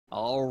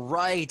All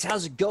right,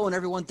 how's it going,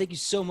 everyone? Thank you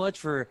so much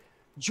for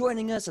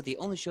joining us at the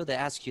only show that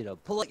asks you to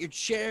pull out your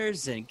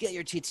chairs and get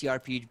your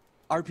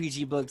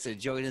RPG books and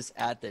join us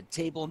at the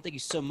table. And thank you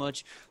so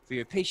much for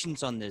your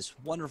patience on this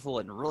wonderful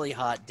and really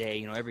hot day.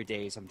 You know, every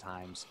day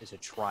sometimes is a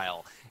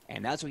trial,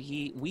 and that's what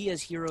we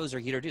as heroes are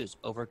here to do, is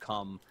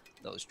overcome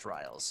those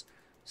trials.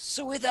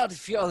 So without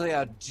further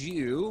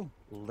ado,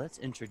 let's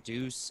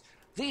introduce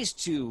these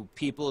two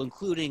people,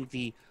 including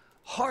the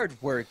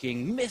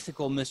hardworking,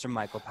 mythical Mr.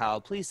 Michael Powell.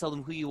 Please tell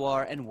them who you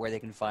are and where they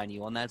can find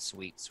you on that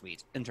sweet,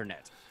 sweet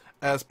internet.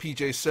 As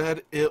PJ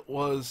said, it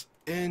was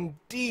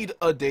indeed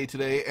a day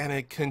today, and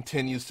it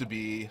continues to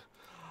be.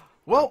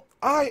 Well,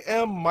 I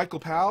am Michael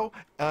Powell,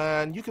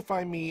 and you can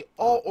find me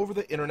all over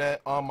the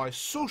internet on my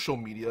social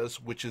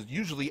medias, which is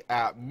usually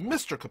at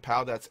Mr.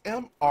 Kapow. That's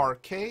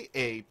MRKAPAO.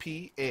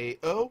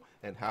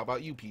 And how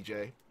about you,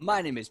 PJ?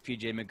 My name is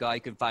PJ McGaw. You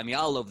can find me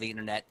all over the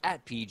internet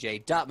at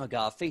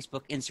pj.mcgaw,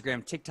 Facebook,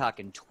 Instagram, TikTok,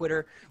 and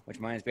Twitter, which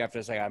reminds me after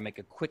this, I gotta make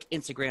a quick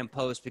Instagram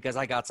post because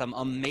I got some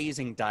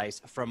amazing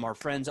dice from our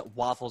friends at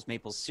Waffles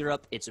Maple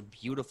Syrup. It's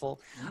beautiful,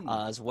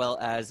 as well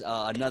as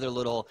another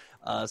little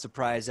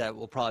surprise that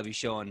we'll probably be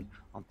showing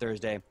on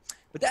Thursday.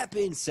 But that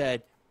being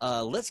said,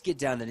 let's get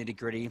down to the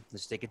nitty-gritty.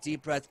 Let's take a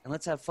deep breath, and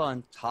let's have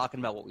fun talking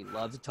about what we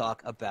love to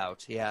talk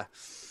about. Yeah.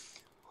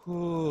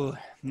 Whew.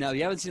 Now, if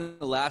you haven't seen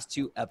the last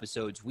two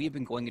episodes, we've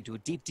been going into a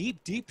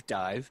deep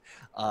dive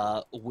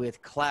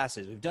with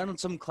classes. We've done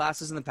some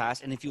classes in the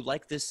past, and if you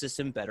like this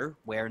system better,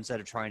 where instead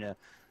of trying to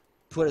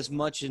put as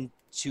much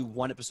into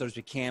one episode as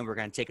we can, we're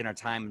going to take our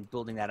time and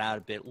building that out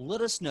a bit, let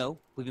us know.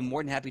 We'd be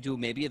more than happy to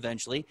maybe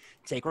eventually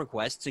take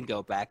requests and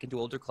go back into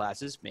older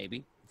classes,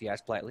 maybe, if you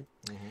ask politely.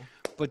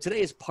 But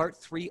today is part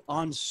 3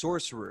 on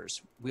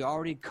sorcerers. We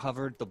already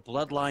covered the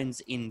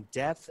bloodlines in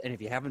depth, and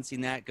if you haven't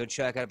seen that, go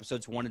check out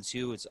episodes 1 and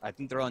 2. I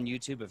think they're on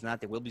YouTube. If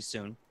not, they will be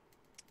soon.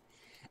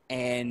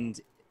 And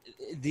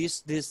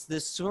this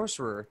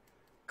sorcerer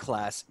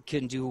class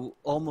can do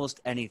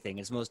almost anything.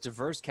 It's the most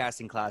diverse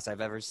casting class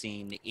I've ever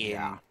seen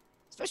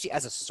especially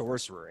as a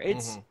sorcerer.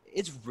 It's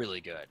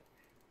really good.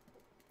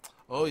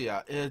 Oh,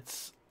 yeah.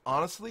 It's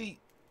honestly,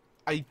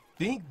 I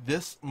think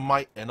this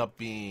might end up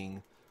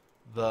being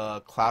the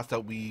class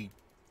that we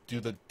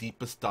do the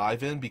deepest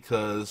dive in,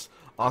 because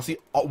honestly,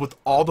 with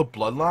all the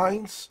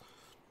bloodlines,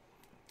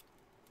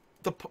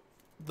 the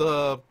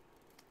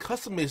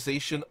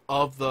customization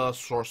of the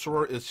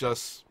sorcerer is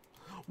just,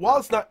 while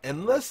it's not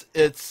endless,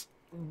 it's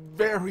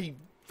very,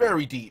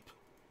 very deep.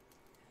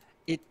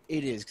 It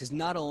is, because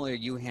not only are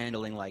you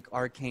handling like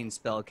arcane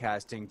spell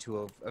casting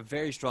to a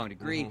very strong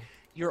degree,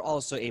 you're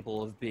also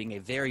able of being a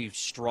very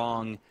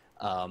strong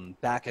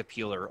backup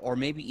healer, or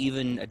maybe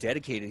even a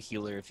dedicated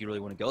healer if you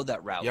really want to go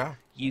that route. Yeah.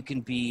 You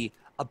can be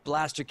a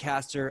blaster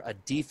caster, a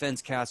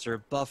defense caster,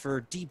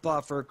 buffer,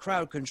 debuffer,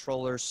 crowd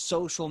controller,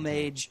 social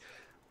mage.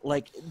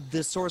 Like,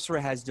 the sorcerer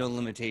has no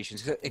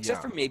limitations,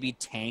 except for maybe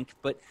tank,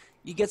 but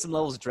you get some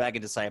levels of Dragon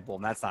Disciple,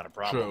 and that's not a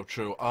problem.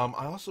 True.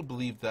 I also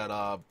believe that,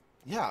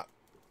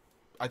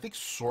 I think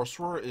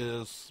sorcerer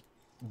is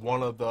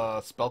one of the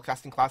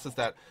spellcasting classes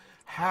that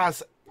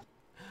has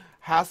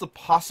the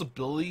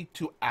possibility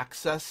to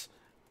access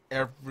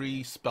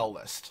every spell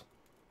list.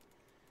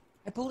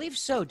 I believe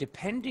so,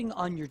 depending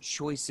on your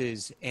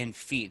choices and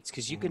feats,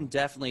 because you can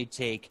definitely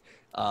take,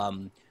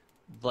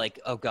 like,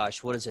 oh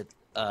gosh, what is it?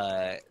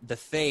 The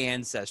Fey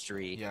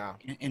Ancestry,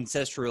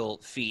 Ancestral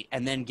feat,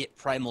 and then get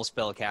primal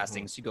spell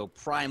casting. So you go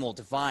primal,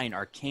 divine,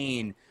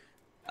 arcane.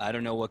 I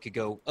don't know what could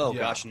go. Oh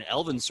gosh, an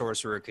elven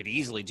sorcerer could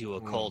easily do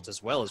occult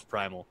as well as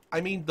primal.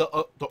 I mean, the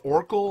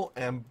oracle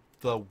and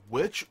the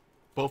witch,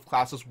 both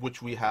classes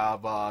which we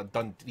have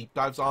done deep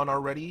dives on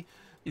already,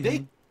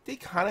 they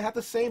kind of have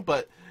the same,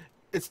 but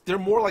they're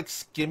more like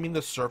skimming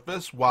the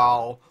surface,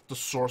 while the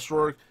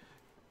sorcerer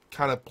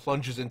kind of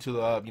plunges into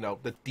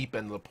the deep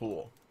end of the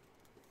pool.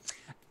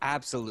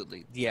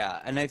 Absolutely, yeah,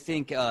 and I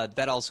think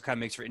that also kind of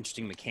makes for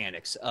interesting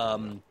mechanics.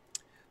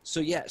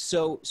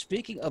 So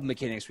speaking of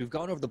mechanics, we've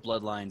gone over the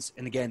bloodlines,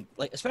 and again,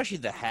 like especially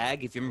the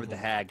hag. If you remember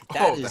the hag,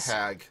 the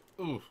hag.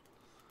 Ooh.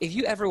 If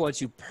you ever want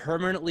to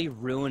permanently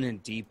ruin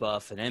and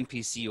debuff an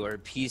NPC or a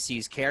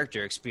PC's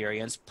character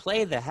experience,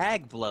 play the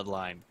hag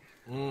bloodline.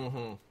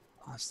 I'm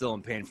still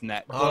in pain from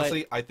that.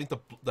 Honestly, I think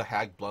the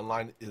hag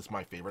bloodline is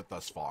my favorite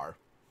thus far.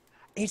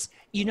 It's,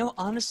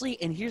 honestly,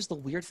 and here's the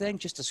weird thing,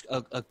 just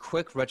a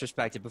quick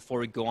retrospective before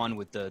we go on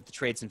with the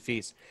traits and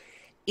feats.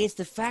 It's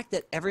the fact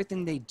that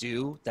everything they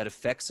do that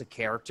affects a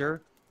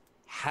character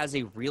has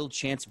a real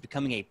chance of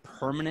becoming a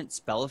permanent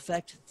spell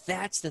effect.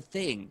 That's the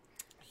thing.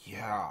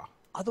 Yeah.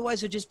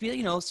 Otherwise, it'd just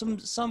be,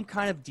 some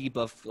kind of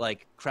debuff,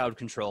 like crowd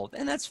control.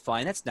 And that's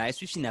fine. That's nice.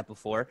 We've seen that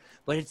before.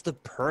 But it's the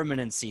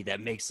permanency that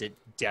makes it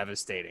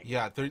devastating.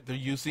 Yeah, they're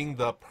using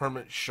the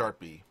permanent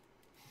Sharpie.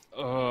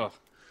 Ugh.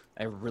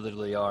 They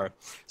really are.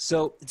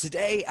 So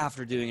today,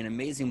 after doing an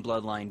amazing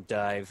bloodline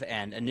dive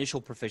and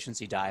initial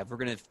proficiency dive, we're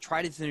going to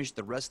try to finish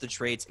the rest of the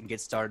traits and get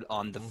started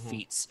on the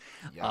feats.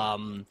 Yeah.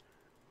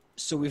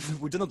 So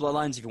we've done the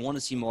bloodlines. If you want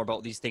to see more about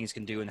what these things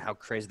can do and how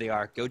crazy they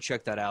are, go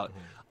check that out.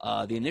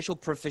 The initial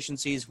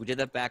proficiencies, we did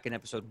that back in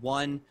episode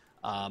 1.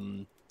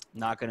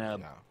 Not gonna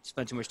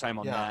spend too much time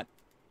on that.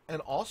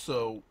 And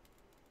also,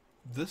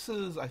 this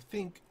is, I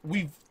think,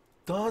 we've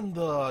done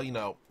the,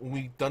 when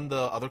we've done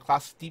the other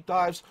class deep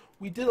dives,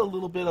 we did a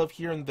little bit of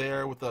here and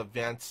there with the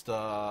advanced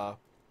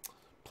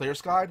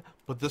player's guide,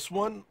 but this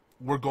one,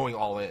 we're going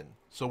all in.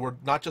 So we're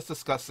not just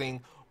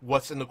discussing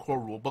what's in the core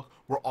rulebook,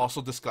 we're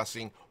also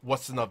discussing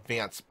what's in the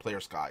advanced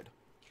player's guide.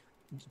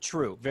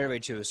 True, very, very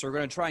true. So we're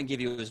going to try and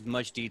give you as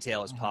much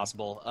detail as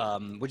possible,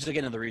 which is,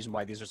 again, another reason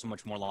why these are so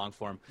much more long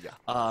form. Yeah.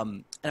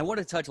 And I want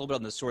to touch a little bit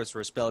on the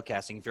Sorcerer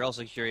spellcasting. If you're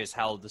also curious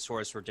how the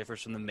Sorcerer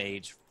differs from the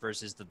Mage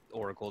versus the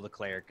Oracle, the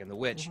Cleric, and the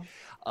Witch.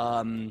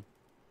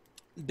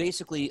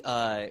 Basically,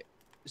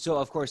 so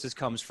of course this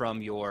comes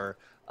from your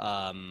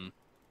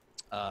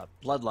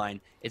bloodline.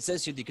 It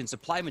says here that you can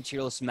supply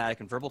material, somatic,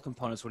 and verbal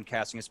components when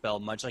casting a spell,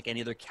 much like any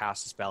other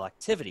cast spell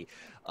activity.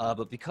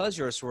 But because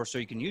you're a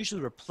sorcerer, you can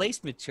usually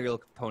replace material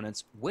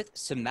components with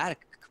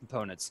somatic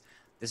components.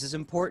 This is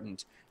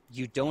important.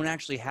 You don't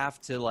actually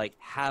have to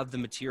have the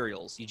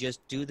materials. You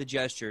just do the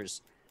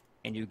gestures,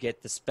 and you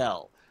get the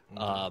spell.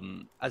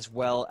 As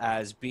well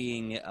as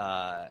being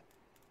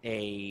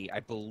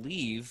I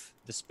believe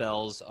the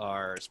spells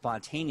are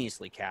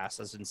spontaneously cast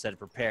as instead of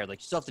prepared. You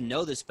still have to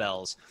know the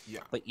spells,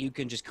 but you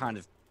can just kind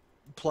of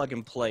plug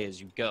and play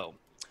as you go.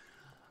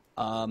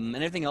 And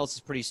everything else is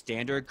pretty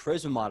standard.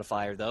 Charisma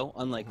modifier, though,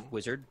 unlike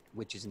Wizard,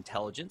 which is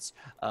intelligence.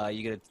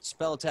 You get a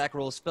spell attack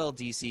roll, spell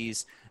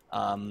DCs,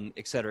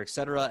 et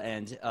cetera,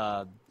 and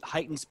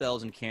heightened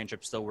spells and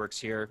cantrips still works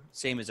here,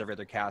 same as every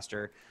other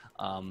caster.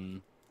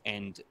 And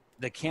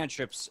the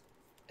cantrips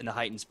and the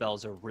heightened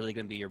spells are really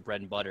going to be your bread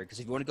and butter, because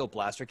if you want to go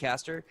blaster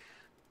caster,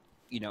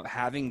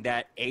 having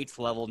that 8th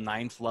level,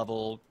 9th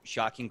level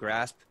shocking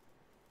grasp,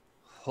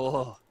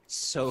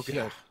 so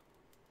good.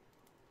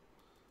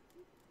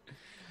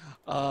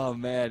 Oh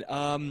man.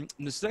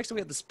 So next we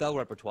have the spell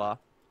repertoire.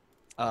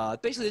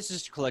 Basically this is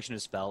just a collection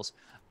of spells.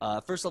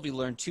 First level you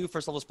learn 2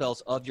 first level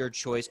spells of your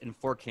choice and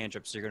 4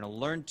 cantrips. So you're going to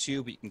learn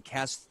 2, but you can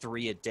cast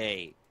 3 a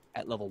day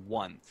at level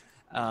 1.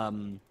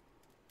 And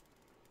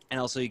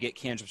also you get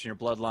cantrips from your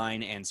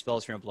bloodline and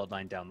spells from your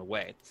bloodline down the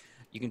way.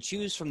 You can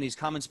choose from these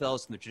common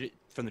spells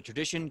from the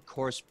tradition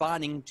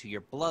corresponding to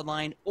your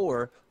bloodline,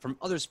 or from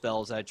other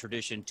spells that a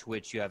tradition to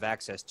which you have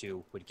access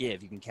to would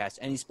give. You can cast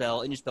any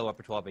spell in your spell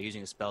repertoire by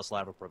using a spell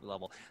slot at appropriate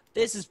level.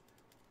 This is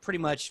pretty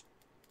much,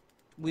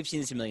 we've seen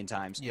this a million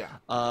times. Yeah.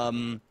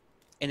 And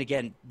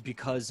again,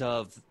 because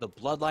of the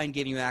bloodline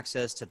giving you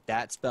access to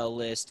that spell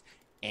list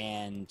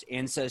and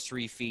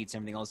ancestry feats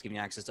and everything else giving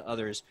you access to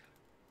others,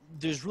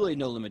 there's really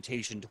no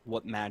limitation to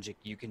what magic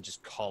you can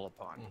just call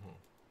upon.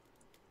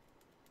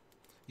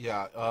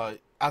 Yeah,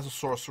 as a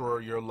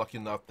sorcerer, you're lucky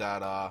enough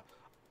that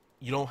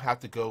you don't have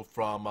to go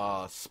from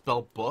a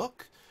spell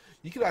book.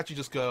 You could actually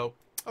just go,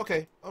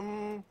 okay,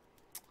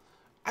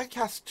 I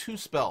cast 2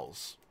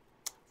 spells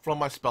from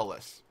my spell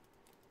list.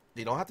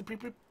 They don't have to be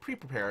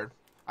pre-prepared.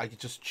 I could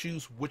just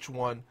choose which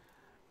one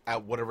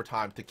at whatever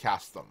time to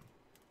cast them,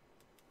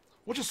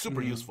 which is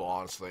super useful,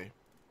 honestly.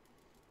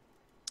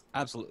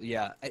 Absolutely,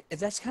 yeah.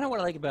 That's kind of what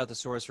I like about the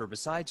Sorcerer,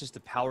 besides just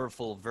the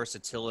powerful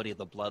versatility of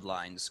the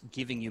bloodlines,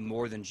 giving you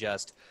more than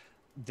just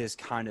this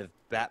kind of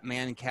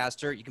Batman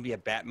caster. You can be a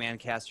Batman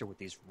caster with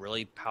these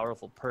really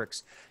powerful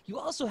perks. You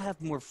also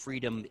have more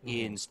freedom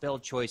in spell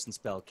choice and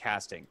spell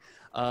casting.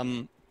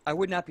 I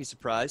would not be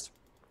surprised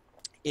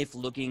if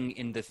looking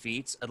in the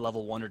feats at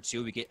level 1 or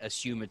 2, we get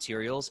eschew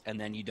materials, and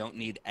then you don't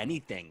need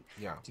anything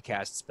to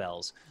cast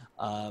spells.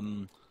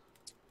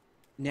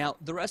 Now,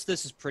 the rest of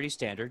this is pretty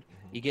standard.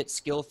 You get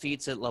skill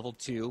feats at level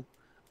 2.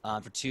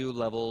 For 2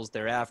 levels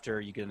thereafter,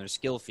 you get another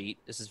skill feat.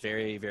 This is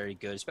very, very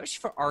good,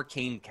 especially for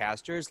arcane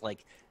casters.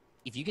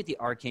 If you get the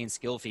arcane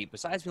skill feat,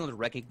 besides being able to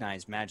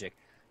recognize magic,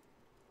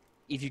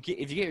 if you get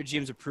your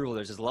GM's approval,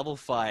 there's this level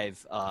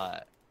 5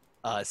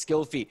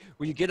 skill feat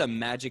where you get a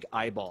magic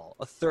eyeball,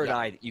 a third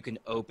eye that you can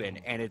open,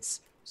 and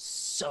it's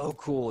so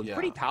cool and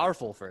pretty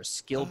powerful for a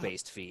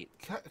skill-based feat.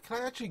 Can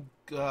I actually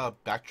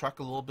backtrack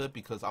a little bit,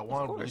 because I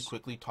want to really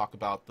quickly talk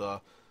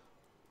about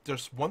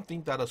there's one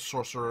thing that a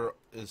sorcerer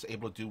is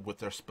able to do with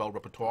their spell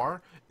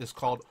repertoire is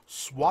called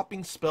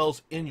swapping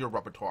spells in your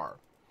repertoire.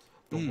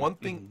 The one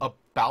thing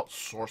about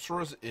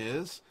sorcerers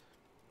is,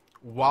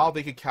 while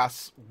they can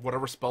cast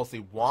whatever spells they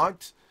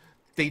want,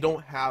 they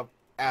don't have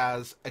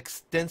as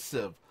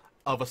extensive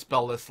of a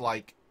spell list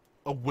like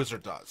a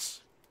wizard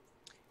does.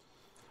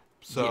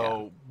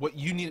 So what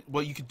you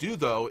could do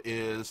though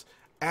is,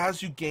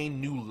 as you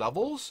gain new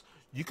levels,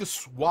 you could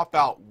swap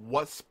out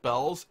what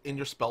spells in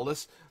your spell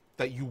list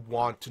that you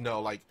want to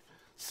know. Like,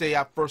 say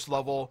at first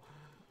level,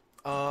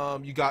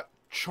 you got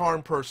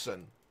Charm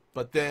Person,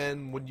 but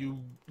then when you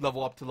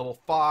level up to level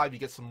 5, you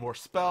get some more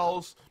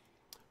spells.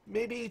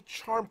 Maybe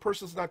Charm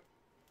Person's not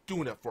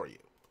doing it for you.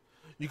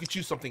 You could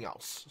choose something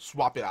else,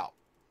 swap it out.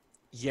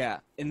 Yeah,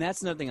 and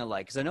that's another thing I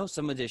like because I know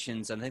some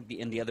editions, I think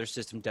the other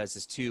system does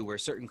this too, where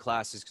certain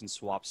classes can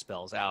swap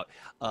spells out.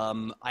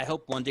 I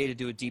hope one day to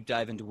do a deep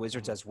dive into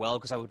wizards Mhm. as well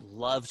because I would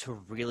love to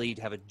really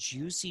have a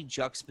juicy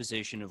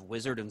juxtaposition of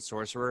wizard and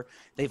sorcerer.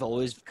 They've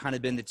always kind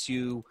of been the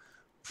two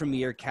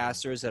premier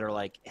casters that are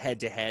like head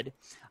to head.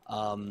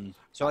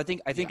 So I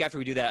think Yeah. after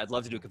we do that, I'd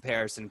love to do a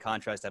comparison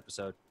contrast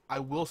episode. I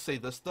will say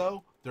this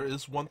though, there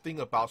is one thing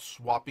about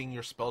swapping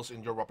your spells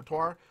in your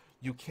repertoire.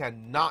 You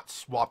cannot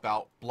swap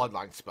out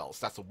bloodline spells.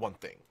 That's the one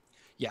thing.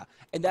 Yeah,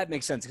 and that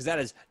makes sense because that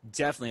is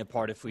definitely a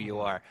part of who you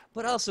Hmm. are.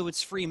 But also,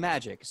 it's free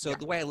magic. So Yeah.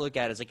 the way I look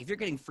at it is like if you're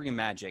getting free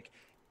magic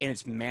and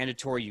it's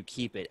mandatory you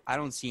keep it, I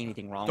don't see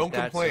anything wrong with Don't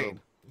that. So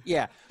complain.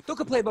 yeah, don't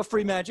complain about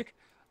free magic.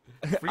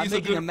 Free I'm is a making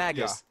a good, yeah.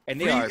 magus,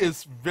 and they Free are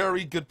is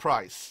very good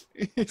price.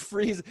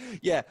 free.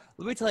 Yeah,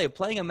 let me tell you,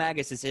 playing a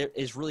magus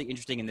is really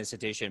interesting in this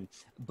edition.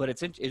 But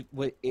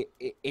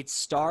it's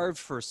starved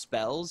for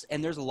spells,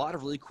 and there's a lot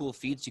of really cool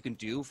feats you can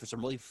do for some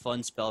really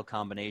fun spell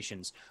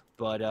combinations.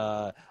 But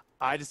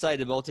I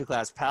decided to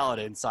multi-class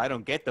paladin, so I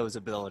don't get those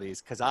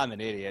abilities because I'm an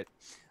idiot.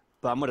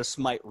 But I'm gonna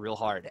smite real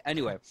hard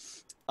anyway.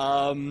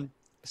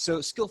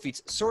 So skill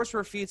feats,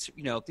 sorcerer feats.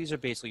 These are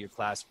basically your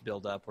class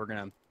build up. We're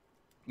gonna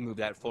move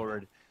that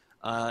forward.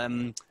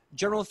 Um,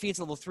 General feats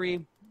level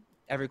 3.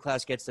 Every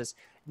class gets this.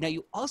 Now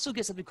you also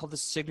get something called the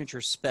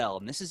signature spell,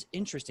 and this is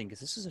interesting because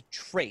this is a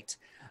trait.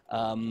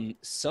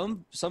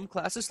 Some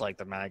classes like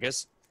the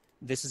magus,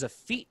 this is a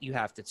feat you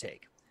have to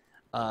take.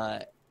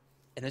 And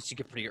this you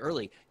get pretty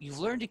early. You've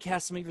learned to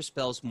cast some of your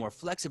spells more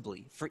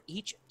flexibly. For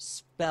each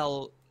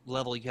spell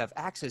level you have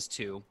access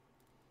to,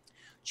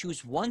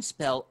 choose one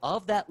spell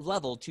of that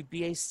level to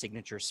be a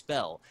signature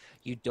spell.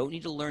 You don't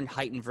need to learn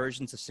heightened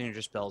versions of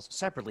signature spells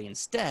separately.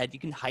 Instead, you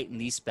can heighten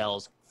these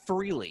spells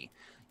freely.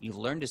 You've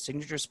learned a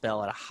signature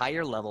spell at a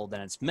higher level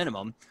than its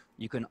minimum.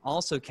 You can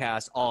also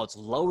cast all its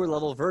lower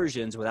level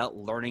versions without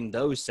learning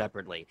those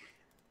separately.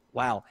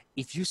 Wow,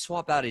 if you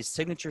swap out a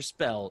signature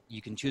spell,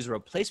 you can choose a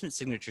replacement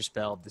signature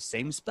spell of the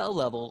same spell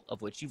level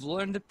of which you've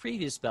learned the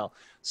previous spell.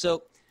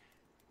 So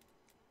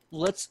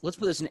let's put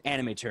this in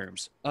anime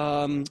terms.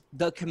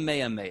 The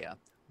Kamehameha.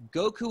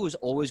 Goku is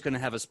always going to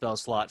have a spell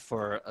slot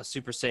for a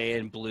Super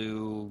Saiyan,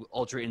 Blue,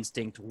 Ultra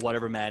Instinct,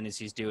 whatever madness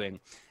he's doing,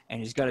 and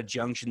he's got to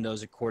junction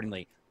those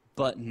accordingly.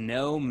 But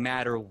no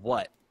matter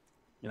what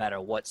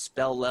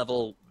spell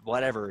level,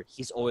 whatever,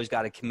 he's always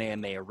got a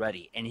Kamehameha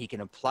ready, and he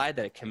can apply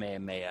that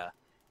Kamehameha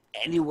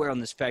anywhere on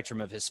the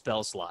spectrum of his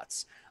spell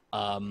slots.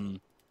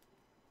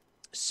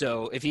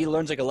 So if he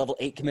learns like a level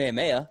 8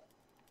 Kamehameha,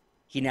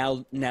 he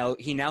now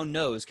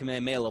knows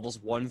Kamehameha levels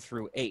 1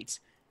 through 8,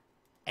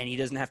 and he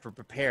doesn't have to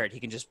prepare it. He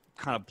can just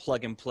kind of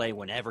plug and play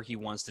whenever he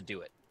wants to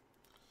do it.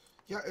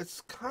 Yeah,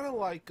 it's kind of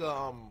like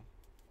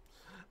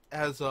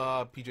as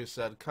PJ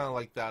said, kind of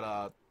like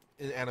that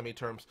in anime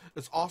terms.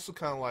 It's also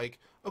kind of like,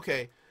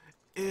 okay,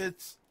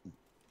 it's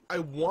I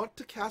want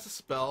to cast a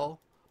spell,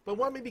 but I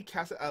want to maybe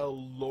cast it at a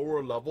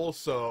lower level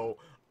so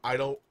I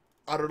don't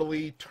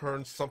utterly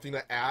turn something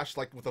to ash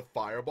like with a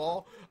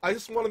fireball. I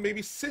just want to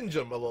maybe singe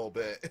him a little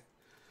bit.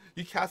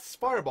 You cast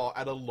fireball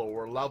at a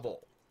lower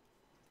level.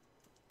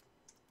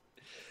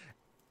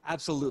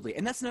 Absolutely,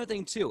 and that's another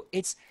thing too.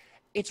 It's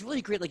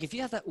really great. Like if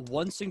you have that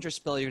one signature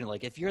spell, you're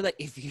like if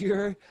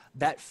you're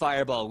that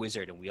fireball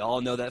wizard, and we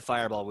all know that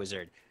fireball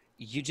wizard,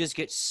 you just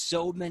get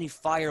so many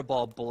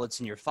fireball bullets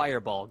in your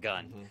fireball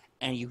gun, Hmm.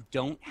 and you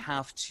don't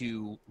have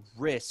to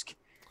risk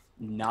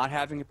not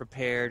having it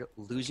prepared,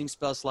 losing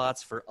spell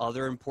slots for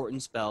other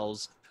important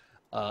spells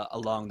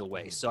along the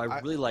way. So I I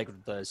really like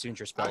the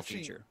signature spell actually,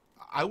 feature.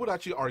 I would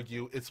actually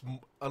argue it's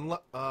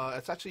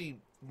actually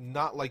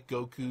not like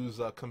Goku's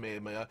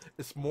Kamehameha.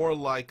 It's more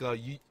like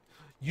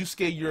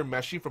Yusuke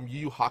Urameshi from Yu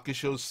Yu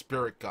Hakusho's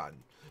Spirit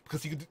Gun,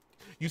 because you could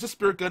use a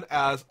Spirit Gun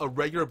as a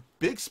regular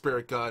big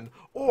Spirit Gun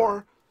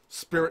or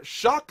Spirit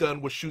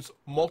Shotgun, which shoots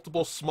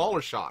multiple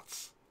smaller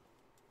shots.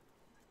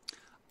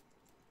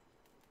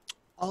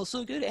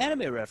 Also, good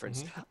anime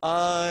reference.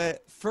 Hmm.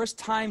 First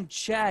time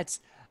chat.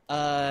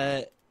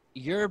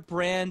 Your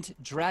brand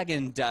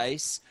Dragon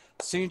Dice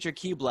signature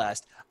key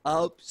blast.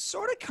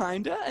 Sort of,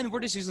 kinda, and we're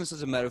just using this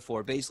as a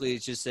metaphor. Basically,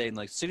 it's just saying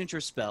like signature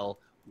spell,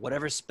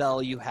 whatever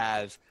spell you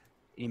have,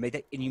 and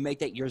you make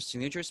that your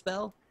signature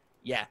spell.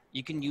 Yeah,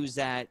 you can use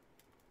that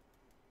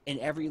in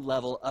every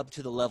level up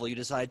to the level you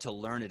decide to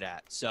learn it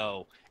at.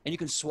 So, and you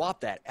can swap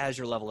that as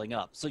you're leveling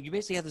up. So you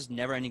basically have this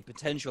never-ending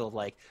potential of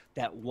like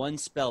that one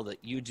spell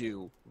that you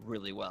do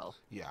really well.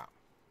 Yeah.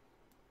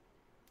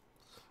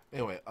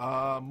 Anyway,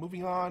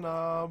 moving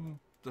on.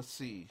 Let's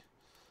see.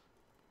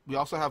 We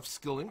also have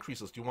skill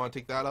increases. Do you want to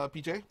take that,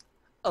 PJ?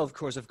 Of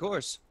course, of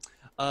course.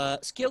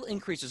 Skill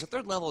increases. At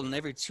third level and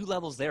every 2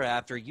 levels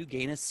thereafter, you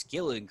gain a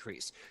skill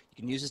increase. You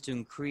can use this to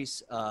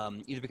increase,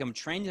 either become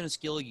trained in a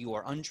skill you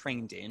are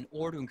untrained in,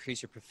 or to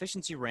increase your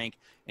proficiency rank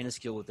in a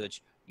skill with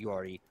which you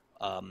already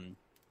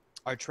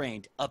are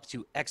trained up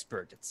to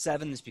expert. At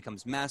 7, this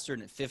becomes master,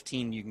 and at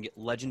 15, you can get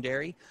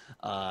legendary.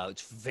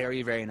 It's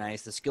very, very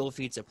nice. The skill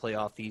feats that play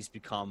off these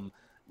become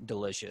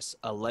delicious.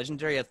 A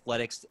legendary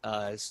athletics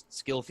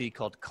skill feat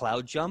called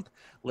Cloud Jump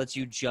lets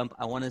you jump,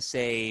 I want to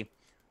say,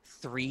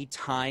 3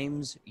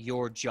 times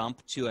your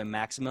jump to a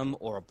maximum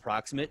or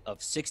approximate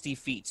of 60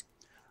 feet,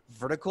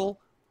 vertical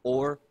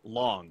or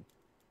long.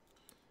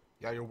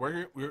 Yeah, you're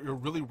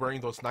really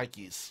wearing those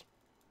Nikes.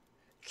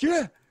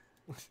 Yeah,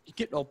 you're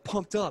getting all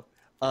pumped up.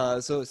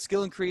 So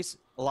skill increase,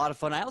 a lot of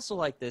fun. I also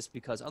like this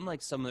because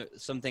unlike some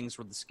things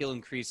where the skill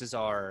increases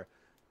are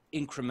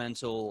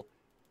incremental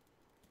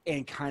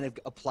and kind of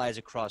applies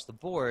across the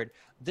board,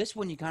 this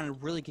one you kind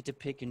of really get to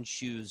pick and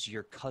choose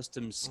your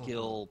custom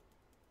skill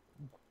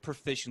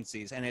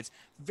proficiencies, and it's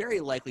very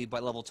likely by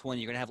level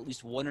 20 you're going to have at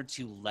least 1 or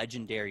 2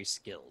 legendary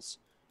skills.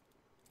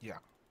 Yeah.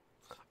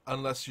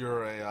 Unless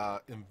you're a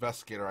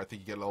investigator, I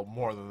think you get a little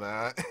more than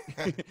that.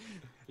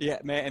 Yeah,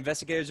 man,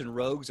 investigators and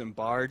rogues and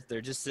bards,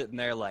 they're just sitting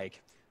there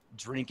like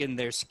drinking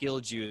their skill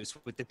juice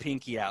with the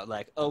pinky out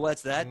like, oh,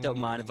 what's that? Don't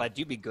mind if I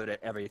do be good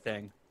at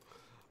everything.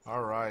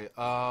 All right.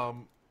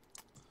 Want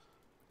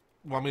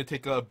me to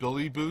take a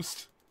ability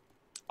boost?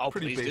 Oh,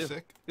 Pretty please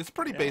basic. do. It's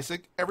pretty Yeah.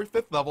 basic. Every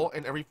 5th level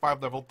and every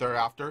 5 level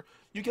thereafter,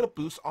 you get a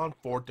boost on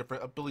 4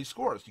 different ability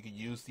scores. You can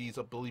use these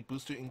ability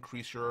boosts to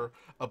increase your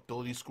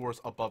ability scores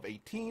above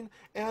 18,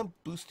 and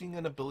boosting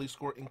an ability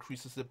score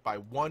increases it by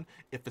 1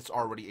 if it's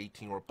already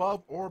 18 or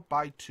above, or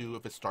by 2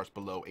 if it starts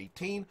below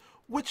 18,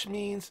 which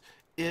means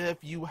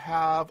if you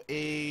have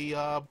a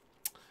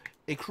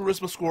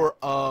charisma score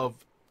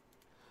of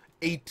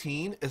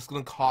 18, it's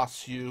going to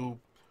cost you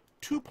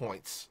 2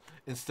 points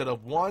instead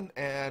of 1,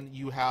 and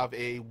you have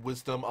a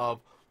wisdom of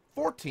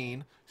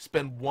 14,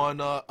 spend 1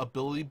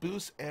 ability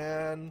boost,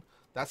 and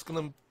that's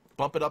going to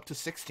bump it up to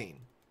 16.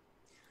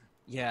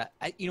 Yeah,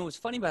 what's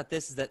funny about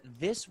this is that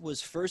this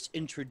was first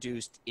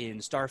introduced in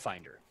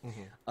Starfinder,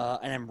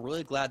 and I'm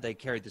really glad they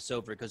carried this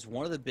over because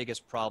one of the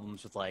biggest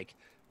problems with like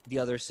the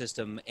other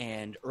system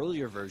and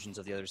earlier versions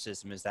of the other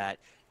system is that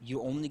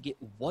you only get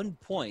 1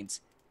 point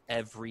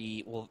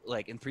every, well,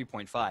 like in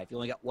 3.5, you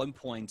only got 1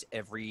 point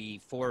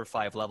every 4 or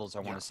 5 levels, I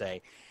want to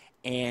say,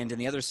 and in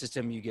the other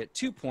system you get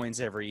 2 points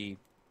every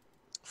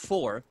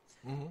 4,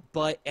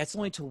 but it's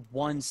only to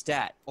 1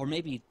 stat, or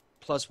maybe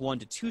 +1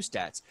 to 2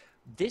 stats.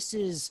 This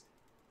is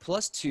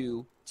 +2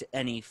 to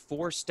any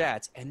 4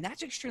 stats, and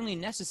that's extremely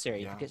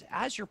necessary because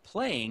as you're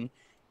playing,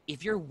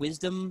 if your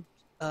wisdom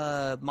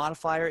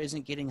modifier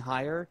isn't getting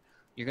higher,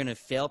 you're going to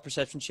fail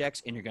perception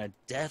checks, and you're going to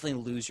definitely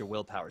lose your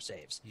willpower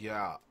saves.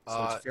 Yeah.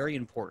 So it's very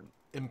important.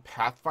 In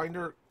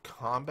Pathfinder,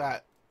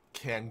 combat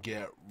can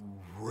get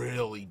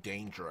really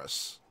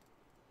dangerous.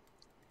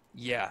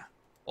 Yeah.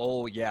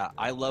 Oh, yeah.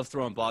 I love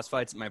throwing boss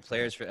fights at my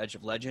players for Edge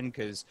of Legend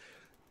because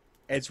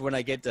it's when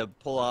I get to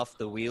pull off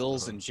the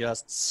wheels and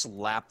just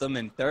slap them.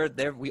 And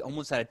there, we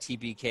almost had a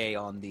TPK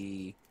on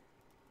the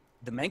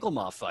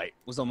Mankelmoth fight.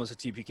 Was almost a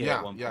TPK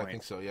at one point. Yeah, I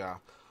think so. Yeah.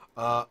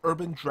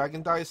 Urban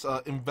Dragon Dice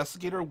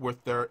investigator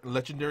with their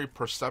legendary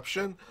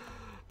perception.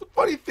 The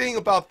funny thing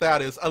about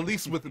that is, at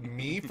least with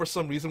me, for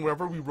some reason,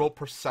 whenever we roll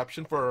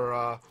perception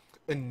for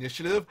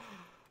initiative,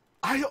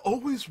 I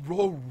always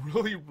roll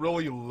really,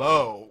 really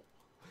low,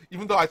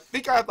 even though I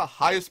think I have the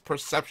highest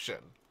perception.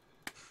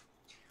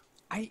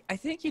 I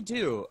think you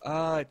do.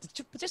 But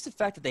just the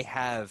fact that they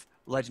have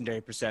legendary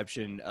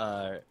perception,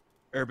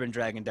 Urban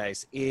Dragon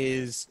Dice,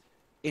 is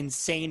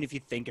insane if you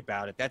think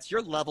about it. That's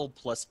your level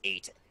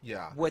 +8.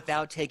 Yeah.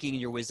 Without taking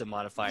your wisdom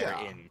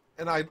modifier in.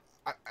 And I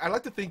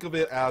like to think of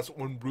it as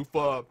when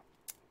Rufa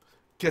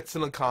gets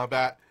into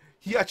combat,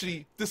 he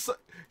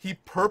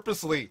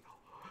purposely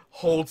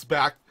holds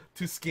back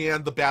to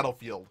scan the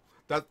battlefield.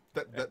 That's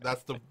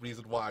the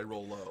reason why I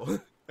roll low.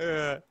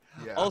 Yeah.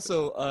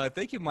 Also,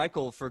 thank you,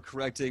 Michael, for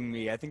correcting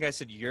me. I think I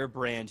said your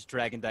brand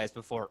Dragon Dice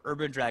before.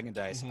 Urban Dragon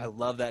Dice. I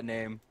love that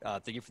name.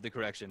 Thank you for the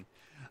correction.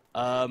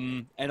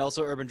 And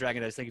also Urban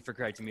Dragon Dice, thank you for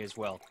correcting me as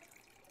well.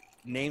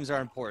 Names are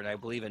important. I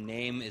believe a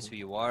name is who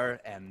you are,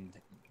 and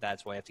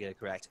that's why I have to get it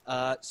correct.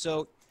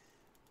 So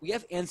we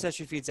have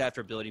Ancestry feats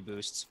after ability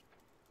boosts.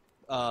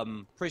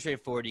 Pretty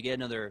straightforward. You get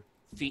another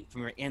feat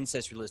from your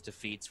Ancestry list of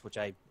feats, which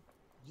I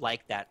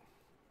like that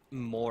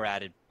more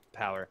added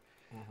power.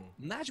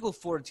 Magical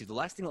Fortitude, the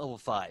last thing at level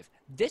 5.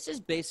 This is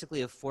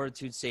basically a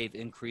Fortitude save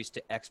increase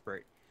to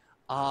Expert.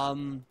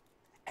 And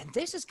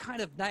this is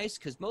kind of nice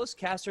because most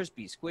casters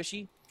be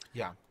squishy.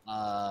 Yeah.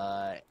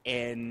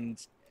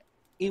 And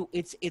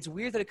it's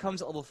weird that it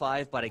comes at level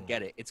 5, but I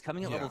get it. It's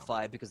coming at level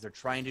 5 because they're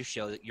trying to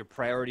show that your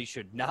priority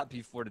should not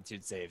be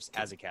Fortitude saves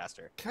as a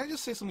caster. Can I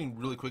just say something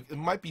really quick? It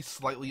might be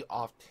slightly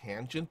off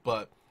tangent,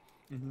 but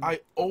I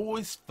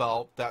always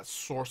felt that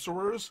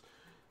sorcerers,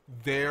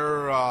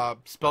 their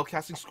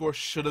spellcasting score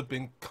should have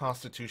been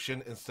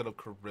Constitution instead of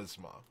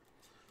Charisma.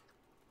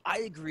 I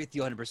agree with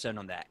you 100%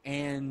 on that.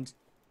 And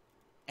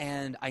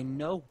I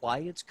know why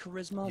it's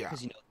Charisma,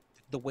 because,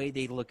 the way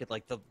they look at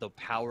like the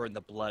power and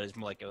the blood is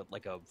more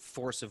like a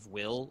force of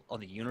will on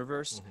the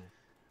universe.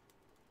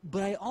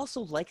 But I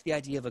also like the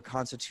idea of a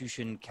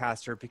Constitution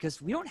caster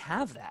because we don't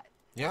have that.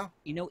 Yeah.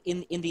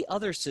 In the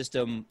other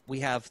system, we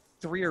have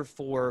 3 or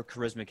 4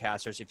 charisma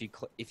casters if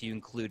you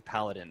include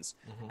paladins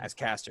as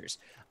casters.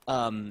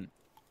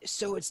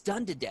 So it's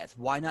done to death.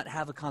 Why not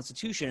have a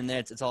constitution? And then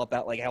it's all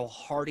about like how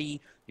hardy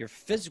your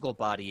physical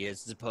body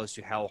is as opposed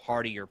to how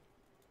hardy your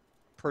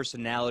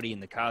personality in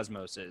the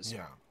cosmos is.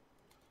 Yeah.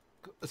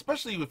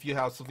 Especially if you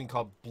have something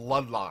called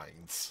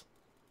bloodlines.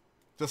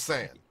 Just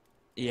saying.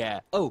 Yeah.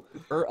 Oh,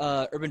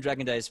 Urban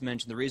Dragon Dice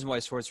mentioned the reason why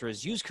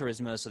sorcerers use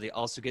charisma so they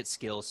also get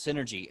skill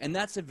synergy, and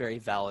that's a very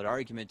valid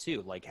argument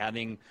too. Like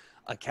having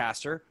a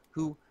caster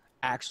who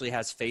actually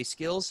has face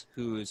skills,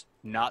 who's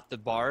not the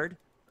bard,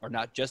 or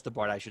not just the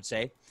bard, I should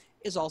say,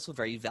 is also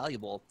very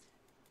valuable,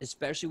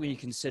 especially when you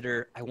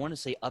consider, I want to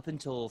say up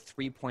until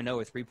 3.0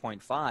 or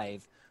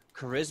 3.5,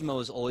 charisma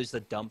was always the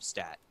dump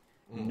stat.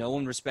 No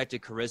one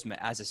respected charisma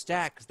as a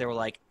stat because they were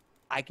like,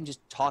 I can just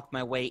talk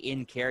my way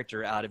in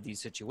character out of these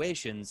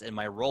situations, and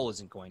my role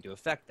isn't going to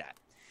affect that.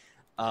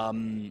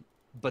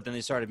 But then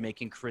they started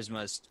making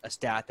charisma a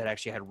stat that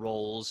actually had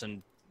roles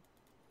and,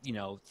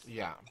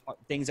 Yeah.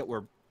 things that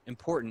were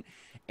important.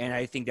 And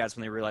I think that's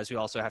when they realized we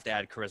also have to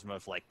add charisma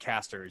of like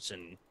casters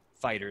and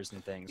fighters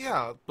and things.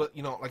 Yeah, but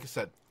like I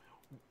said,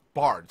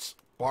 bards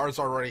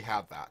already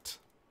have that.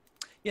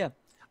 Yeah,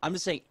 I'm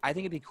just saying. I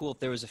think it'd be cool if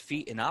there was a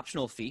feat, an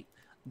optional feat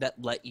that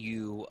let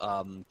you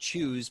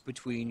choose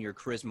between your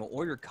charisma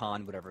or your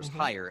con, whatever's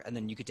higher, and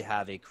then you get to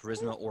have a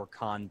charisma or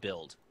con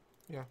build.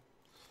 Yeah.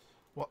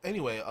 Well,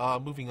 anyway,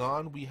 moving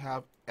on, we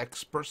have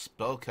Expert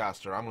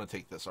Spellcaster. I'm going to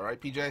take this, all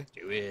right, PJ?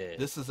 Do it.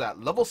 This is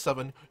at level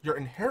 7. Your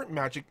inherent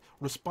magic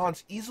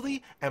responds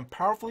easily and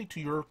powerfully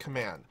to your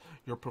command.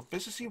 Your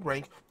proficiency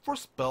rank for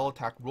spell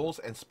attack rolls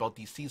and spell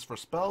DCs for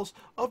spells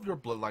of your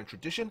bloodline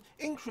tradition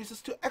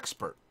increases to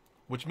Expert,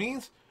 which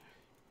means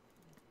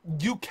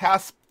you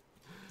cast.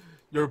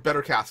 You're a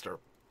better caster.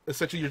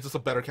 Essentially, you're just a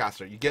better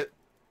caster. You get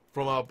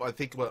from I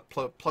think +2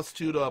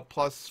 to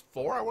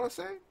 +4. I want to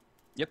say.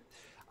 Yep.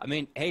 I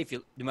mean, hey,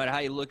 no matter how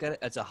you look at it,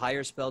 it's a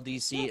higher spell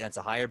DC, and it's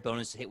a higher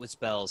bonus to hit with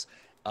spells.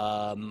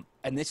 And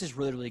this is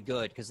really, really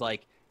good because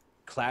like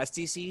class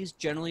DCs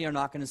generally are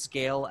not going to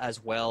scale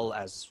as well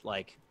as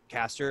like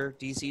caster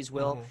DCs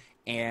will,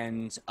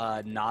 and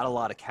not a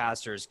lot of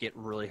casters get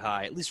really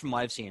high, at least from what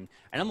I've seen.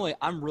 And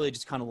I'm really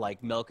just kind of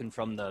like milking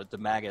from the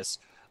Magus,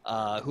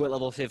 who at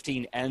level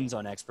 15 ends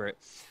on Expert.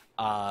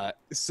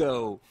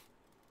 So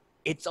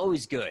it's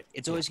always good.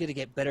 It's always good to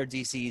get better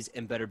DCs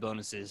and better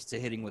bonuses to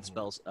hitting with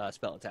spell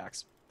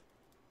attacks.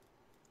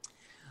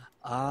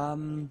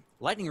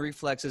 Lightning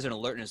reflexes and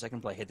alertness. I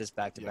can play hit this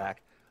back to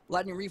back.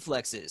 Lightning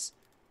reflexes.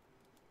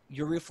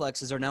 Your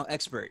reflexes are now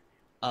Expert.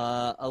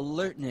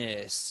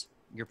 Alertness.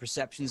 Your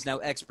perception's now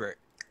Expert.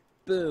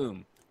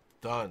 Boom.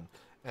 Done.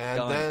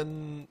 And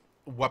then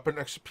weapon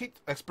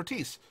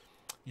expertise.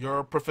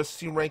 Your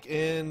proficiency rank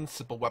in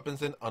simple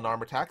weapons and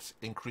unarmed attacks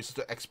increases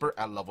to Expert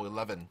at level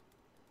 11.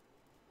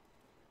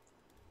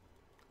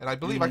 And I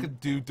believe I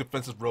could do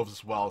defensive robes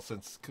as well,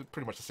 since it's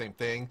pretty much the same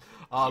thing.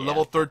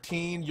 Level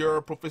 13,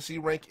 your proficiency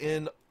rank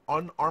in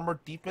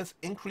unarmored defense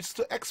increases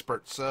to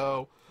Expert.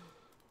 So,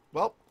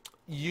 well,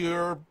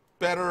 you're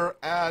better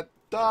at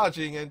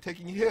dodging and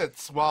taking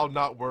hits while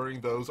not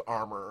wearing those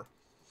armor.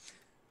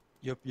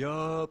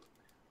 Yup.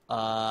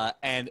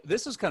 And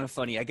this was kind of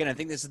funny. Again, I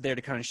think this is there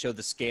to kind of show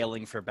the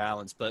scaling for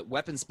balance. But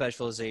weapon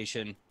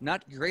specialization,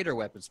 not greater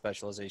weapon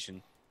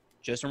specialization,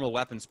 just normal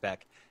weapon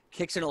spec,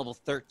 kicks in at level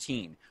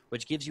 13,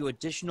 which gives you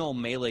additional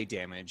melee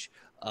damage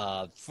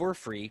for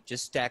free,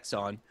 just stacks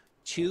on.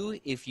 2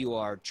 if you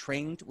are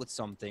trained with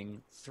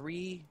something,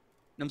 2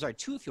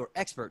 if you're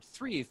expert,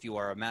 3 if you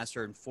are a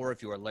master, and 4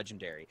 if you are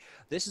legendary.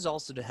 This is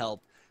also to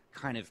help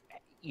kind of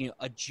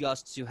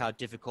adjust to how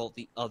difficult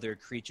the other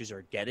creatures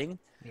are getting.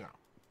 Yeah.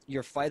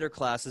 Your fighter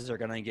classes are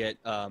going to get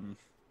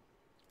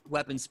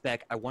weapon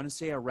spec, I want to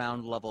say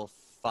around level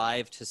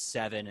 5 to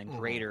 7 and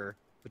greater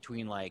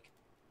between like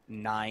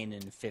 9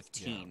 and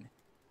 15.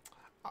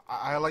 Yeah.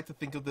 I like to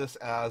think of this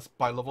as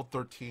by level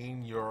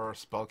 13, your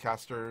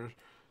spellcaster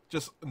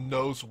just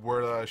knows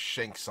where to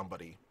shank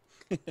somebody.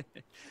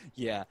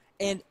 Yeah,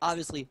 and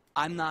obviously,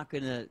 I'm not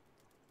gonna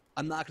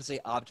say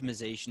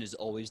optimization is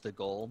always the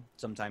goal.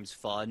 Sometimes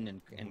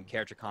fun and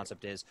character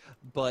concept is,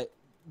 but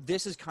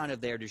this is kind of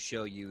there to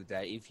show you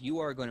that if you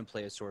are going to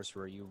play a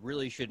sorcerer, you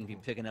really shouldn't be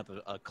picking up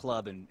a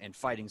club and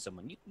fighting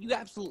someone. You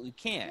absolutely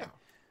can,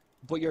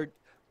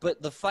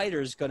 but the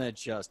fighter's gonna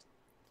just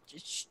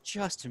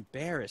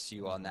embarrass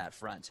you on that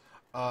front.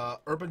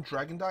 Urban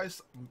Dragon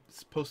Dice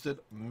posted,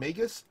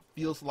 Magus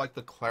feels like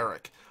the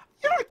cleric.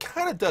 Yeah, it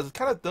kind of does. It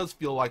kind of does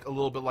feel like a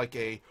little bit like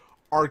a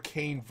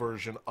arcane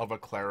version of a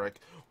cleric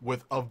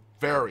with a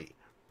very,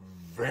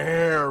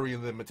 very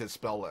limited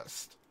spell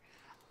list.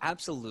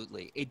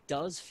 Absolutely. It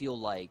does feel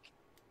like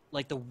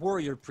the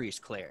warrior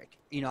priest cleric.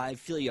 I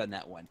feel you on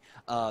that one.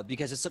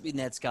 Because it's something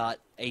that's got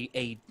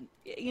a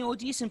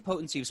decent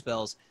potency of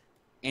spells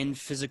and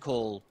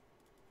physical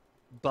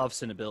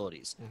buffs and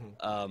abilities.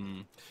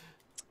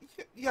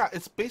 Yeah,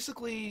 it's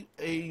basically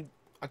I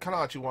kind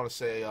of actually want to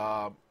say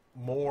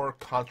more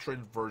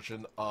concentrated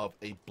version of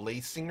a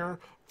Blazesinger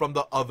from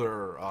the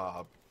other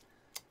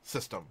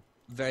system.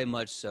 Very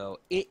much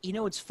so.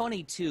 It's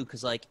funny too,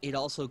 because like it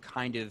also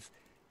kind of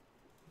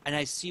and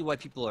I see why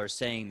people are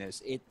saying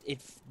this.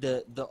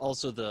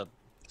 The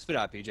spit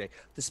out PJ.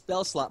 The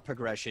spell slot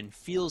progression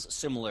feels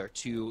similar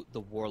to the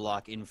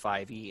Warlock in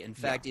 5e. In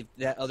fact, if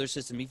that other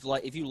system,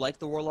 if you like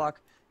the Warlock,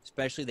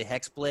 especially the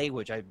Hexblade,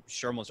 which I'm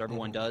sure almost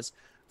everyone does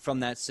from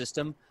that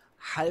system,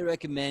 highly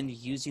recommend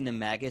using the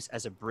Magus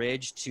as a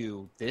bridge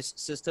to this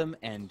system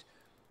and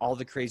all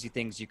the crazy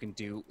things you can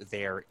do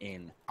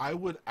therein. I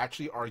would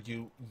actually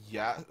argue,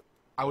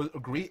 I would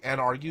agree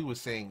and argue with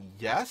saying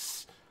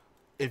yes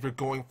if you're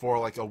going for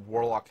like a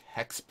Warlock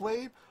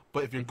Hexblade,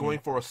 but if you're going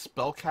for a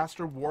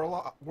Spellcaster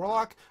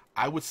Warlock,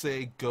 I would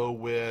say go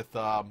with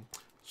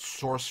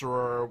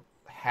Sorcerer,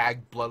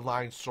 Hag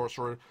Bloodline,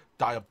 Sorcerer,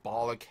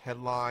 Diabolic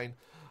Headline,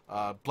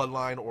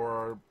 Bloodline,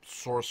 or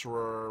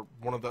Sorcerer,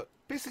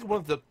 basically one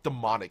of the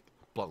demonic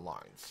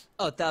bloodlines.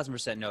 Oh,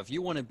 1,000% no. If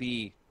you want to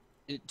be,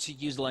 to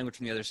use the language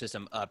from the other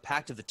system,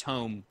 Pact of the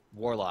Tome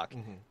Warlock,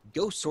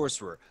 go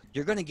Sorcerer.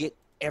 You're going to get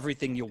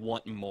everything you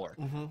want and more.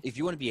 If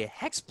you want to be a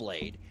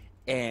Hexblade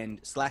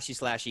and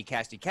slashy,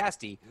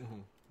 casty,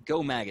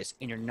 go Magus,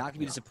 and you're not going to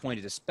be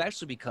disappointed,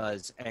 especially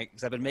because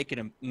I've been making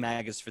a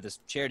Magus for this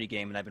charity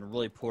game, and I've been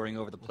really poring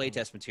over the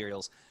playtest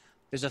materials.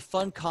 There's a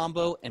fun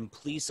combo, and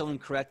please someone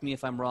correct me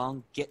if I'm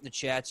wrong. Get in the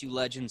chats, you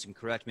legends, and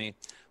correct me.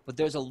 But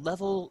there's a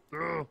level,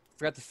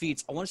 forgot the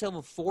feats. I want to say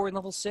level 4 and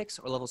level 6,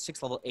 or level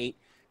 6, level 8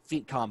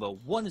 feat combo.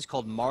 One is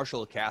called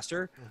Martial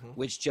Caster,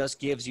 which just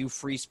gives you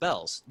free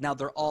spells. Now,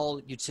 they're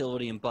all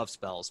utility and buff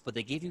spells, but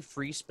they give you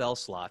free spell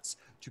slots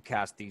to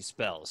cast these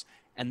spells.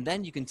 And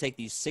then you can take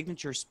these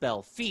signature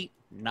spell feat,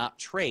 not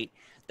trait,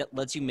 that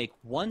lets you make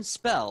one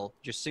spell,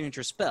 your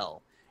signature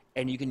spell,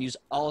 and you can use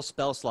all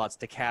spell slots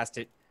to cast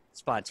it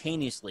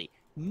spontaneously.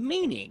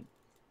 Meaning,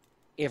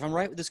 if I'm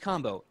right with this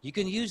combo, you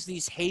can use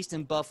these haste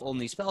and buff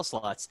only spell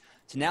slots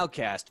to now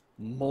cast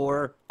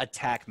more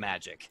attack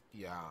magic.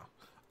 Yeah.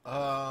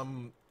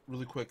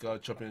 Really quick,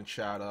 jump in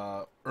chat.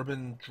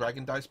 Urban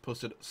Dragon Dice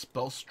posted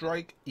spell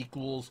strike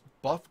equals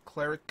buff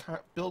cleric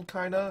build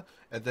kinda,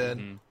 and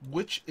then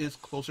which is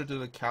closer to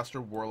the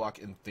caster warlock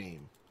in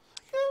theme.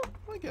 Yeah,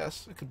 I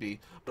guess it could be,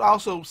 but I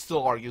also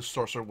still argue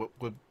sorcerer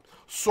with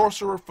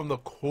sorcerer from the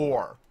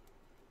core,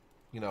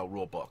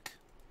 rule book.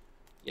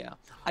 Yeah,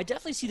 I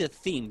definitely see the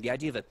theme, the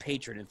idea of a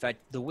patron. In fact,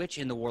 the witch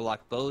and the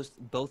warlock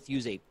both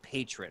use a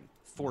patron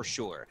for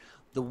sure.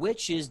 The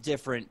witch is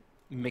different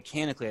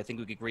mechanically. I think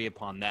we could agree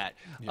upon that.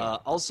 Yeah.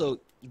 Also,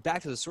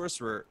 back to the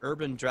sorcerer,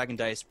 Urban Dragon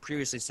Dice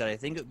previously said I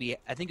think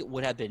it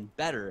would have been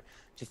better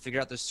to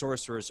figure out the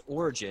sorcerer's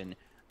origin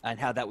and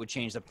how that would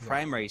change the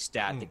primary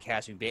stat the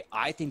casting.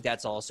 I think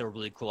that's also a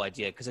really cool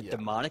idea because a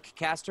demonic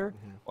caster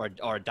or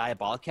a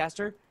diabolic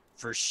caster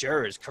for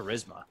sure is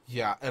charisma.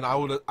 Yeah, and I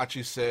would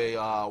actually say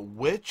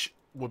witch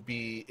would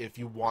be if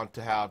you want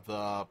to have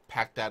the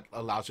pact that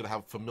allows you to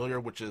have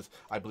familiar, which is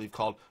I believe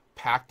called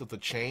Pact of the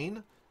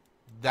Chain.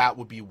 That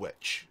would be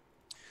witch.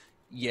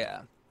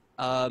 Yeah.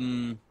 But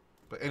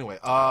anyway,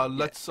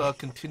 let's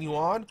continue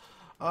on.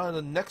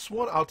 The next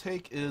one I'll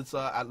take is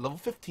at level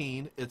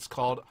 15. It's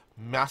called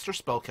Master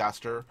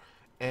Spellcaster,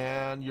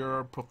 and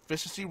your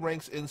proficiency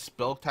ranks in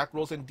spell attack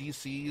rolls and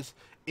DCs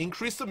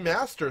increase to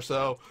Master,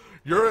 so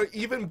you're an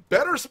even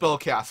better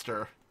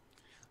spellcaster.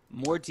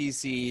 More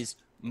DCs,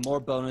 more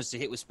bonus to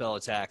hit with spell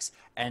attacks,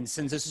 and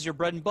since this is your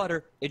bread and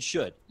butter,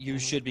 you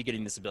should be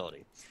getting this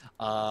ability.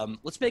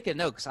 Let's make a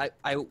note,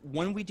 because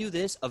when we do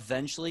this,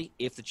 eventually,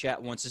 if the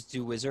chat wants us to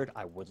do Wizard,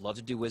 I would love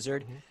to do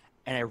Wizard,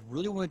 and I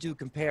really want to do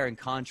compare and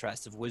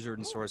contrast of Wizard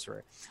and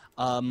Sorcerer.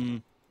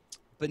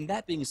 But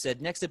that being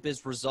said, next up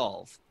is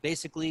Resolve.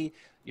 Basically,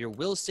 your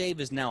will save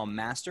is now a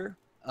Master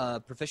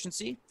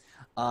proficiency,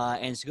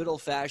 and it's good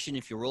old-fashioned.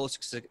 If you roll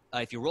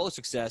a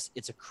success,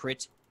 it's a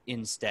crit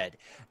instead.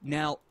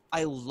 Now,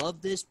 I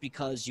love this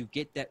because you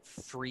get that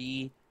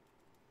free,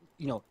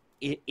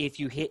 if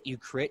you hit, you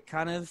crit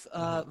kind of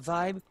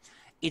vibe.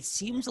 It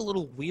seems a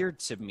little weird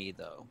to me,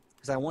 though,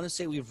 because I want to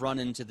say we've run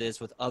into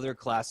this with other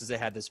classes that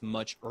had this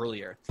much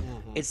earlier.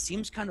 It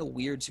seems kind of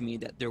weird to me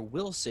that their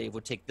will save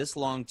would take this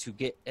long to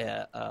get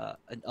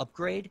an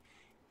upgrade,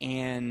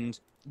 and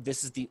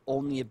this is the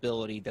only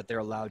ability that they're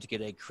allowed to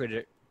get a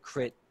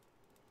crit.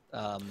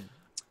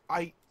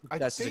 I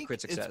think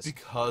it's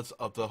because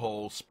of the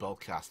whole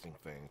spellcasting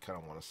thing. I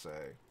kind of want to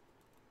say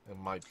it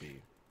might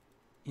be.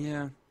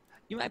 Yeah,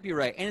 you might be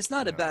right, and it's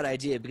not a bad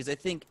idea because I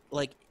think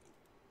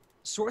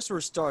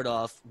sorcerers start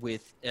off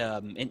with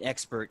an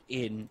expert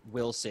in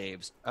will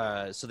saves,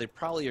 so they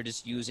probably are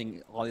just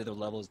using all the other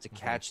levels to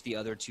catch the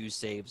other two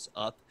saves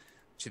up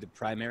to the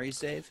primary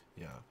save.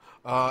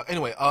 Yeah.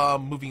 Anyway,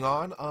 moving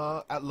on.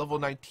 At level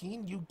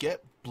 19, you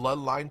get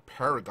Bloodline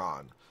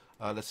Paragon.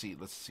 Let's see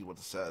what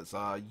it says.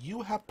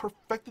 You have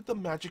perfected the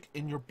magic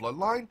in your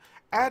bloodline.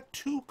 Add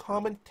 2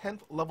 common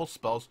 10th level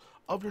spells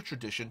of your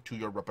tradition to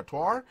your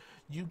repertoire.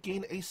 You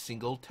gain a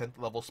single 10th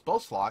level spell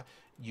slot.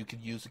 You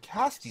can use to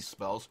cast these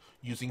spells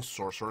using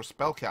Sorcerer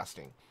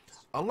spellcasting.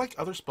 Unlike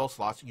other spell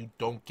slots, you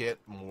don't get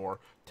more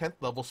 10th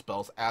level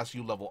spells as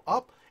you level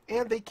up,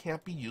 and they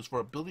can't be used for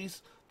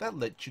abilities that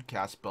let you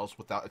cast spells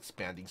without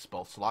expanding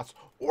spell slots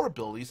or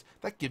abilities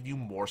that give you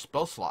more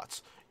spell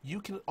slots.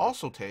 you can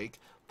also take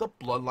the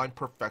Bloodline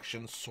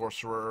Perfection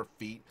Sorcerer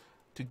feat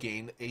to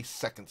gain a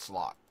second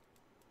slot.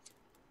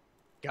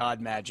 God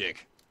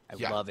magic. I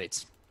Yeah. love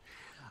it.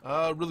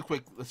 Really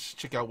quick, let's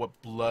check out what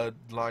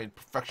Bloodline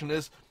Perfection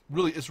is.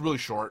 Really, it's really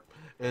short.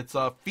 It's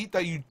a feat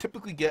that you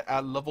typically get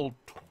at level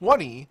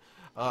 20.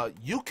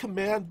 You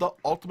command the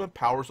ultimate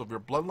powers of your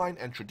bloodline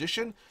and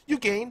tradition. You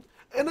gain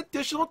an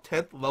additional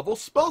 10th level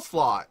spell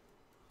slot.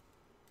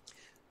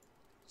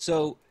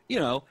 So,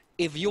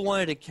 if you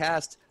wanted to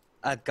cast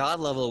a god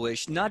level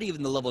wish, not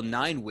even the level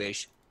 9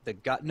 wish, the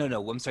god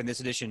no, I'm sorry, this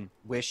edition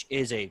wish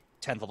is a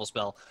 10th level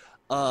spell.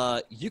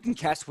 You can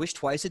cast wish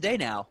twice a day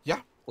now.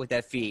 Yeah. With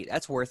that feat.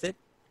 That's worth it.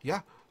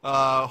 Yeah.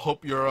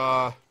 Hope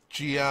your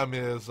GM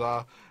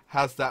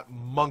has that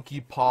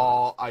monkey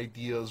paw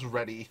ideas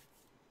ready.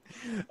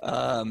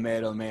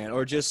 Man, oh man.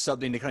 Or just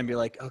something to kind of be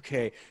like,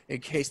 okay,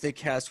 in case they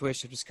cast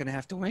wish, I'm just gonna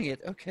have to wing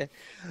it. Okay.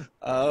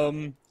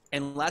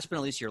 And last but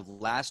not least, your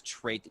last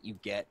trait that you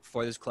get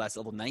for this class,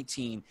 level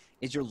 19,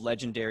 is your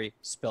legendary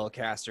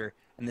spellcaster.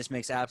 And this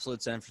makes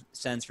absolute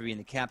sense for being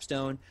the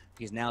capstone,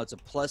 because now it's a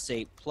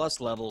 +8+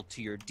 level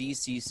to your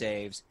DC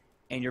saves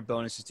and your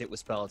bonuses hit with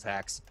spell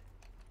attacks.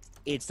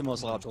 It's the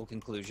most logical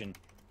conclusion.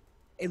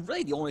 And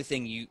really the only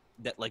thing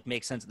that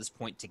makes sense at this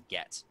point to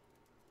get.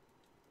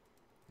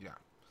 Yeah.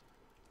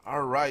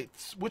 All right.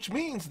 Which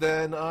means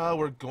then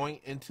we're going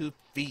into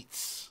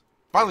feats.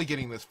 Finally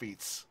getting this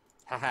feats.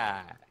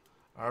 Haha.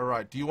 All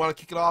right. Do you want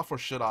to kick it off or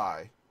should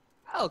I?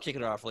 I'll kick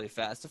it off really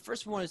fast. The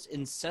first one is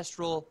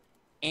ancestral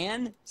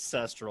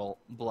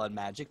blood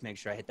magic. Make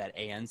sure I hit that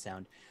AN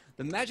sound.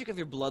 The magic of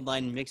your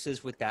bloodline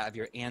mixes with that of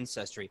your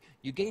ancestry.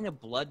 You gain a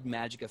blood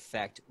magic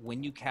effect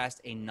when you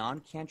cast a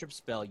non-cantrip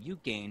spell you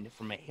gained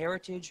from a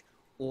heritage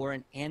or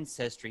an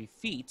ancestry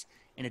feat,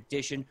 in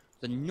addition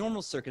to the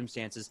normal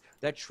circumstances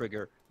that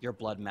trigger your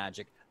blood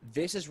magic.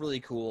 This is really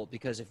cool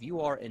because if you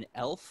are an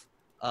elf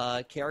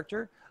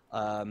character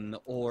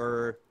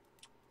or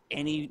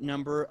any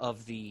number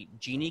of the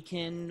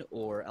geniekin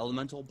or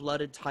elemental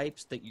blooded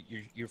types that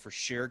you're for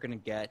sure going to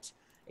get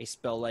a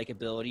spell-like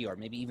ability or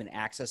maybe even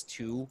access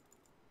to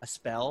a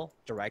spell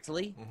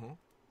directly,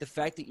 the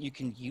fact that you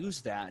can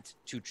use that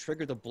to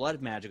trigger the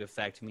blood magic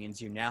effect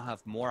means you now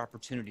have more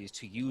opportunities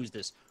to use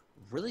this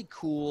really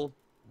cool,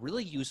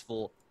 really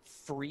useful,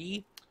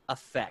 free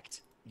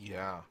effect.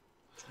 Yeah.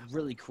 It's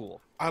really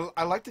cool.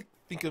 I like to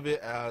think of it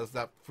as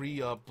that free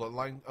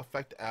bloodline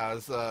effect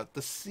as the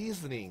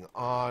seasoning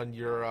on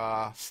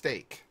your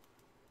steak.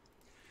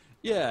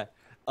 Yeah.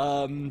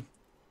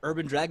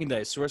 Urban Dragon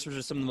Dice. Sorcerers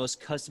are some of the most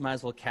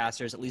customizable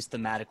casters, at least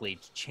thematically.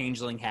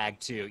 Changeling Hag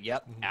too.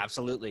 Yep,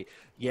 absolutely.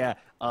 Yeah.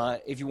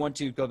 If you want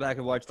to go back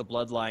and watch the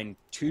Bloodline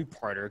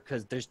two-parter,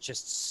 because there's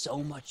just so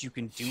much you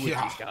can do with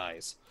these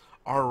guys.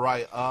 All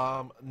right.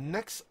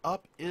 Next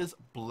up is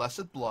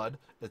Blessed Blood.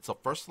 It's a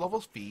first level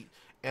feat,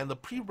 and the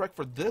prereq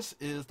for this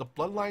is the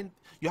bloodline.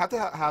 You have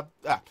to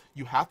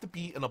you have to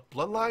be in a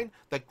bloodline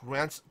that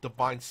grants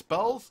divine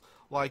spells.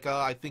 Like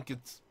I think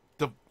it's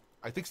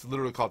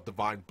literally called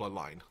Divine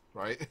Bloodline,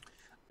 right?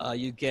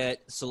 You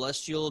get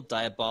Celestial,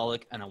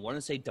 Diabolic, and I want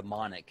to say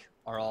Demonic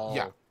are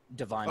all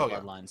divine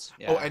bloodlines.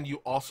 Yeah. Oh, and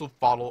you also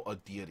follow a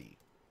deity.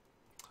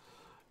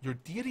 Your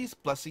deity's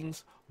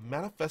blessings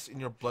manifest in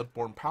your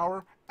bloodborne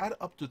power. Add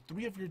up to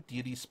 3 of your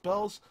deity's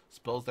spells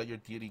that your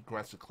deity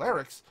grants to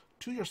clerics,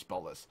 to your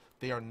spell list.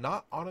 They are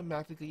not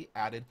automatically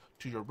added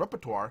to your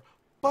repertoire,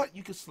 but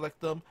you can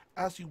select them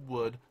as you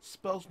would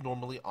spells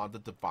normally on the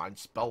divine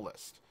spell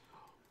list,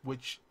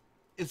 which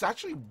is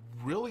actually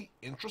really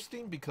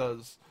interesting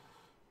because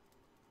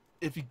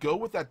if you go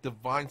with that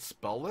divine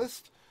spell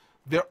list,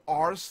 there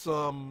are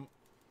some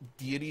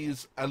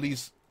deities, at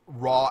least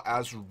raw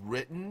as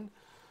written.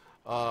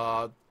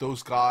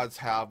 Those gods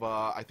have,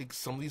 I think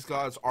some of these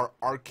gods are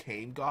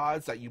arcane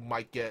gods that you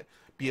might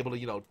be able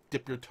to,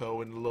 dip your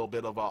toe in a little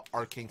bit of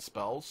arcane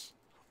spells,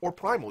 or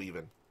primal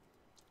even.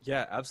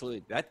 Yeah,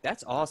 absolutely.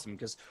 That's awesome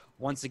because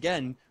once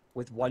again,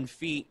 with one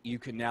feat, you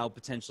can now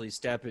potentially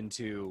step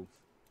into,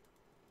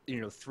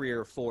 3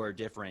 or 4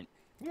 different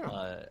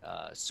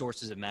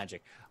sources of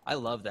magic. I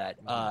love that.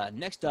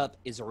 Next up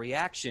is a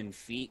reaction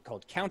feat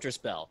called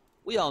Counterspell.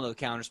 We all know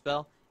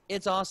Counterspell.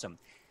 It's awesome.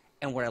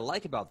 And what I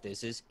like about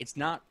this is it's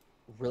not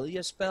really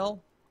a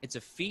spell. It's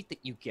a feat that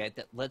you get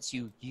that lets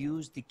you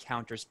use the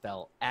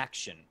Counterspell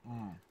action.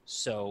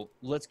 So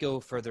let's go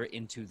further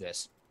into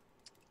this.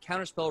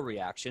 Counterspell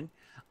reaction.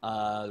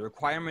 The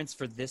requirements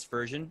for this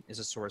version is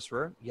a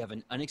sorcerer. You have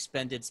an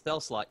unexpended spell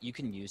slot you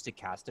can use to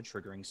cast a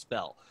triggering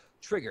spell.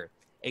 Trigger.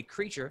 A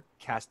creature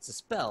casts a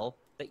spell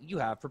that you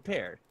have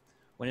prepared.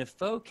 When a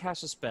foe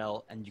casts a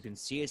spell and you can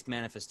see its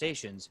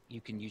manifestations,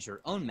 you can use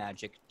your own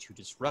magic to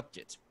disrupt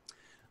it.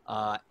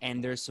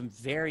 And there's some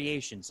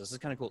variations. This is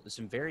kind of cool. There's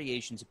some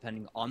variations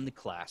depending on the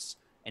class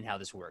and how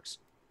this works.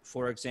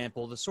 For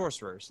example, the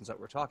sorcerer, since that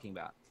we're talking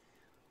about.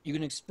 You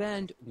can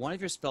expend one of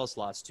your spell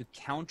slots to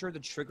counter the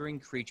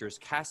triggering creature's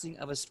casting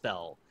of a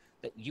spell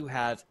that you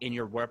have in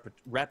your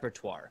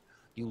repertoire.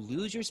 You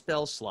lose your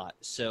spell slot,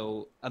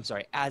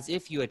 as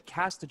if you had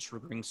cast a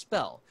triggering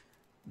spell.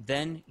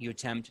 Then you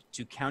attempt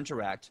to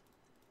counteract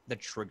the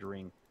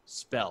triggering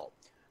spell.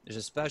 There's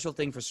a special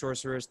thing for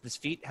sorcerers. This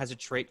feat has a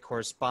trait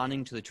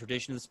corresponding to the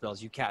tradition of the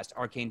spells you cast: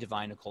 arcane,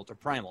 divine, occult, or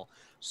primal.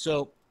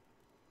 So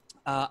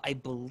I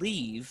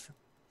believe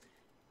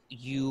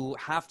you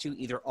have to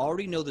either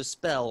already know the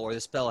spell, or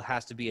the spell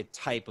has to be a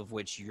type of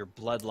which your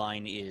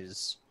bloodline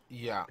is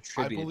Yeah, I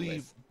attributed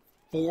believe with.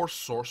 for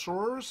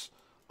sorcerers,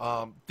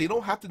 they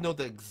don't have to know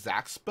the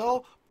exact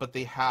spell, but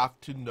they have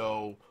to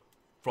know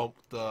from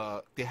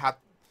the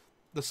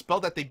spell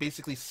that they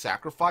basically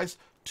sacrifice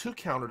to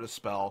counter the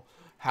spell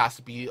has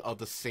to be of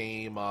the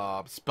same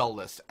spell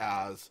list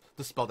as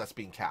the spell that's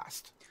being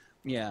cast.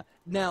 Yeah.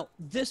 Now,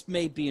 this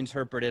may be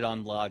interpreted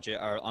on logic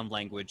or on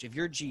language. If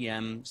your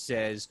GM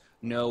says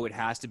no, it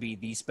has to be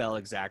the spell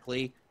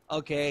exactly.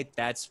 Okay,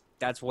 that's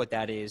what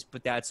that is,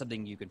 but that's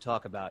something you can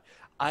talk about.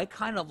 I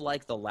kind of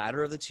like the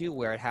latter of the two,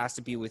 where it has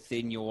to be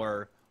within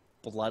your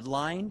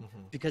bloodline,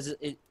 because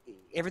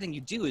everything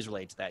you do is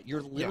related to that.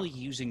 You're Yeah, literally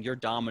using your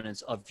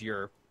dominance of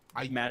your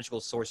I magical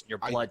source in your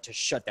I blood to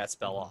shut that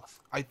spell off.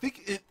 I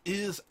think it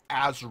is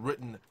as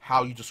written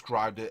how you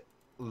described it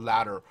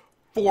latter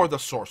for the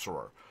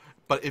sorcerer.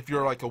 But if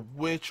you're like a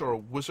witch or a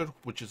wizard,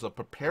 which is a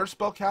prepared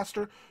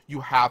spellcaster,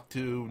 you have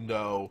to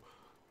know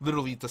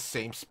literally the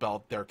same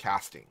spell they're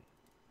casting.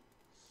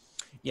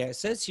 Yeah, it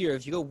says here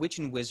if you go witch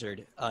and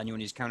wizard and you want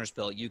to use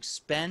counterspell, you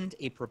expend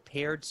a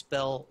prepared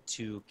spell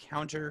to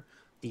counter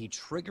the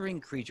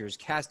triggering creature's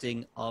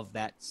casting of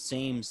that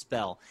same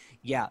spell.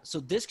 Yeah,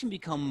 so this can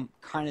become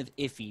kind of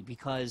iffy,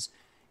 because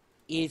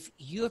if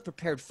you have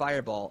prepared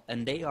fireball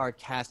and they are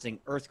casting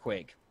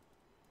earthquake,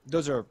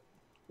 those are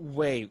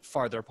way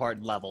farther apart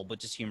in level, but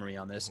just humor me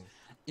on this,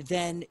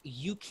 then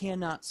you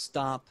cannot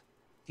stop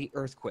the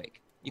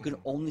earthquake. You can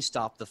only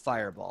stop the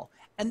fireball.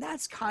 And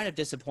that's kind of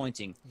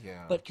disappointing.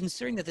 Yeah. But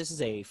considering that this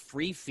is a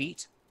free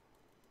feat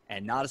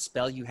and not a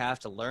spell you have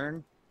to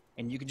learn,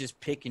 and you can just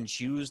pick and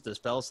choose the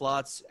spell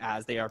slots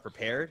as they are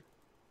prepared,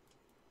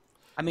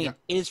 I mean, Yeah.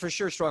 it is for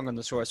sure stronger than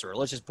the sorcerer.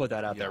 Let's just put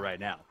that out there Yeah. right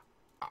now.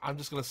 I'm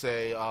just gonna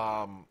say,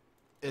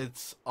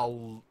 it's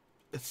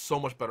it's so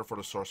much better for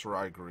the sorcerer.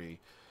 I agree.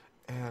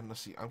 And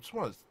let's see, I just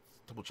want to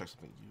double check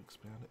something. You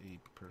expand a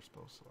prepared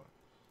spell slot.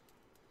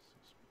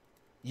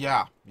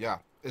 Yeah, yeah.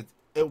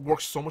 It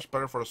works so much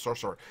better for the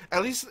sorcerer.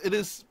 At least it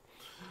is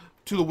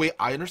to the way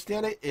I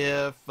understand it.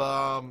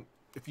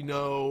 If you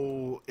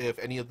know, if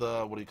any of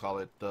the, what do you call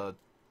it, the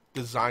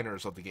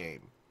designers of the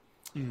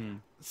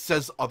game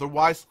says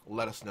otherwise,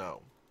 let us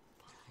know.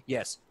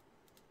 Yes.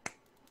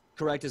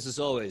 Correct as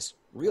always.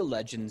 Real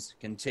legends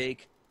can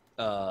take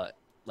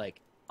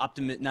like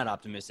not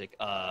optimistic,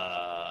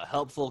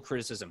 helpful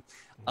criticism.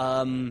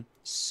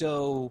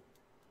 So,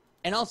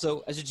 and also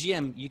as a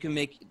GM, you can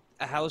make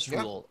a house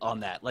rule on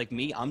that. Like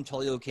me, I'm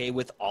totally okay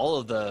with all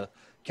of the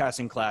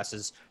casting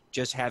classes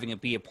just having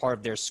it be a part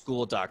of their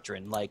school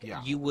doctrine. Like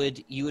you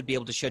would be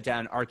able to shut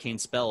down an arcane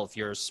spell if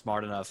you're a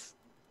smart enough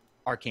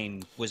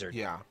arcane wizard.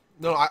 Yeah.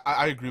 No,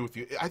 I agree with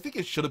you. I think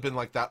it should have been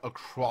like that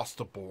across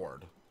the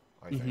board.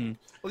 I think.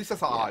 At least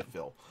that's how I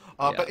feel.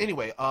 But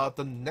anyway,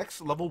 the next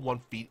level 1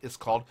 feat is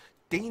called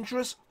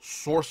Dangerous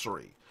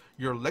Sorcery.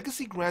 Your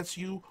legacy grants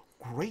you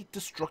great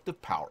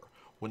destructive power.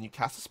 When you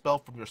cast a spell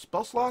from your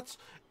spell slots,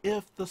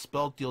 if the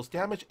spell deals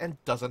damage and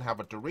doesn't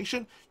have a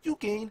duration, you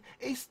gain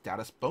a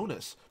status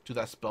bonus to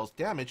that spell's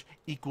damage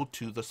equal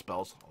to the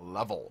spell's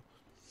level.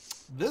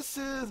 It's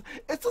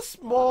a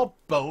small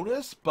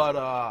bonus,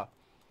 but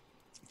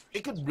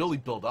it could really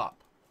build up.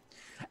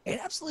 It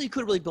absolutely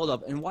could really build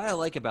up. And what I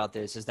like about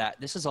this is that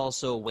this is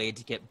also a way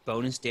to get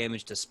bonus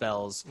damage to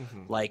spells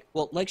like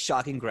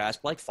Shocking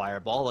Grasp, like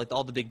Fireball, like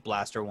all the big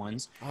blaster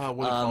ones. What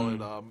do you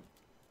call it?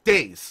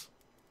 Daze.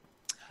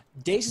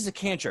 Daze is a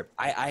cantrip.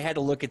 I had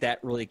to look at that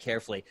really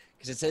carefully,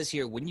 because it says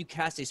here, when you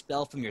cast a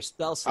spell from your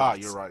spell slots.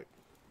 You're right.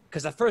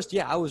 Because at first,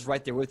 I was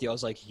right there with you. I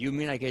was like, you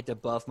mean I get to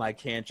buff my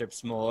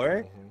cantrips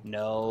more?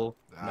 No,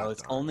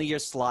 it's only your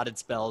slotted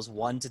spells,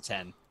 1 to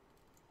 10.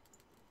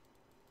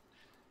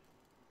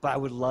 But I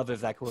would love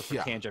if that could work for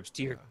cantrips.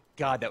 Dear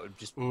God, that would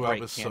just break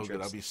cantrips. So good.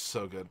 That'd be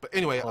so good. But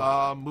anyway,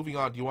 moving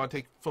on. Do you want to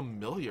take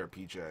Familiar,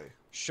 PJ?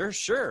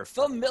 Sure.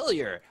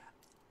 Familiar.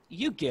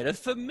 You get a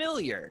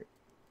familiar.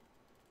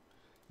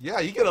 Yeah,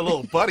 you get a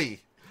little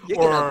buddy.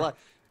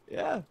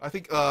 Yeah. I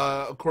think,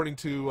 according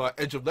to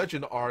Edge of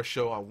Legend, our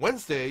show on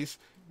Wednesdays,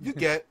 you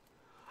get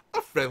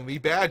a friendly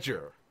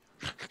badger.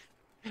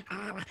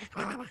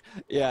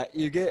 Yeah,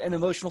 you get an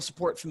emotional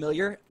support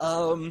familiar.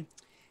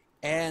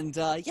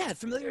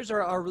 Familiars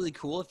are really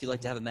cool. If you like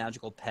to have a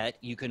magical pet,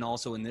 you can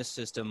also in this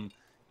system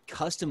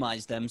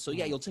customize them. So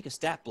you'll take a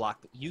stat block,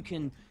 but you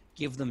can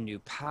give them new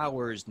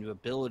powers, new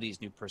abilities,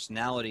 new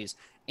personalities.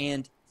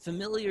 And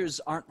familiars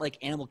aren't like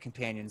animal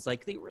companions.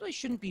 Like, they really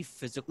shouldn't be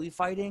physically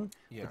fighting,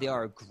 but they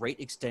are a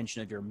great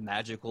extension of your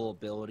magical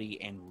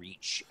ability and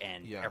reach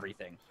and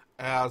everything.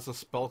 As a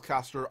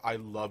spellcaster, I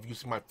love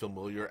using my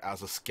familiar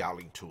as a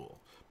scouting tool,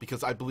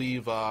 because I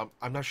believe, I'm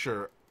not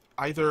sure,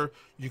 either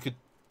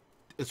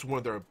it's one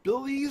of their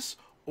abilities,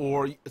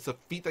 or it's a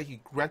feat that you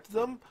grant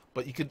them,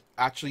 but you could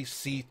actually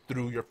see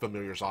through your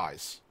familiar's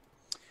eyes.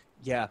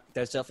 Yeah,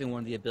 that's definitely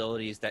one of the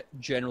abilities that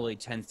generally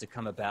tends to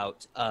come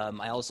about.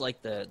 I also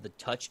like the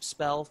touch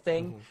spell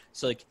thing. Hmm.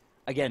 So like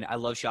again, I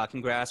love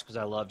Shocking Grasp because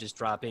I love just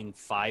dropping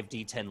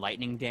 5d10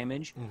 lightning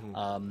damage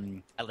Hmm.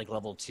 at like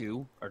level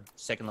 2 or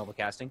second level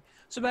casting.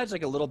 So imagine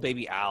like a little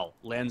baby owl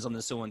lands on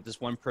this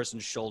one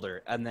person's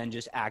shoulder and then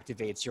just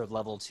activates your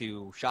level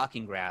 2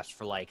 Shocking Grasp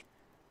for like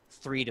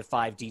 3 to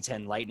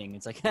 5d10 lightning.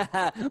 It's like,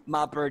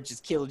 my bird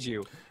just killed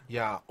you.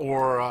 Yeah,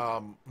 or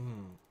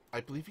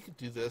I believe you could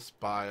do this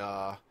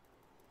by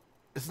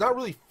it's not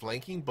really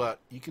flanking, but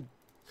you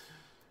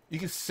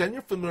could send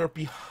your familiar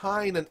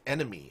behind an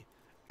enemy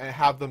and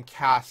have them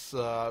cast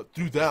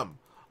through them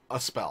a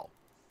spell,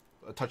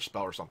 a touch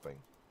spell or something.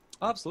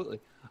 Absolutely.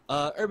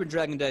 Urban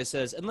Dragon Dice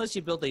says, unless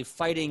you build a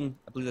fighting,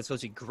 I believe that's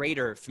supposed to be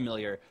greater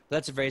familiar, but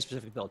that's a very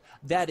specific build.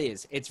 That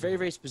is. It's very,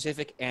 very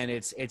specific, and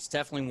it's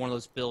definitely one of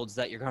those builds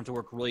that you're going to have to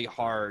work really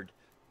hard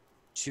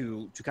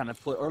to kind of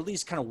put, or at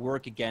least kind of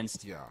work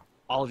against Yeah.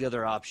 all of the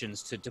other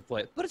options to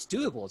deploy it. But it's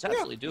doable. It's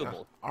absolutely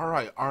doable. All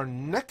right. Our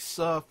next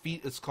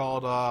feat is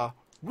called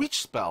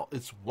Reach Spell.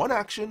 It's one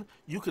action.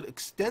 You could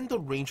extend the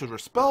range of your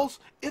spells.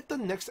 If the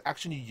next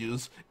action you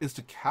use is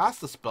to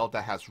cast a spell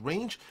that has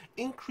range,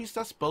 increase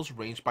that spell's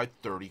range by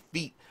 30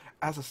 feet.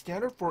 As a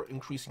standard for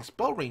increasing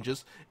spell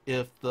ranges,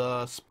 if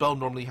the spell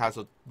normally has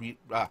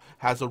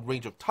a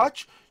range of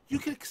touch, you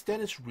can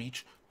extend its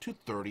reach to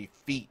 30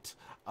 feet.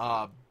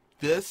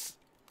 This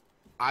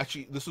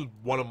this is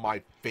one of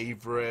my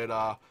favorite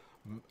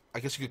I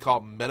guess you could call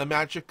it meta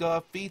magic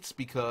feats,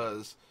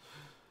 because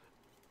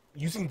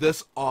using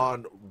this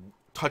on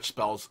touch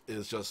spells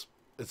is just,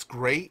 it's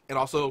great. And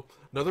also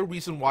another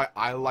reason why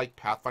I like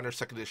Pathfinder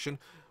Second Edition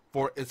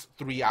for its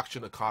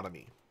 3-action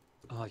economy.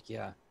 Oh,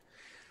 yeah.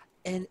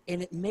 And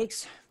it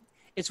makes,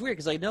 it's weird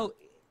because I know,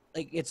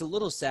 like, it's a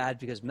little sad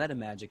because meta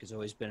magic has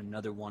always been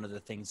another one of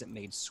the things that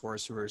made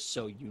sorcerers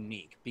so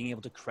unique, being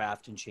able to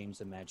craft and change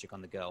the magic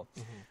on the go.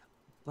 Mm-hmm.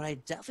 But I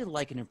definitely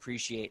like and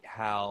appreciate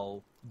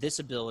how this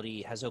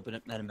ability has opened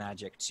up meta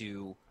magic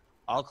to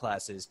all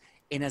classes.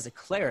 And as a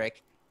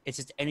cleric, it's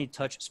just any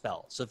touch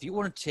spell. So if you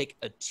want to take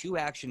a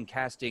 2-action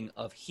casting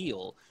of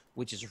heal,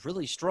 which is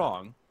really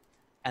strong,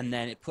 and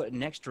then it put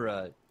an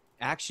extra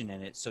action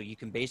in it, so you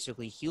can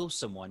basically heal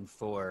someone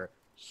for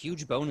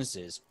huge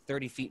bonuses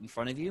 30 feet in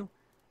front of you.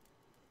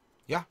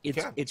 Yeah, you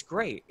can. It's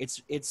great.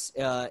 It's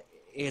gonna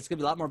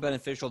be a lot more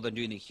beneficial than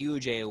doing the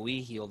huge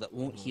AOE heal that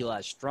won't heal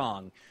as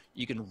strong.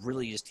 You can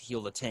really just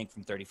heal the tank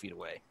from 30 feet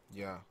away.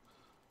 Yeah.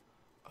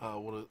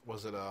 What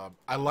was it?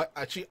 I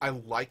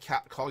like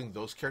calling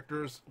those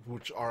characters,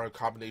 which are a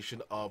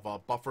combination of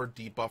buffer,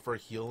 debuffer,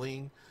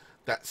 healing,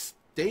 that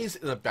stays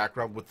in the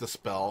background with the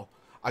spell.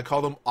 I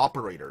call them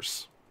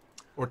operators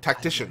or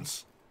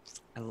tacticians.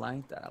 I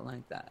like that. I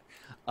like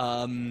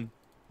that.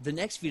 The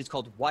next feat is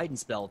called Widen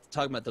Spell,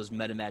 talking about those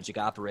meta magic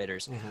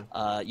operators.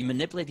 You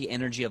manipulate the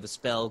energy of a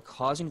spell,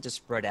 causing it to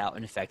spread out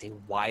and affect a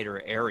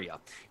wider area.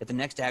 If the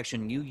next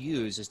action you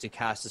use is to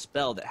cast a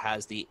spell that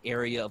has the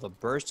area of a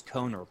burst,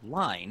 cone, or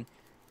line,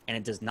 and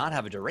it does not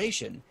have a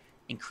duration,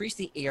 increase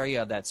the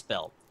area of that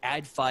spell.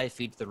 Add 5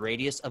 feet to the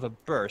radius of a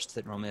burst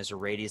that normally has a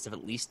radius of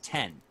at least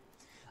 10.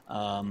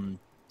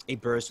 A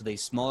burst with a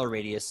smaller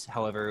radius,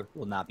 however,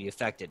 will not be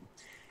affected.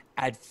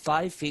 Add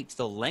 5 feet to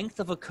the length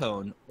of a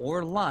cone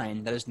or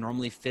line that is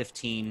normally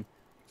 15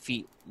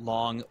 feet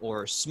long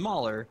or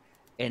smaller,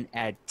 and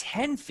add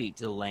 10 feet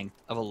to the length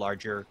of a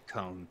larger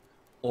cone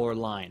or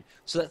line.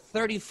 So that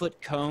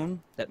 30-foot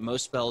cone that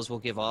most spells will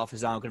give off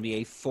is now going to be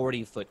a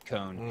 40-foot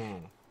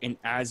cone. And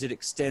as it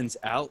extends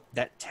out,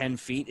 that 10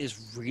 feet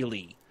is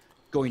really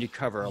going to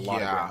cover a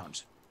lot of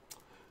ground.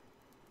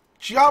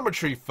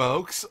 Geometry,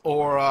 folks,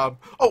 or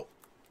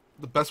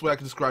the best way I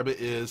can describe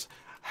it is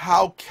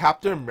how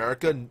Captain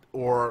America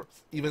or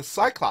even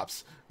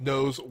Cyclops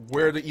knows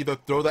where to either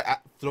throw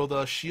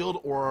the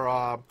shield or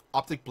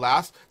optic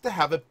blast to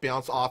have it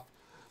bounce off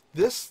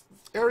this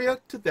area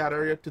to that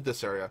area to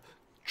this area.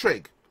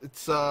 Trig.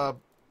 It's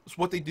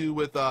what they do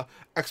with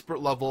expert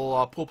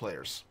level pool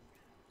players.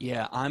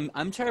 Yeah,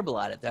 I'm terrible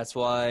at it. That's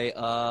why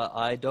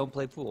I don't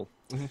play pool.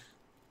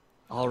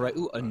 All right.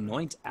 Ooh,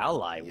 Anoint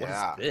Ally. What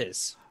is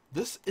this?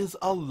 This is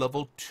a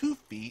level 2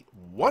 feat,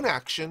 1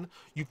 action.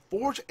 You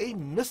forge a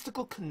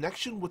mystical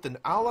connection with an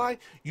ally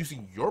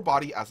using your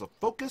body as a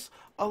focus,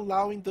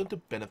 allowing them to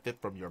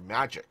benefit from your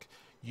magic.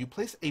 You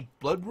place a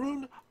blood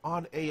rune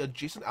on an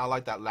adjacent ally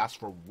that lasts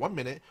for 1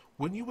 minute.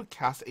 When you would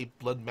cast a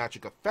blood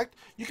magic effect,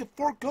 you can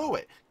forego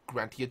it,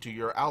 granting it to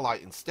your ally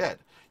instead.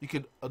 You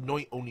can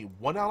anoint only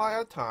 1 ally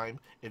at a time.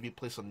 If you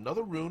place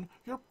another rune,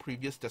 your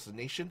previous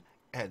destination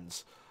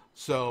ends.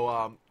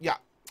 So,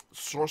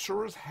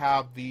 sorcerers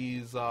have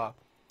these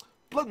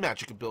blood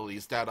magic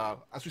abilities that,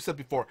 as we said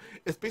before,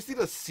 it's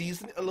basically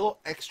a little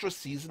extra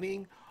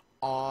seasoning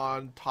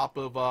on top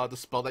of the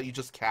spell that you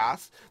just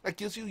cast that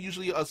gives you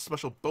usually a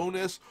special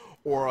bonus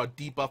or a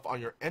debuff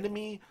on your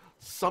enemy.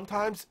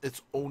 Sometimes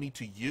it's only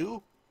to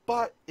you,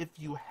 but if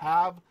you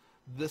have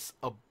this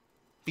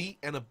feat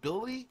and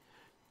ability,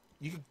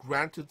 you can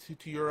grant it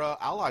to your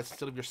allies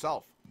instead of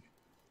yourself.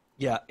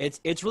 Yeah,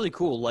 it's really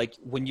cool. Like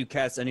when you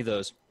cast any of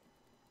those,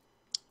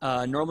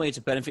 Normally, it's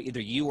a benefit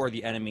either you or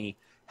the enemy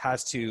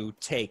has to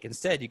take.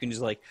 Instead, you can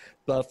just like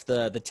buff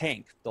the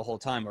tank the whole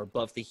time, or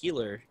buff the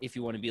healer if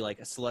you want to be like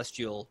a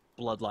celestial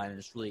bloodline and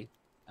just really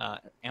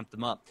amp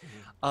them up.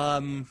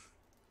 Um,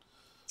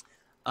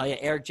 yeah,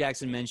 Eric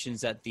Jackson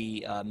mentions that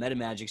the meta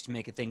magics to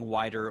make a thing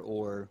wider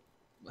or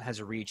has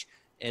a reach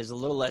is a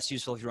little less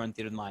useful if you run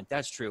Theater of the Mind.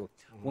 That's true.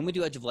 When we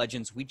do Edge of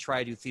Legends, we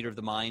try to do Theater of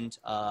the Mind.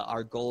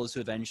 Our goal is to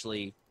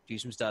eventually do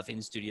some stuff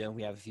in studio.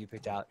 We have a few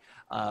picked out,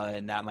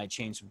 and that might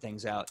change some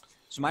things out.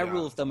 So my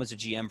rule of thumb as a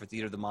GM for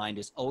Theater of the Mind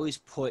is always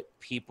put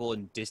people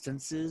in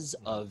distances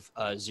of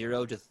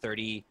 0 to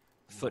 30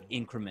 foot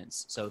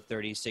increments, so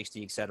 30,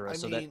 60, etc.,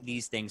 so that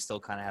these things still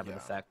kind of have an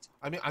effect.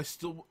 I mean,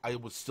 I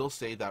would still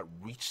say that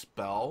reach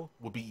spell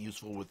would be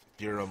useful with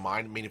Theater of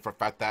Mind, meaning for the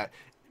fact that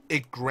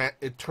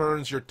it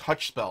turns your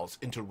touch spells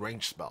into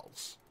range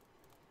spells.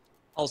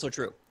 Also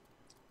true.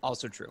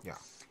 Yeah.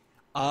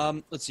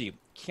 Let's see.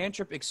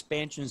 Cantrip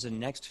expansions and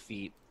next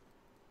feat.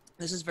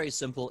 This is very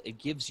simple. It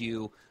gives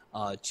you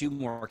 2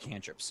 more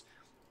cantrips.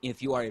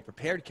 If you are a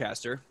prepared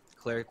caster,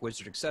 cleric,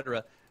 wizard,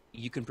 etc.,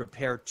 you can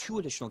prepare 2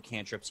 additional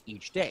cantrips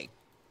each day.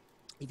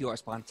 If you are a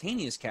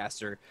spontaneous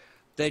caster,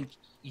 then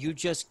you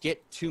just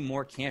get 2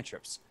 more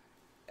cantrips.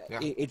 Yeah.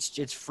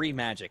 It's free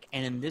magic,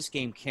 and in this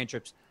game,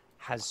 cantrips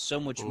has so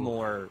much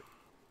more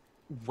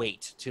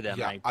weight to them.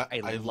 Yeah,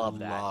 I love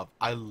that.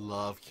 I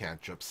love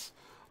cantrips.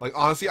 Like,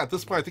 honestly, at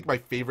this point, I think my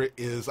favorite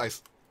is I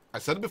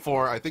said it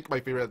before. I think my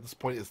favorite at this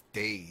point is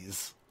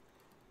Daze.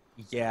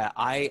 Yeah,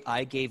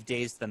 I gave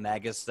Daze the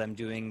Magus that I'm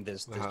doing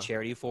this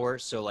charity for,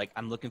 so like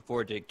I'm looking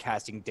forward to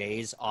casting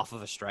Daze off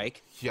of a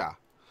strike. Yeah.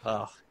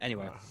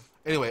 Anyway.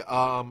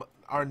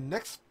 Our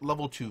next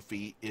level 2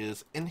 feat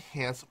is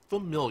Enhanced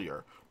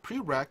Familiar.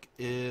 Prereq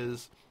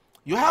is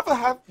you have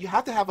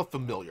to have a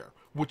familiar,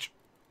 which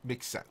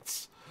makes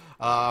sense.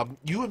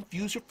 You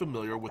infuse your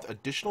familiar with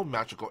additional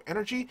magical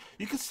energy.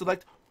 You can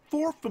select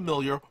 4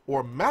 familiar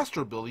or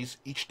master abilities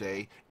each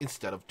day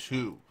instead of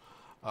 2.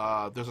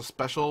 There's a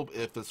special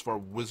if it's for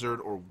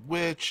wizard or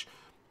witch,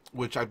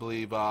 which I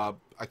believe I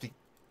think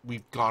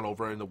we've gone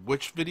over in the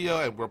witch video,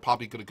 and we're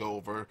probably going to go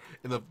over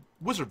in the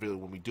wizard video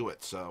when we do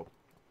it. So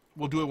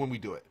we'll do it when we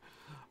do it.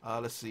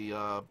 Let's see.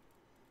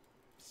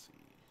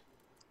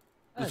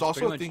 There's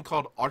also a thing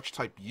called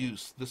archetype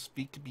use. This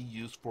feat can be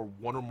used for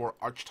 1 or more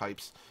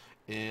archetypes.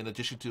 In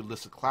addition to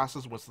listed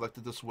classes, when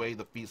selected this way,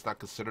 the feat is not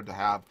considered to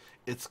have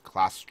its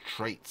class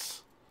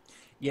traits.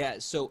 Yeah,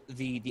 so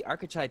the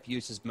archetype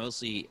use is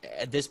mostly,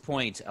 at this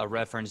point, a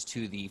reference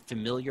to the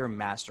familiar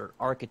master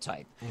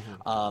archetype,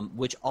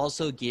 which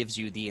also gives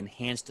you the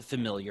enhanced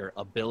familiar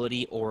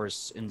ability or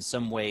in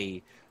some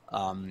way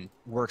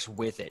works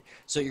with it.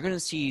 So you're going to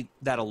see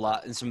that a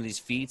lot in some of these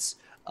feats.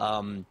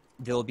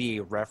 There'll be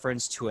a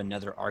reference to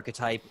another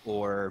archetype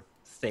or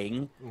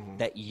thing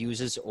that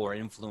uses or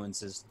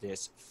influences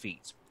this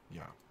feat.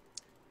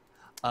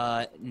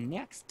 Yeah.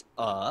 Next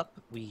up,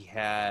 we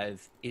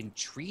have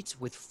Entreat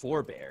with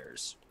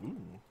Forebears.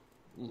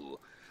 Ooh.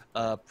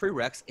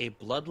 Prereqs a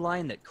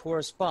bloodline that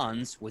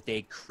corresponds with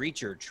a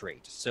creature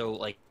trait, so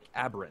like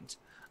aberrant.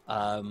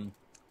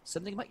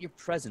 Something about your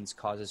presence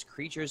causes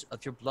creatures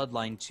of your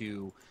bloodline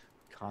to,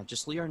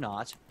 consciously or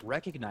not,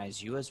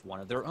 recognize you as one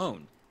of their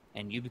own,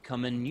 and you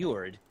become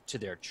inured to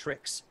their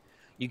tricks.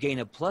 You gain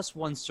a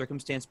 +1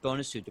 circumstance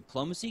bonus to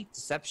diplomacy,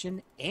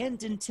 deception,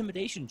 and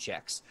intimidation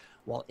checks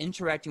while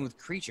interacting with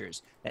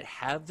creatures that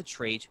have the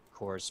trait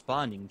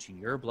corresponding to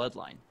your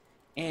bloodline.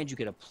 And you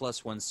get a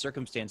 +1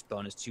 circumstance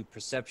bonus to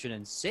perception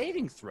and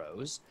saving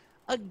throws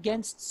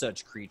against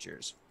such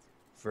creatures.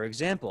 For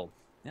example,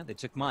 they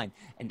took mine.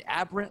 An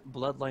aberrant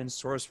bloodline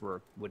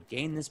sorcerer would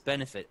gain this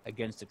benefit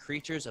against the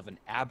creatures of an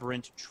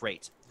aberrant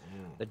trait.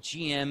 The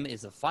GM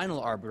is the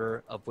final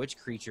arbiter of which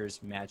creatures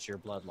match your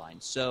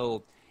bloodline.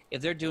 So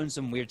if they're doing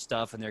some weird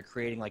stuff and they're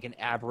creating like an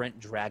aberrant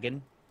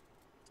dragon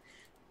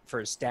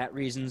for stat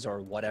reasons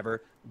or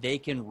whatever, they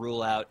can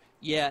rule out,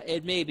 yeah,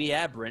 it may be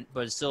aberrant,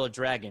 but it's still a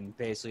dragon.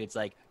 Basically, it's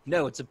like,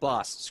 no, it's a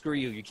boss. Screw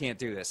you. You can't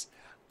do this.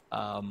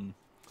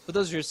 But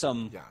those are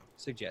some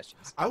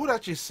suggestions. I would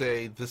actually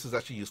say this is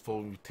actually useful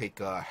when we take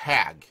a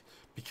hag,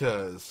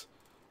 because,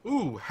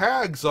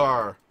 hags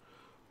are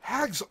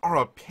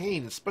a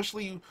pain,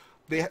 especially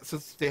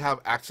since they have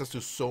access to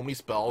so many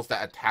spells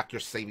that attack your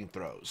saving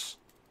throws.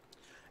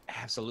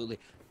 Absolutely.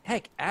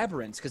 Heck,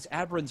 aberrants, because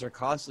aberrants are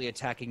constantly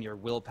attacking your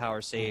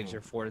willpower saves,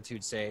 your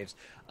fortitude saves.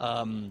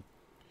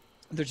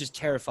 They're just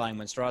terrifying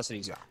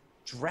monstrosities. Yeah.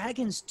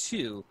 Dragons,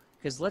 too,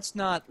 because let's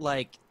not,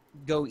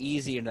 go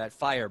easy in that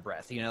fire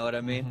breath, you know what I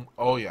mean?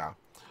 Oh, yeah.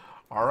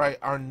 All right,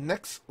 our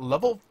next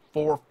level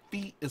 4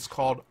 feat is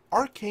called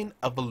Arcane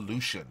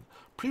Evolution.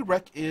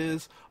 Prereq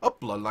is a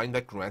bloodline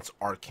that grants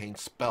arcane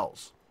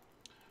spells.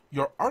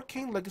 Your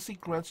arcane legacy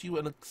grants you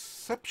an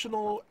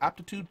exceptional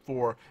aptitude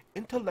for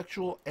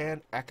intellectual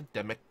and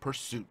academic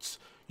pursuits.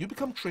 You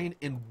become trained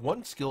in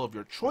 1 skill of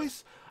your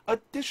choice.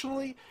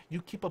 Additionally,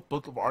 you keep a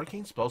book of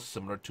arcane spells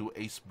similar to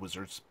a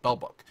wizard's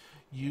spellbook.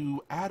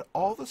 You add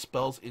all the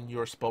spells in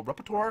your spell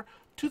repertoire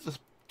to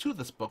to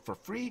this book for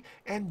free,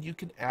 and you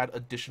can add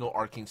additional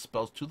arcane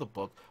spells to the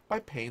book by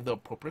paying the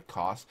appropriate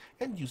cost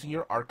and using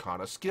your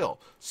Arcana skill,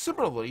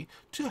 similarly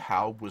to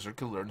how Wizard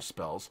can learn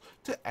spells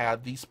to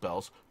add these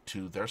spells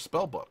to their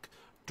spellbook.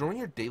 During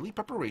your daily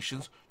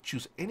preparations,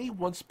 choose any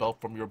one spell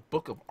from your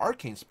book of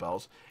arcane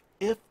spells.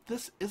 If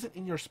this isn't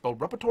in your spell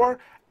repertoire,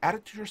 add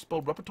it to your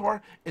spell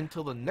repertoire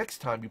until the next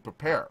time you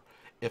prepare.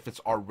 If it's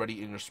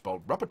already in your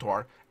spell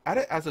repertoire, add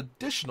it as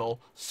additional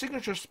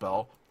signature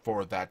spell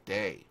for that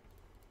day.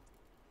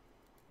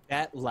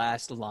 That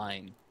last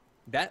line,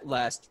 that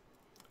last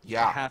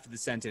half of the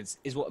sentence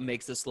is what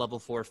makes this level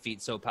 4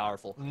 feat so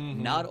powerful.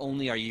 Not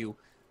only are you,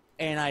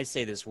 and I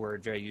say this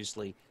word very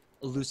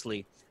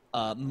loosely,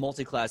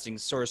 multi-classing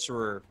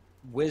sorcerer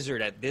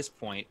wizard at this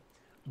point,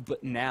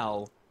 but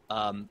now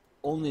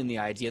only in the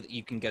idea that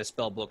you can get a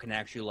spell book and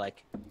actually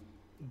like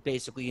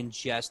basically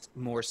ingest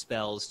more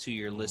spells to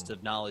your list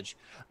of knowledge.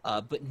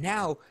 But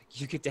now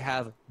you get to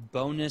have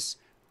bonus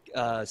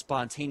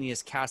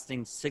spontaneous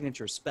casting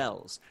signature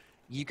spells.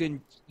 You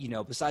can,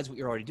 besides what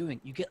you're already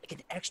doing, you get like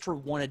an extra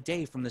one a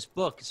day from this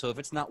book. So if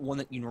it's not one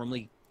that you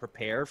normally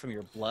prepare from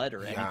your blood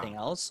or anything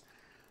else,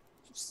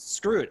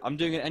 screw it. I'm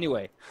doing it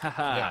anyway.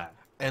 Yeah.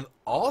 And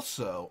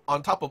also,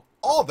 on top of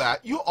all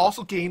that, you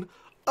also gain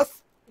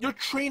you're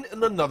trained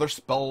in another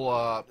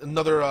spell,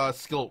 another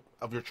skill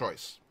of your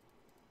choice.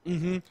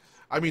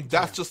 I mean,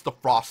 that's just the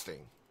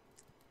frosting.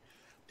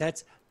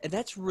 That's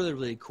really,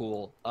 really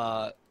cool.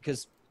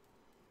 Because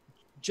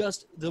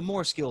just the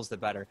more skills, the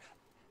better.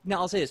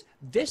 Now, I'll say this.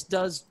 This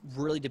does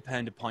really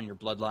depend upon your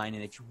bloodline,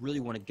 and if you really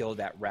want to go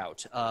that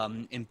route.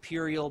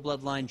 Imperial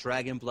bloodline,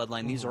 Dragon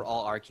bloodline, these are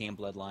all arcane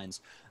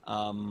bloodlines.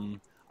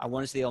 I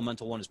want to say the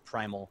elemental one is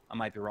primal. I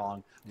might be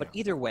wrong. But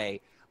either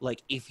way,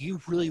 like, if you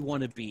really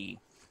want to be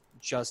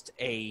just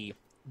a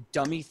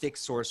dummy thick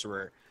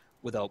sorcerer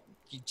with a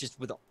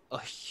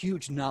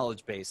huge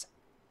knowledge base,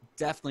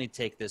 definitely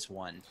take this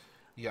one.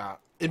 Yeah,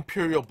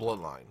 Imperial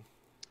bloodline.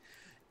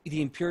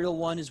 The Imperial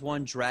one is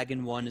one,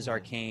 Dragon one is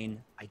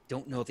arcane. I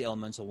don't know if the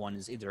elemental one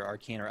is either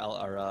arcane or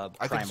primal.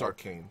 I think it's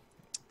arcane.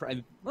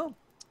 Well,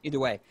 either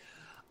way.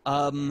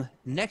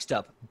 Next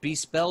up,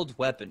 Bespelled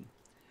Weapon.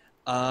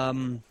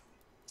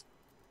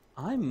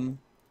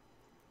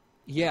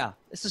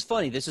 This is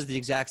funny. This is the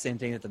exact same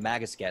thing that the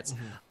Magus gets.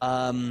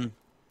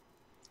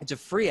 It's a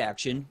free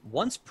action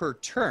once per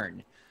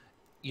turn.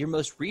 Your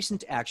most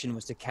recent action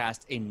was to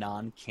cast a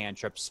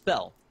non-cantrip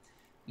spell.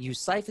 You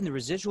siphon the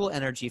residual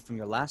energy from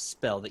your last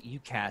spell that you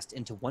cast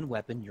into one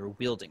weapon you're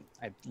wielding.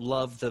 I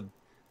love the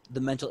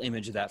mental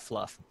image of that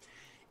fluff.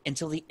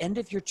 Until the end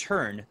of your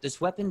turn, this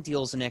weapon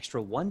deals an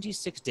extra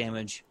 1d6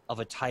 damage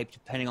of a type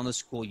depending on the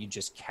school you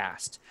just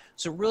cast.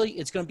 So really,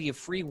 it's going to be a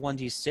free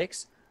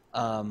 1d6,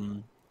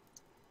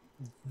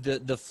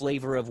 the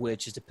flavor of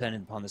which is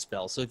dependent upon the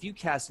spell. So if you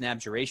cast an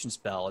abjuration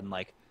spell and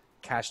like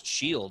cast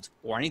shield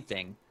or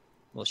anything,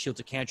 well,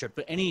 shield's a cantrip,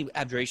 but any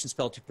abjuration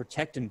spell to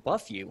protect and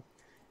buff you,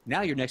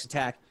 now your next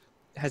attack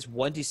has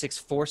 1d6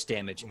 force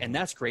damage, and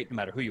that's great no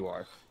matter who you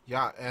are.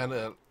 Yeah, and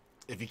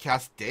if you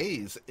cast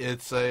Daze,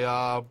 it's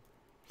a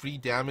free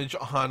damage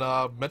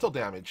on mental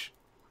damage.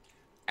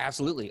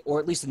 Absolutely, or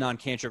at least the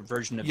non-cantrip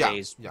version of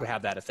Daze would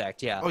have that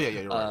effect, Oh, yeah,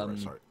 you're right,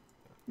 sorry.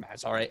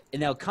 That's all right.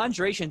 And now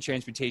Conjuration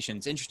Transmutation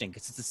is interesting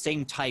because it's the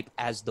same type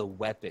as the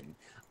weapon,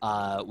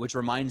 which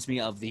reminds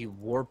me of the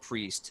War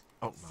Priest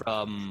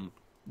from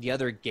the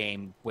other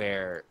game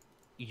where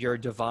your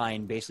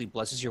divine basically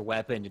blesses your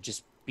weapon to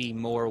just be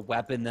more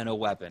weapon than a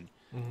weapon.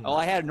 Oh,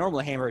 I had a normal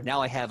hammer.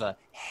 Now I have a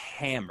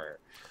hammer.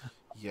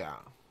 Yeah.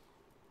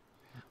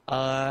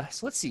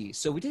 So let's see.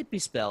 So we did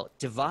Bespell.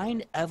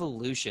 Divine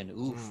Evolution.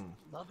 Oof.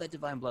 Love that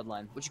Divine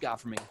Bloodline. What you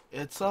got for me?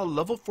 It's a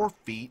level 4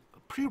 feat.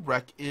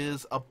 Prereq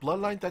is a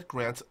bloodline that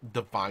grants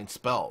divine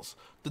spells.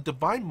 The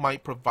divine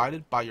might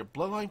provided by your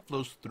bloodline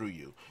flows through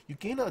you. You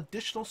gain an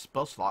additional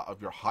spell slot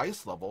of your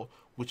highest level,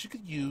 which you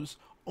could use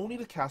only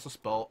to cast a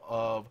spell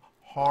of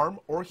harm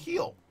or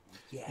heal.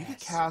 Yes. You can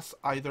cast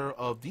either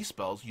of these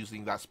spells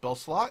using that spell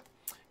slot,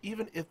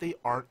 even if they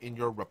aren't in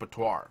your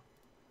repertoire.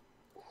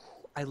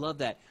 I love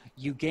that.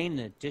 You gain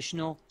an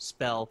additional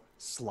spell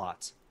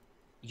slot.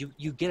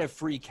 You get a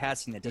free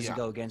casting that doesn't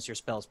go against your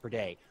spells per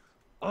day.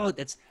 Oh,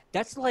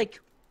 that's like,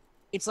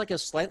 it's like a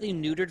slightly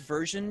neutered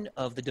version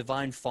of the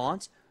Divine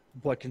Font,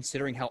 but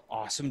considering how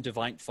awesome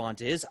Divine Font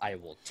is, I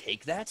will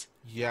take that.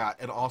 Yeah,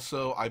 and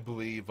also I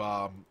believe,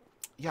 the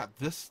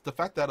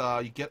fact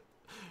that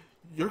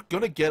you're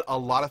gonna get a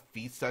lot of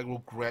feats that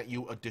will grant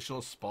you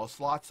additional spell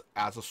slots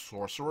as a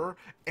sorcerer,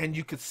 and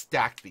you could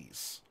stack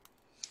these.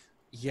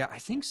 Yeah, I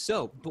think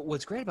so. But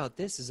what's great about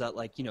this is that,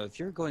 like, if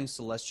you're going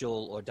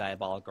celestial or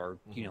diabolic or,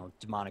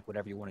 demonic,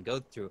 whatever you want to go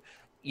through,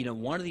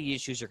 one of the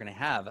issues you're going to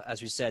have,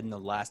 as we said in the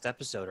last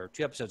episode or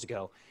 2 episodes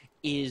ago,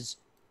 is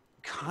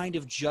kind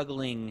of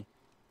juggling,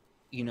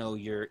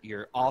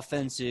 your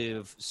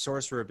offensive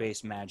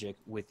sorcerer-based magic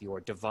with your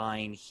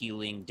divine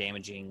healing,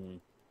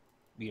 damaging,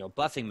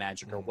 buffing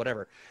magic or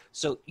whatever.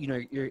 So,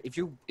 if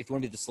you want to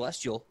be the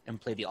celestial and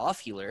play the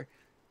off healer,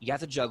 you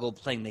have to juggle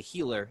playing the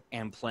healer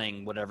and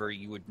playing whatever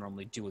you would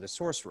normally do with a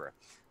sorcerer.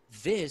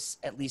 This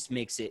at least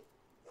makes it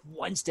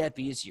one step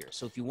easier.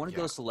 So if you want to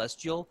go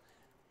Celestial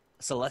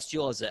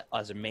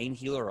as a main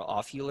healer or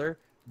off healer,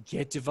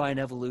 get Divine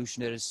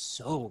Evolution. It is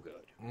so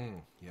good.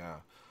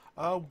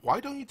 Why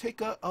don't you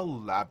take a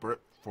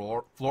elaborate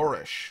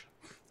flourish?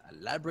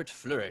 Elaborate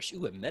Flourish.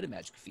 Ooh, a meta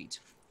magic feat.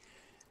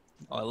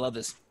 Oh, I love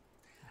this.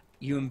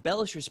 You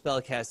embellish your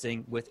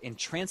spellcasting with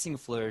entrancing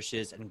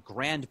flourishes and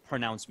grand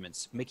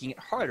pronouncements, making it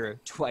harder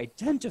to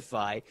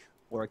identify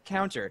or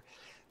counter.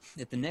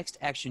 If the next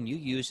action you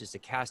use is to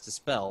cast a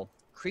spell,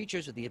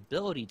 creatures with the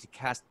ability to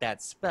cast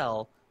that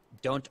spell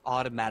don't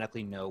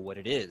automatically know what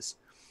it is.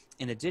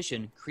 In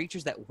addition,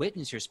 creatures that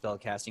witness your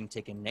spellcasting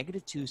take a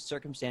 -2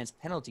 circumstance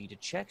penalty to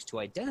checks to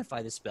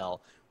identify the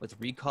spell with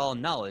recall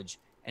knowledge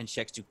and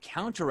checks to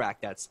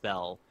counteract that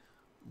spell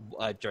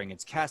during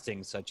its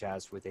casting, such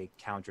as with a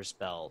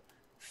counterspell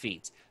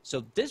feat.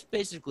 So this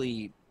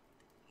basically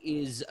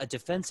is a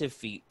defensive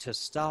feat to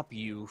stop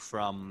you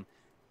from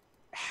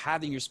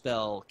having your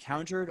spell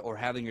countered or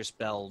having your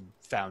spell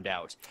found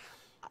out.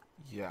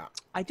 Yeah.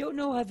 I don't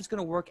know if it's going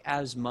to work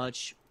as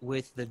much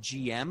with the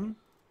GM.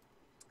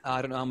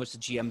 I don't know how much the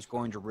GM's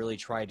going to really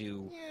try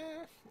to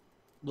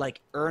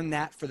earn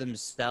that for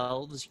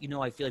themselves. You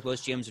know, I feel like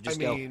most GMs would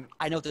just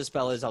I know what this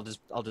spell is, I'll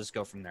just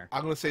go from there.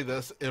 I'm gonna say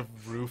this: if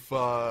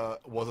Rufa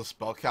was a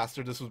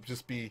spellcaster, this would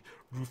just be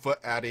Rufa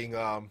adding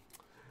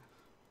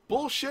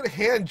bullshit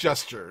hand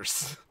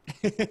gestures.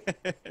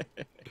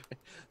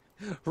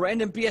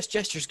 Random BS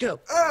gestures, go.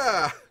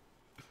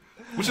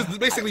 Which is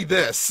basically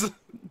this.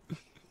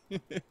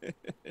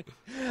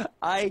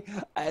 I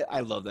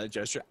love that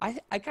gesture.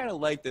 I kind of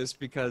like this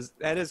because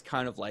that is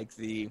kind of like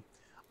the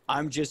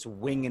I'm just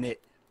winging it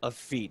of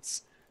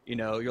feats. You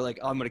know, you're like,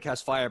 oh, I'm going to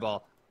cast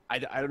Fireball. I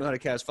don't know how to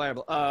cast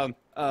Fireball.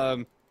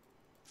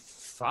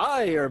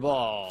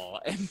 Fireball.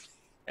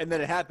 And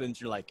then it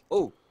happens. You're like,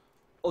 oh,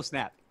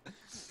 snap.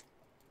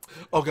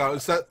 Oh, God.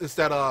 It's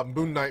that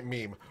Moon Knight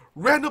meme.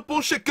 Random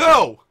bullshit,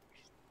 go!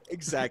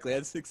 Exactly.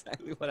 That's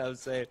exactly what I was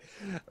saying.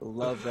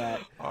 Love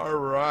that. All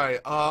right.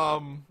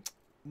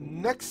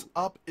 Next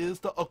up is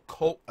the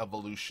Occult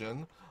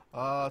Evolution.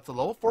 It's a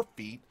level 4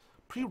 feat.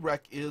 Prereq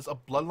is a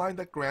bloodline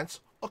that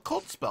grants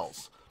occult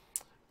spells.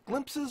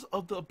 Glimpses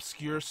of the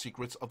obscure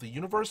secrets of the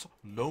universe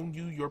loan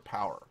you your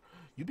power.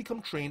 You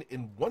become trained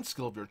in one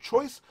skill of your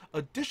choice.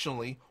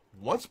 Additionally,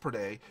 once per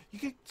day, you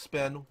can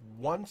spend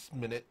 1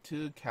 minute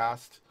to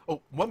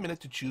 1 minute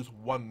to choose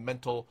one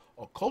mental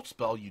occult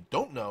spell you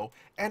don't know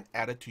and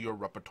add it to your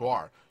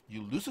repertoire.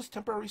 You lose this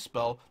temporary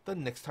spell the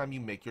next time you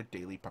make your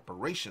daily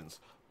preparations,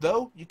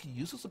 though you can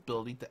use this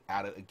ability to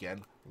add it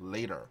again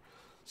later.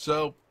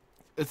 So,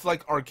 it's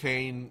like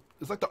Arcane.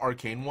 It's like the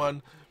Arcane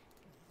one.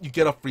 You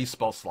get a free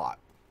spell slot.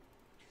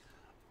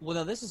 Well,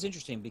 now this is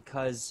interesting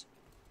because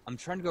I'm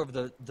trying to go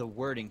over the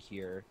wording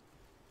here.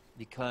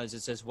 Because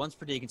it says once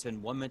per day you can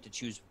spend 1 minute to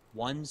choose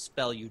one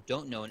spell you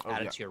don't know and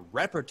add it to your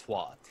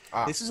repertoire.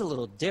 This is a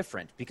little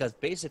different because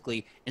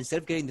basically instead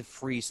of getting the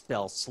free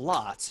spell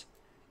slot,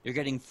 you're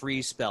getting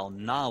free spell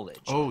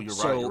knowledge. Oh,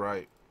 you're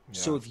right. Yeah.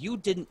 So if you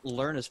didn't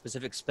learn a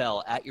specific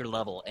spell at your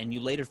level and you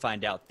later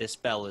find out this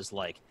spell is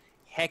like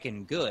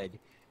heckin' good,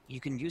 you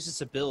can use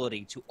this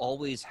ability to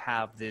always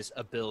have this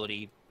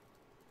ability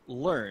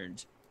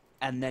learned.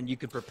 And then you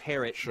could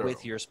prepare it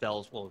with your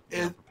spells. Well, you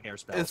don't prepare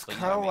spells. It's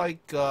kind of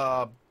like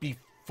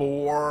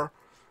before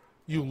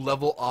you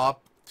level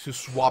up to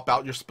swap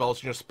out your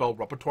spells in your spell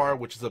repertoire,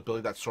 which is the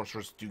ability that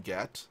sorcerers do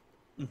get.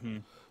 Mm-hmm.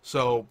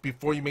 So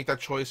before you make that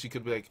choice, you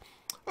could be like,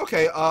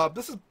 okay,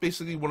 this is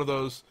basically one of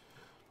those.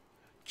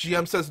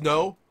 GM says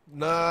no,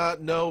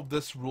 no.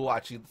 This rule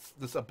actually,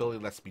 this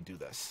ability lets me do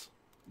this.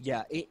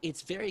 Yeah,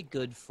 it's very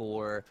good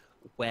for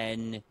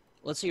when,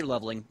 let's say you're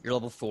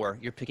level 4,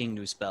 you're picking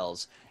new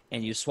spells.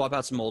 And you swap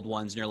out some old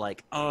ones, and you're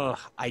like, oh,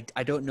 I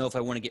don't know if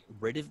I want to get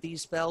rid of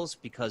these spells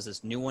because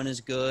this new one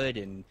is good,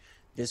 and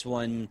this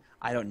one,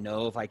 I don't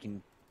know if I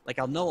can, like,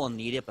 I'll know I'll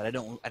need it, but I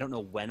don't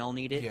know when I'll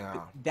need it.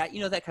 Yeah. That,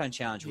 that kind of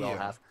challenge we all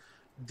have.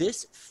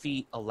 This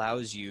feat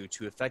allows you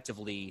to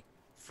effectively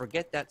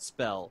forget that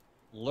spell,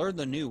 learn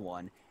the new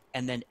one,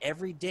 and then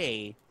every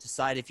day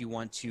decide if you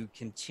want to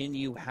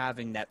continue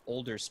having that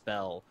older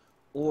spell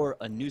or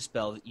a new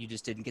spell that you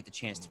just didn't get the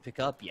chance to pick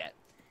up yet.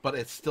 But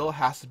it still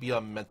has to be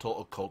a mental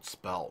occult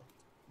spell.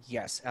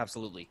 Yes,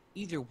 absolutely.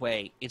 Either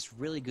way, it's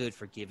really good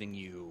for giving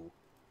you...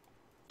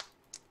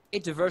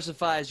 It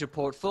diversifies your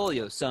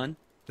portfolio, son.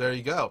 There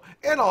you go.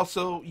 And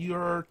also,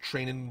 you're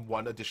training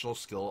one additional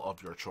skill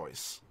of your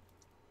choice.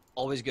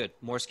 Always good.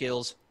 More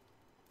skills.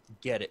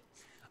 Get it.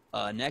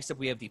 Next up,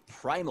 we have the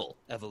Primal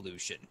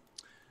Evolution.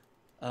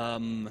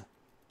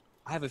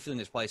 I have a feeling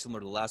it's probably similar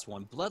to the last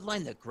one.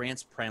 Bloodline that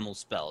grants primal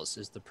spells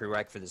is the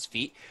prereq for this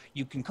feat.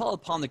 You can call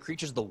upon the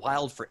creatures of the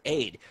wild for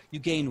aid. You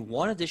gain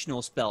 1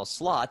 additional spell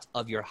slot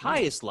of your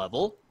highest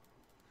level,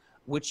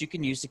 which you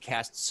can use to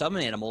cast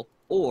Summon Animal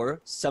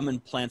or Summon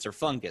Plants or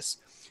Fungus.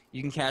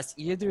 You can cast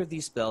either of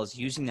these spells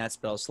using that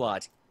spell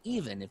slot,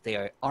 even if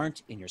they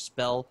aren't in your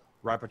spell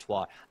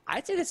repertoire.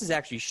 I'd say this is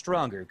actually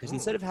stronger, because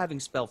instead of having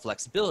spell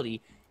flexibility,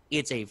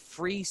 it's a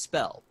free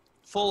spell.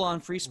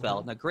 Full-on free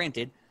spell. Now,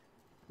 granted,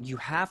 you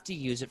have to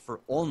use it for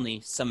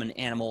only summon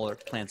animal or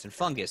plants and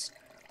fungus.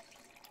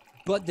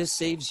 But this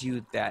saves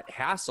you that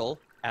hassle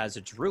as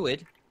a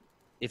druid,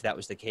 if that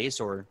was the case,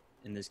 or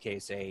in this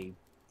case, a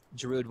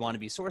druid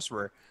wannabe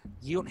sorcerer.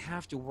 You don't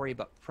have to worry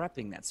about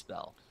prepping that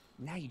spell.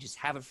 Now you just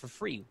have it for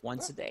free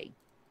once a day.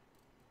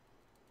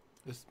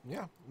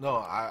 Yeah, no,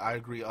 I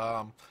agree.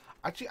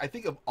 Actually, I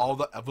think of all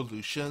the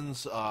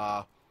evolutions,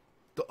 the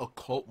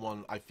occult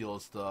one I feel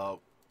is the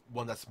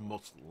one that's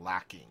most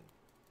lacking.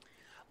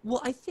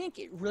 Well, I think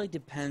it really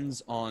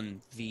depends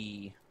on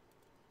the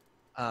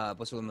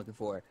what's what I'm looking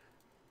for.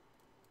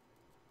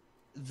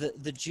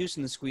 The juice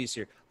and the squeeze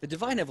here. The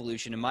divine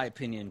evolution, in my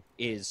opinion,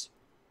 it's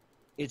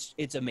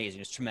amazing.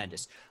 It's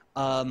tremendous.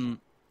 But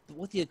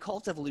what the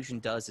occult evolution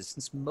does is,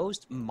 since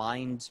most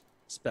mind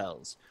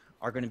spells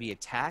are going to be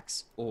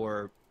attacks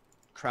or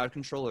crowd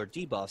control or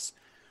debuffs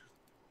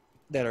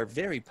that are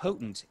very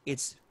potent,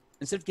 it's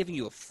instead of giving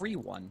you a free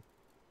one,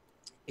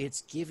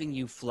 it's giving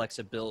you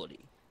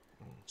flexibility.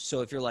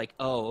 So if you're like,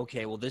 oh,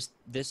 okay, well this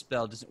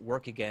spell doesn't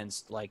work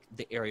against like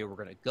the area we're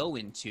going to go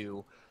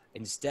into.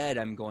 Instead,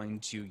 I'm going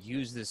to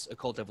use this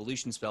occult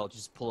evolution spell to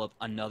just pull up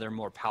another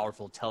more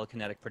powerful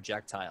telekinetic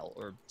projectile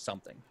or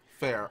something.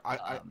 Fair.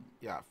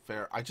 Yeah,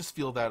 fair. I just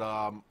feel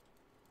that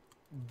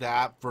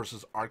that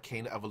versus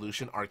arcane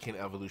evolution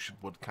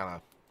would kind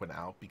of win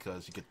out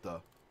because you get the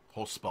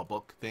whole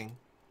spellbook thing.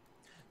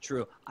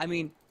 True. I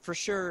mean, for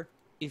sure,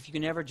 if you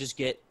can ever just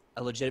get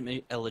a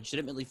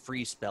legitimately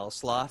free spell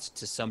slot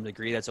to some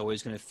degree, that's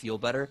always going to feel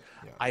better.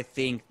 Yeah. I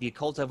think the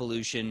occult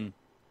evolution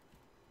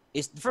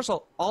is, first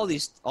of all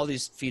these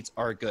feats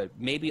are good.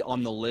 Maybe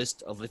on the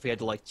list of if we had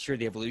to like tier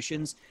the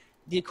evolutions,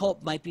 the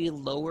occult might be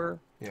lower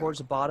towards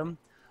the bottom.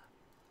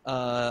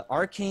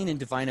 Arcane and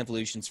divine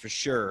evolutions for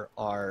sure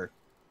are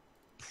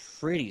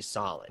pretty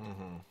solid.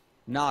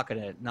 Not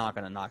gonna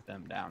knock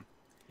them down.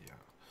 Yeah.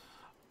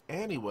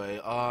 Anyway,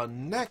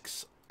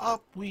 next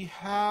up we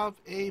have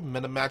a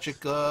meta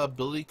magic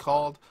ability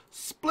called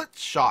Split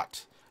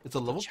Shot. It's a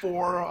level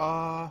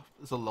 4.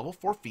 It's a level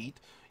 4 feat.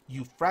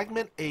 You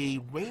fragment a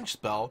ranged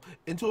spell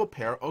into a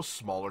pair of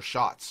smaller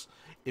shots.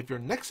 If your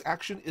next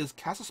action is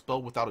cast a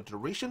spell without a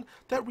duration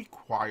that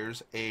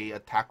requires a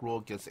attack roll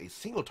against a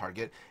single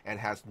target and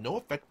has no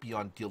effect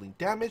beyond dealing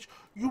damage,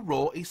 you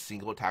roll a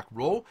single attack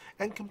roll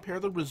and compare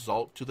the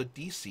result to the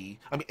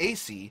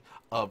AC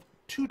of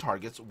 2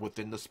 targets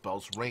within the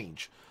spell's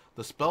range.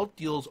 The spell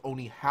deals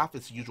only half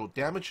its usual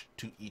damage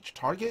to each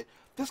target.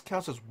 This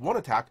counts as 1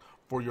 attack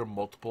for your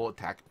multiple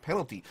attack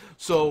penalty.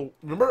 So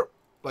remember,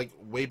 like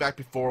way back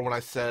before when I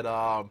said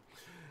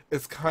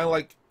it's kind of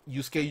like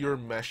Yusuke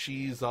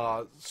Urameshi's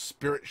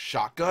Spirit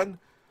Shotgun.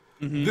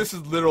 This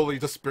is literally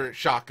the Spirit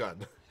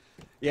Shotgun.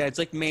 Yeah, it's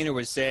like Maynard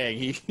was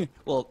saying.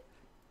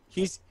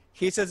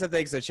 He said some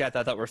things in the chat that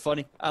I thought were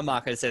funny. I'm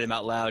not going to say them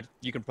out loud.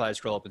 You can probably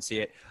scroll up and see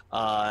it,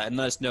 and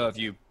let us know if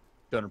you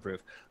don't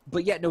approve.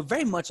 But yeah, no,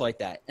 very much like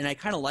that. And I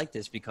kind of like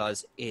this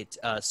because it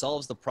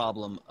solves the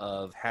problem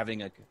of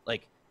having a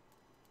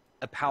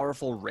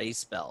powerful ray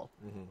spell,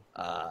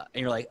 and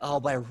you're like, oh,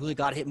 but I really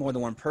got to hit more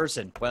than one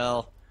person.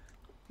 Well,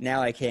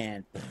 now I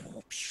can.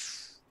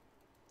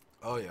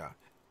 Oh yeah.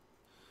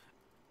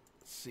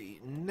 Let's see.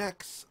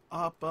 Next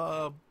up,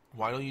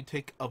 why don't you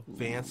take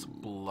Advanced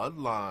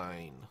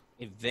Bloodline?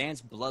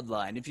 Advanced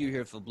Bloodline. If you're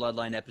here for the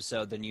Bloodline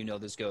episode, then you know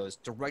this goes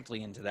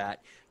directly into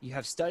that. You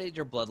have studied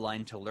your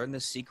Bloodline to learn the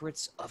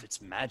secrets of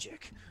its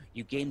magic.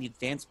 You gain the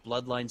Advanced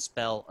Bloodline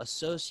spell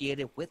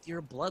associated with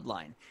your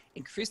Bloodline.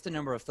 Increase the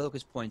number of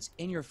focus points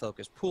in your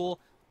focus pool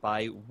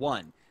by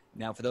 1.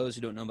 Now, for those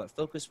who don't know about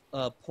focus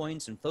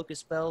points and focus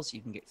spells,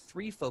 you can get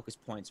 3 focus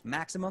points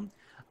maximum.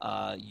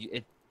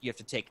 You have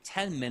to take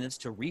 10 minutes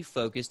to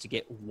refocus to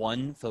get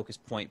 1 focus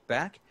point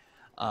back.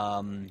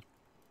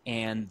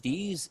 And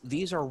these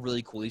are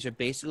really cool. These are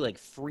basically like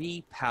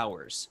free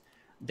powers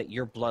that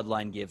your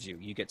bloodline gives you.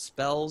 You get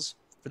spells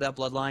for that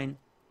bloodline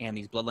and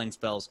these bloodline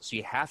spells. So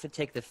you have to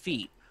take the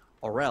feat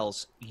or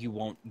else you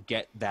won't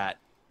get that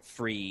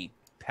free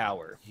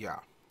power. Yeah.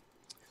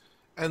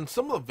 And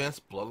some of the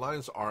advanced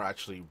bloodlines are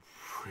actually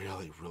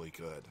really, really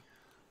good.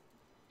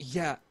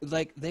 Yeah,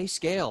 like they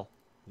scale.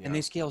 Yeah. And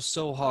they scale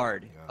so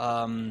hard.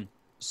 Yeah.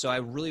 So I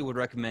really would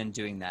recommend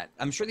doing that.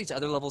 I'm sure these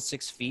other level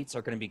 6 feats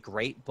are going to be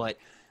great, but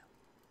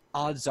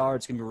odds are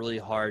it's going to be really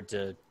hard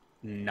to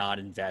not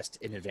invest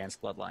in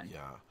Advanced Bloodline. Yeah.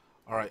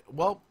 All right.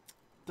 Well,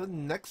 the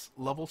next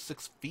level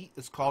 6 feat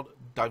is called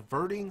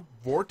Diverting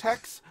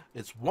Vortex.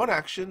 It's 1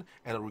 action,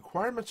 and the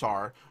requirements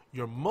are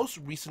your most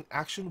recent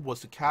action was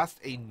to cast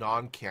a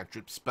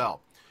non-cantrip spell.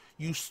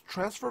 You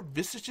transfer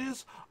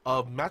vestiges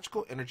of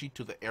magical energy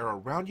to the air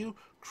around you,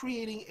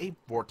 creating a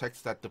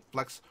vortex that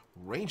deflects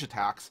range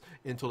attacks.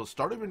 Until the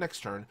start of your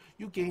next turn,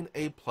 you gain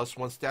a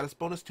 +1 status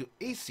bonus to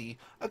AC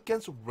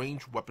against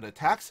ranged weapon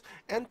attacks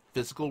and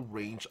physical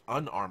range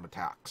unarmed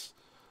attacks.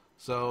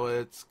 So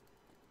it's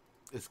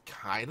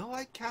kind of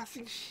like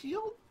casting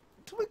shield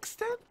to an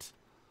extent.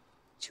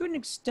 To an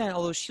extent,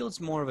 although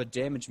shield's more of a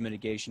damage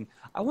mitigation.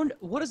 I wonder,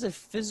 what is a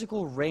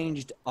physical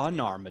ranged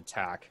unarmed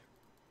attack?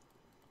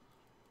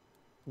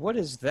 What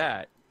is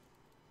that?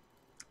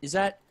 Is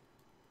that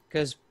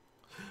because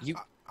you?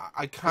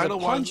 I Because a kind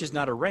of want. punch is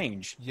not a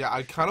range. Yeah,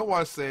 I kind of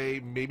want to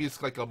say maybe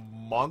it's like a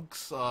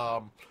monk's,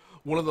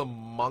 one of the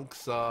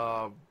monk's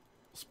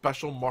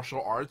special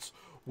martial arts,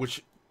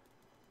 which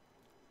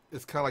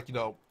is kind of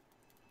like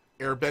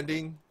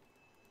airbending,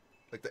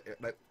 like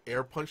that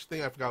air punch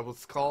thing. I forgot what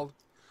it's called.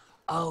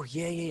 Oh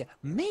yeah.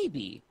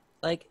 Maybe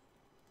like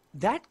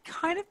that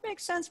kind of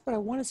makes sense, but I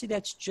want to see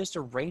that's just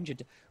a range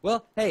of.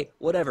 Well, hey,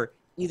 whatever.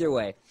 Either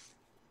way,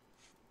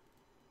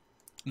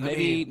 I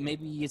mean,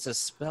 maybe it's a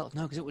spell.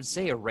 No, because it would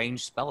say a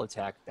ranged spell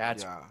attack.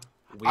 That's yeah.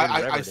 weird.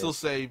 Whatever I it still is.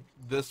 say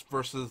this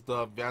versus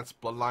the advanced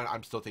bloodline.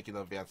 I'm still taking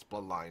the advanced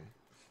bloodline.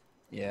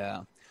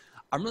 Yeah.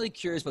 I'm really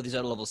curious about these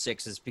other level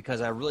sixes because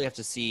I really have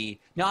to see.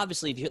 Now,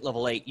 obviously, if you hit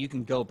level 8, you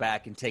can go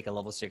back and take a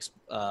level 6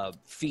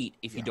 feat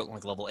if you Yeah. don't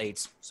like level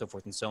 8s, so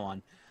forth and so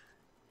on.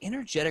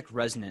 Energetic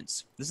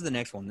resonance. This is the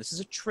next one. This is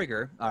a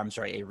trigger. I'm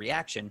sorry, a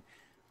reaction.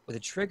 Where the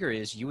trigger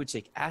is you would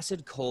take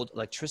acid, cold,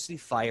 electricity,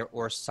 fire,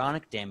 or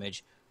sonic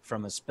damage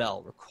from a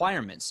spell.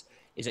 Requirements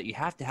is that you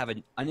have to have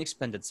an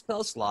unexpended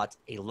spell slot,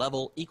 a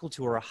level equal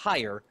to or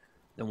higher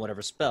than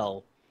whatever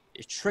spell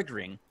is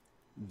triggering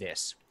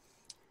this.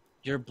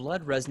 Your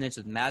blood resonates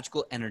with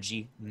magical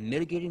energy,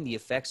 mitigating the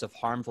effects of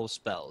harmful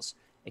spells.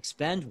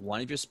 Expend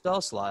one of your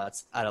spell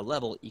slots at a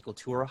level equal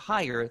to or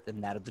higher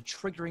than that of the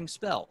triggering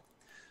spell.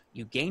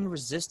 You gain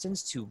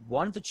resistance to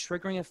one of the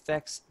triggering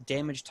effects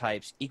damage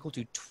types equal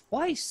to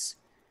twice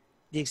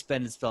the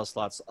expended spell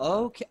slots.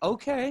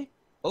 Okay.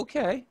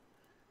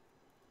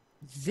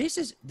 This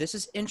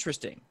is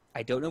interesting.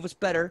 I don't know if it's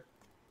better,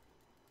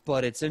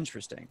 but it's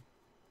interesting.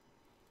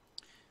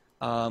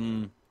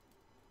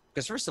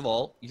 Because first of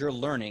all, you're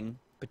learning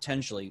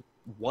potentially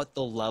what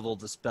the level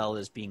the spell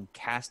is being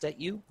cast at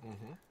you.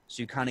 Mm-hmm.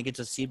 So you kind of get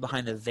to see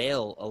behind the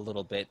veil a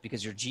little bit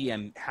because your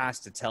GM has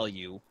to tell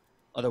you,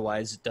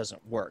 otherwise it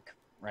doesn't work,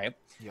 right?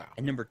 Yeah.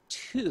 And number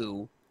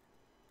two,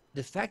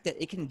 the fact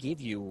that it can give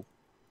you,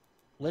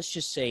 let's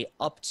just say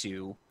up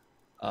to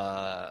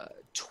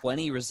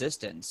 20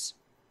 resistance.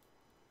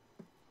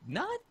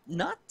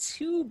 Not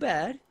too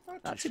bad.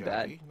 Not too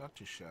bad. Not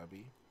too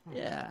shabby.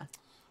 Yeah.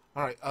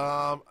 All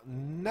right.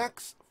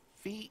 Next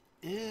feat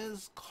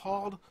is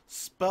called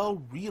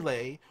Spell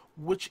Relay,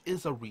 which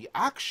is a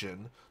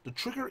reaction. The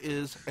trigger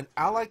is an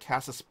ally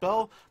casts a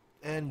spell,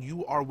 and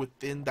you are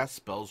within that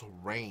spell's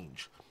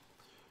range.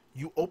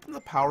 You open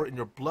the power in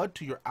your blood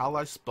to your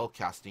ally's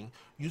spellcasting,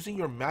 using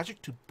your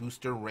magic to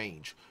boost their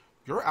range.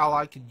 Your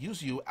ally can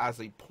use you as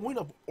a point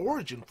of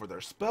origin for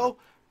their spell,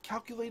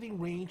 calculating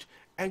range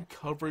and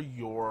cover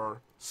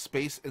your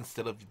space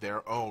instead of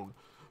their own.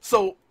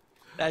 So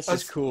That's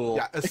just cool.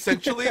 yeah,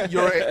 essentially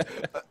you're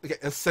okay,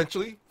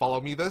 essentially follow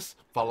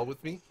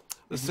with me.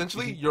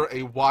 Essentially you're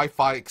a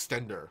Wi-Fi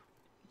extender.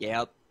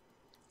 Yep.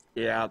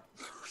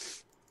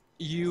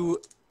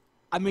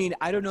 I mean,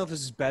 I don't know if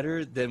this is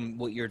better than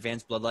what your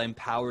advanced bloodline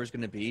power is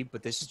going to be,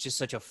 but this is just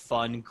such a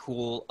fun,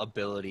 cool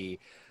ability.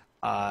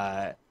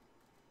 I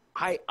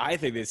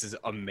think this is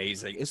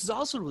amazing. This is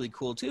also really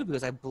cool too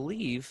because I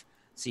believe,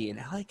 see, an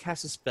ally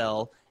casts a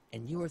spell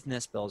and you are within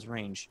that spell's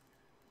range.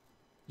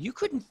 You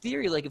could, in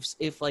theory, like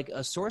if like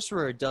a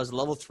sorcerer does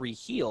level 3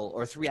 heal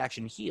or 3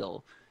 action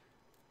heal,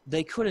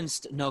 they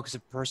couldn't. No, because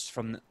it bursts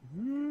from.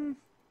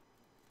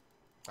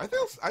 I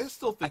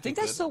still think I think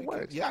that still because,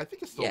 works. yeah, I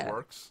think it still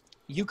works.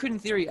 You could, in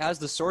theory, as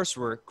the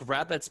sorcerer,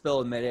 grab that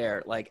spell in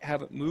midair, like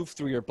have it move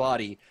through your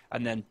body,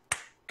 and then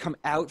come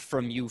out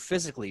from you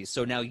physically.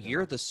 So now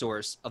you're the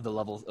source of the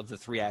level of the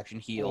 3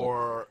 action heal,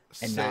 Or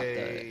and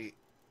say,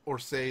 or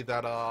say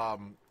that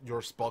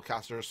your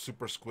spellcaster is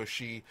super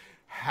squishy,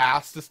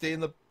 has to stay in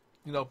the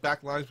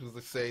back lines because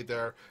they say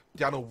they're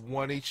down to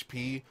 1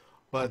 HP,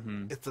 but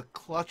it's a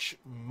clutch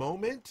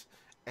moment,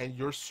 and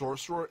your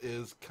sorcerer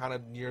is kind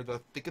of near the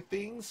thick of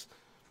things.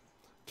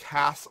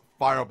 Cast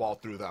fireball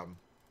through them.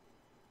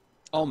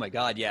 Oh my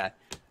god, yeah.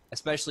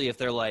 Especially if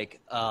they're like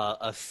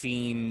a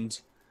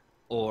fiend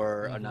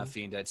or not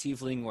fiend, a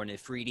tiefling or an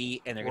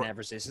ifriti, and they're going to have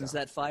resistance to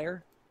that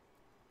fire.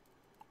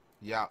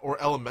 Yeah,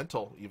 or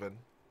elemental even.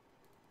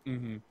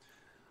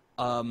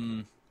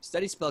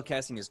 Steady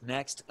spellcasting is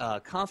next.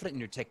 Confident in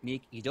your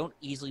technique, you don't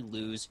easily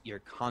lose your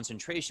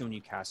concentration when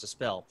you cast a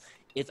spell.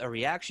 If a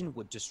reaction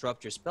would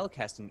disrupt your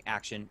spellcasting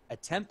action,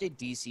 attempt a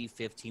DC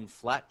 15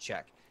 flat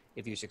check.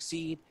 If you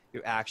succeed,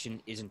 your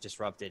action isn't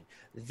disrupted.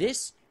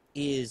 This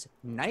is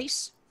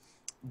nice,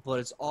 but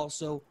it's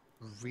also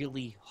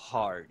really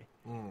hard.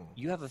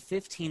 You have a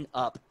 15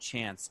 up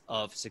chance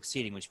of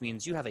succeeding, which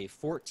means you have a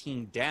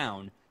 14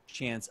 down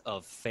chance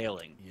of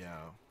failing. Yeah.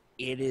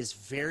 It is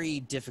very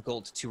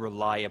difficult to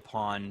rely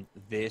upon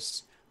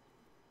this,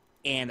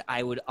 and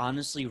I would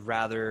honestly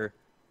rather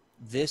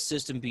this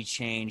system be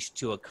changed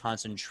to a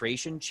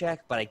concentration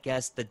check, but I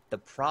guess that the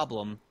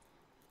problem,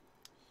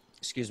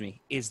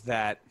 is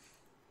that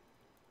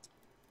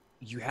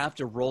you have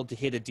to roll to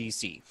hit a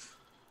DC.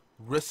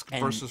 Risk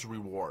versus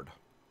reward.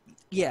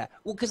 Yeah,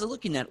 well, because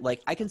looking at,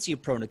 like, I can see a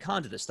pro and a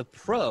con to this. The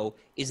pro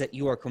is that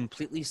you are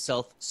completely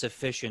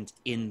self-sufficient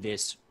in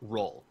this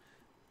role.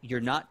 you're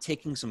not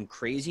taking some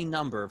crazy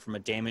number from a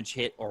damage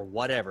hit or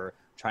whatever,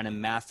 trying to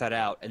math that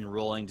out and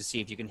rolling to see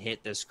if you can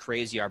hit this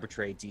crazy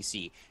arbitrary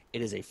DC.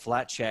 It is a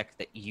flat check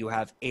that you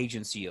have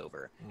agency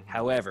over.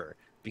 However,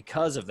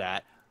 because of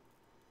that,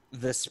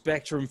 the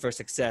spectrum for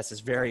success is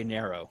very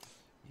narrow.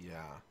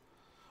 Yeah.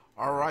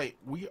 All right,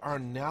 we are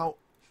now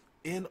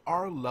in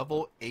our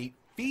level 8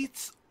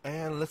 feats,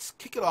 and let's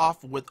kick it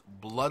off with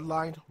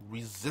Bloodline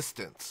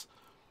Resistance.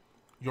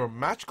 Your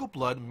magical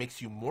blood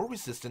makes you more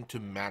resistant to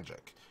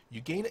magic. You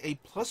gain a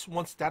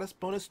 +1 status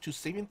bonus to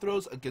saving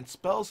throws against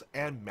spells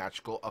and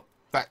magical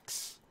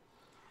effects.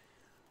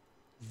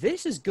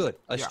 This is good.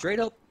 A Yeah. straight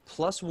up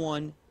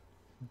 +1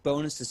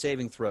 bonus to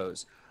saving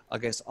throws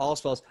against all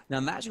spells. Now,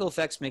 magical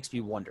effects makes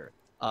me wonder.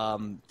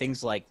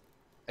 Things like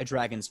a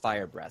dragon's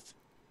fire breath.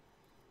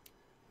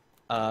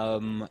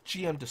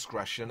 GM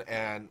discretion,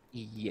 and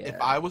Yeah,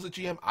 if I was a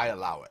GM, I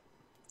allow it.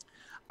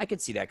 I could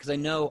see that because I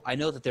know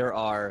that there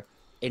are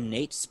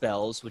innate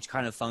spells which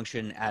kind of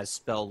function as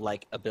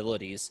spell-like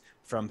abilities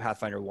from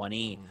Pathfinder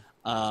 1E.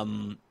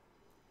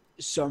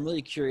 So I'm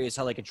really curious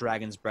how like a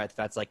dragon's breath, if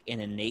that's like an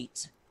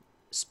innate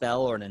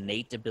spell or an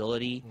innate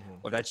ability,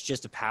 or that's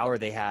just a power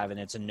they have and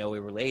it's in no way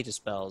related to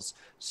spells.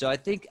 So I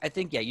think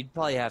yeah, you'd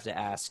probably have to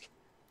ask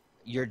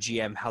your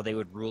GM how they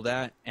would rule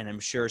that, and I'm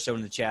sure someone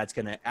in the chat's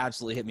gonna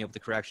absolutely hit me up with the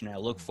correction, and I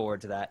look forward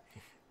to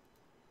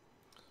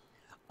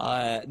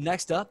that.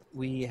 Next up,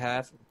 we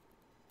have.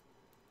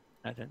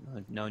 I don't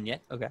know known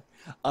yet. Okay.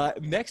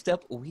 Next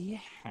up, we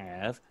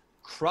have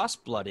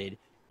Cross-Blooded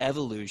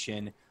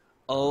Evolution.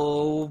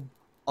 Oh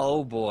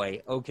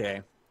boy.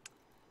 Okay.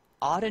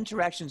 Odd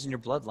interactions in your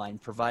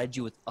bloodline provide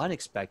you with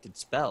unexpected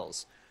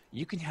spells.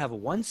 You can have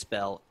one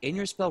spell in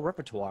your spell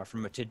repertoire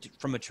from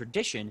a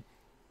tradition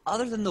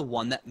other than the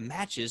one that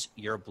matches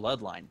your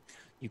bloodline.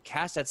 You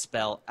cast that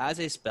spell as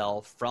a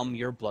spell from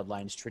your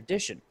bloodline's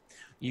tradition.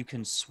 You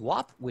can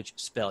swap which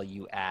spell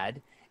you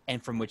add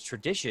and from which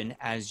tradition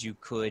as you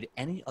could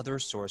any other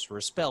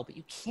sorcerer spell, but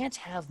you can't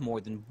have more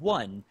than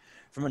one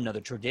from another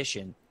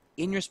tradition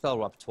in your spell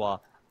repertoire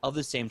of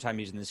the same time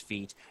using this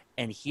feat.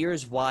 And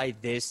here's why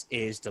this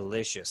is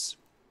delicious.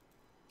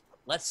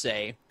 Let's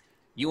say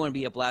you want to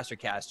be a blaster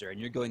caster and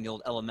you're going the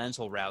old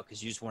elemental route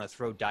because you just want to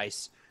throw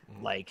dice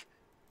like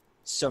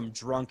some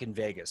drunk in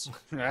Vegas.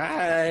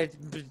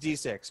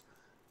 D6.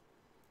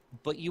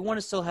 But you want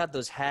to still have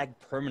those hag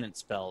permanent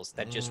spells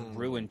that just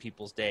ruin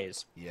people's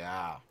days.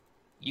 Yeah.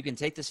 You can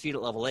take this feat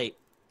at level 8,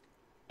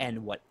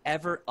 and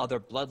whatever other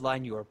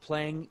bloodline you are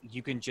playing,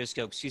 you can just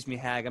go, excuse me,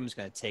 hag, I'm just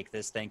going to take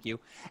this, thank you,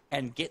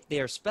 and get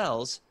their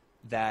spells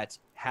that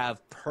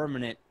have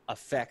permanent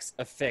effects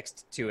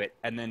affixed to it,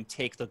 and then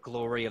take the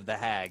glory of the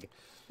hag.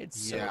 It's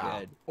so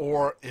good.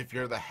 Or if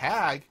you're the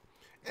hag,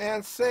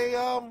 and say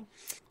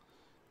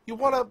you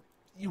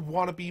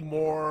wanna be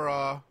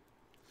more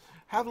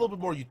have a little bit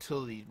more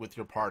utility with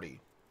your party,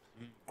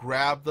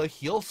 grab the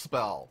heal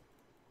spell.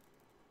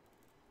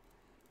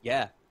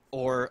 Yeah.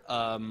 Or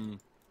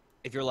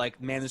if you're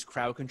like, man, this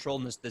crowd control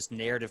and this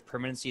narrative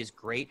permanency is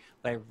great,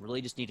 but I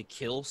really just need to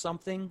kill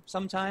something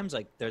sometimes.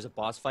 Like there's a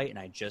boss fight and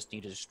I just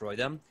need to destroy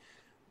them.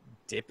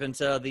 Dip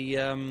into the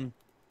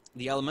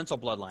elemental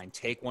bloodline.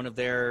 Take one of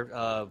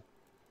their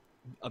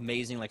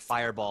amazing like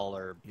fireball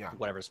or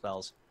whatever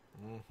spells.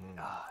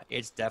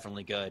 It's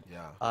definitely good.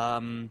 Yeah.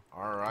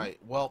 All right.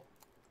 Well,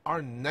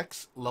 our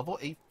next level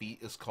 8 feat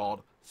is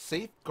called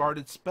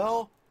Safeguarded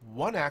Spell.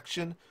 One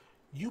action.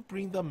 You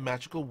bring the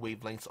magical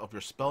wavelengths of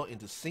your spell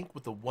into sync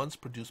with the ones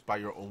produced by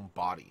your own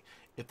body.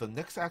 If the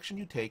next action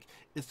you take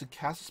is to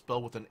cast a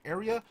spell with an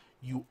area,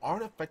 you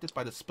aren't affected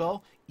by the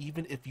spell,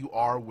 even if you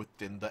are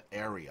within the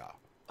area.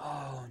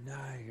 Oh,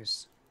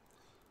 nice.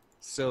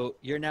 So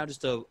you're now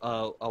just a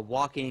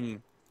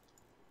walking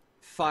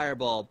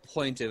fireball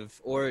point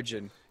of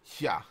origin.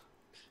 Yeah.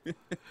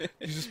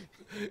 It's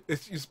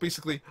just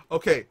basically,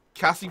 okay,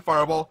 casting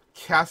fireball,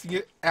 casting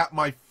it at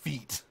my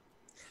feet.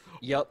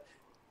 Yep.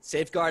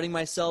 Safeguarding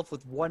myself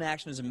with one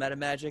action as a meta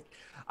magic.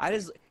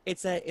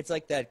 It's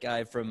like that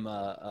guy from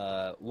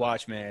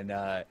Watchmen.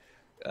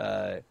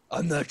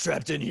 I'm not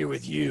trapped in here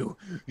with you.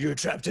 You're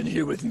trapped in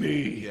here with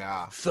me.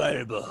 Yeah.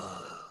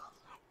 Fireball.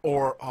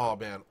 Or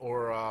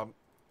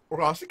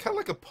honestly, kind of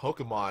like a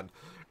Pokemon,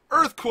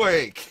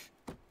 Earthquake.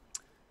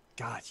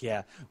 God,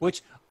 yeah.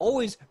 Which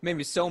always made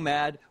me so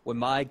mad when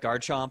my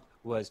Garchomp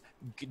was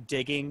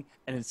digging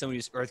and then somebody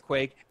just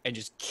Earthquake and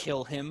just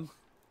kill him.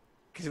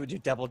 Because it would do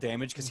double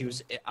damage because he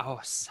was...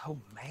 Oh, so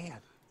mad.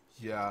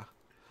 Yeah.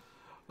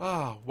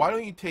 Why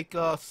don't you take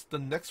the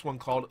next one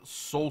called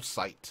Soul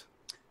Sight?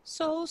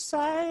 Soul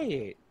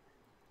Sight.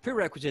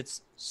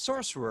 Prerequisites: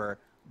 Sorcerer,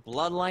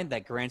 bloodline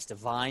that grants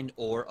divine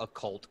or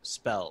occult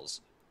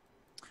spells.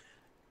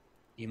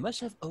 You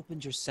must have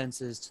opened your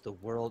senses to the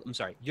world... I'm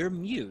sorry. Your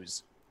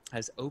muse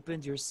has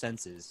opened your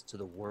senses to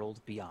the world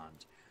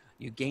beyond.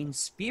 You gain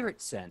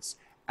Spirit Sense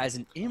as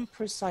an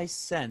imprecise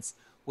sense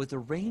with a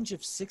range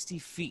of 60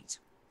 feet.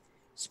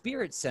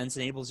 Spirit Sense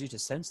enables you to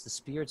sense the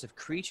spirits of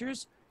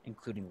creatures,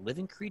 including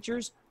living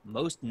creatures,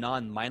 most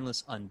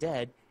non-mindless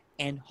undead,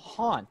 and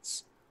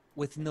haunts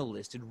within the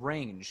listed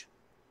range.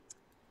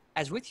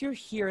 As with your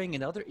hearing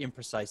and other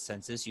imprecise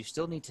senses, you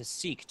still need to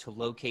seek to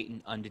locate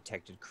an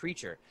undetected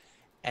creature.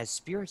 As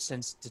spirit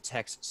sense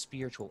detects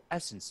spiritual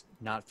essence,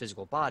 not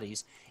physical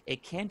bodies,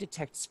 it can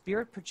detect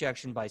spirit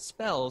projection by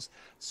spells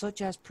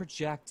such as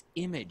project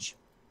image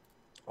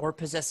or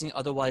possessing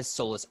otherwise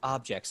soulless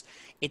objects.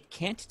 It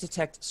can't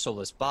detect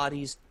soulless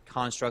bodies,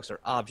 constructs, or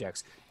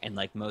objects, and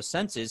like most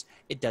senses,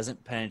 it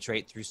doesn't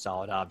penetrate through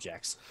solid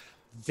objects.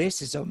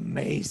 This is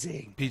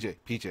amazing.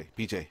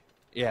 PJ.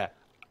 Yeah.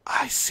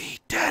 I see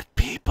dead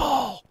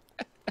people.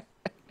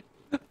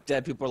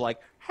 Dead people are like,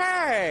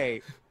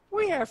 hey,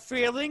 we have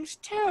feelings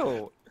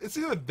too. It's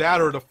either that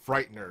or the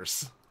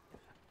Frighteners.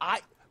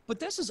 But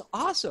this is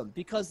awesome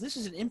because this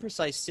is an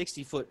imprecise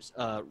 60-foot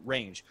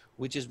range,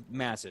 which is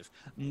massive.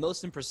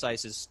 Most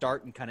imprecises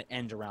start and kind of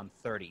end around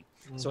 30.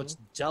 So it's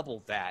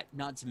double that.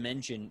 Not to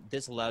mention,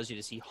 this allows you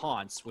to see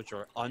haunts, which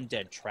are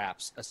undead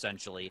traps,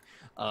 essentially.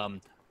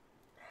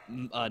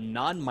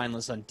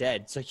 Non-mindless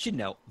undead, so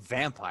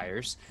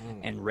vampires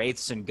and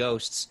wraiths and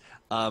ghosts.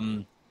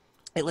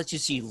 It lets you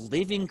see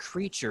living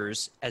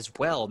creatures as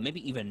well,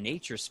 maybe even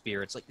nature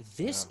spirits. Like,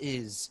 this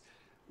is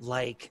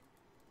like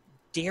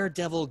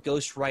Daredevil,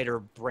 Ghost Rider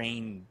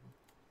brain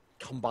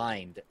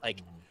combined.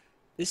 Like,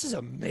 this is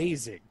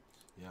amazing.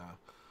 Yeah.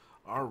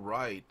 All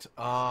right.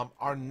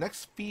 Our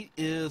next feat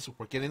is,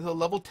 we're getting to the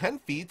level 10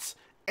 feats,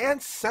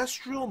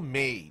 Ancestral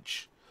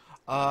Mage.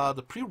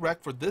 The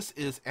prereq for this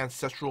is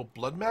Ancestral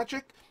Blood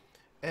Magic,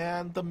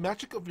 and the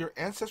magic of your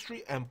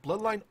ancestry and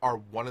bloodline are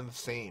one and the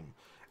same.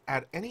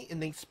 Add any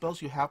innate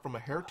spells you have from a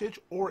heritage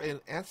or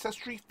an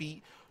ancestry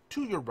feat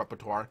to your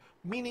repertoire,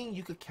 meaning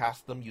you could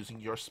cast them using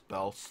your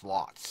spell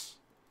slots.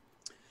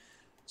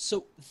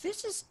 So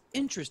this is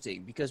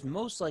interesting because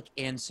most like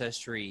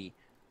ancestry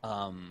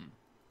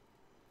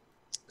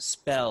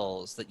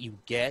spells that you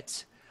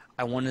get,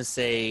 I want to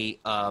say,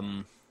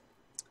 oh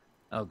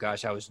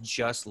gosh, I was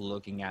just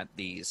looking at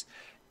these.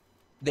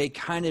 They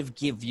kind of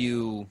give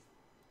you,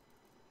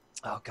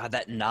 oh god,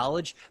 that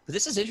knowledge. But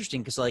this is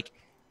interesting because like,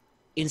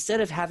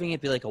 instead of having it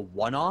be like a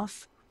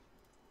one-off,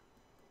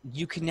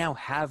 you can now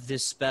have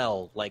this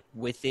spell like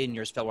within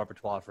your spell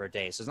repertoire for a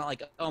day. So it's not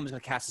like, oh, I'm just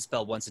going to cast a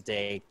spell once a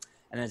day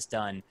and then it's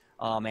done.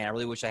 Oh man, I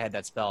really wish I had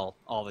that spell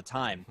all the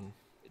time.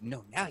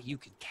 No, now you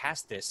can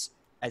cast this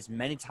as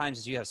many times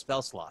as you have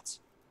spell slots.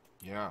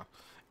 Yeah,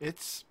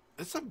 it's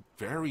a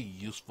very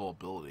useful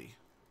ability.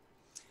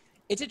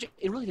 It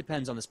really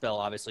depends on the spell,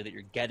 obviously, that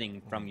you're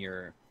getting from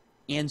your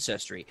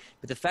ancestry.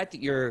 But the fact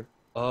that you're,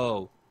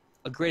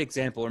 a great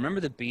example. Remember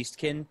the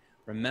Beastkin?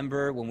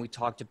 Remember when we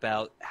talked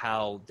about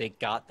how they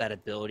got that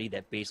ability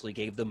that basically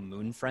gave them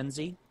Moon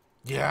Frenzy?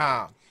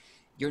 Yeah.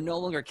 You're no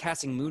longer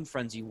casting Moon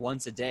Frenzy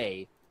once a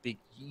day, but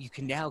you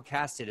can now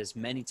cast it as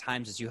many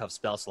times as you have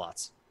spell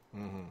slots.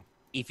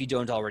 If you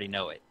don't already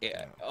know it.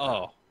 Yeah.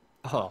 Oh.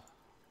 All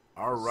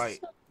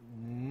right.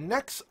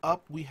 Next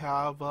up, we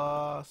have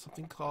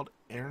something called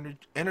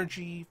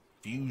Energy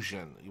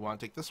Fusion. You want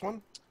to take this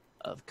one?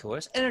 Of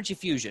course. Energy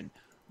Fusion.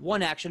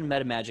 One action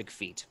meta magic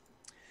feat.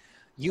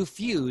 You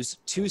fuse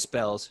two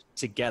spells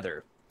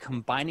together,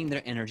 combining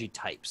their energy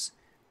types.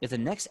 If the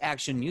next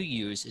action you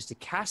use is to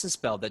cast a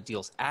spell that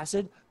deals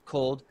acid,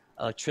 cold,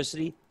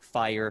 electricity,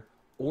 fire,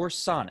 or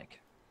sonic,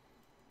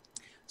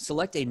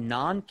 select a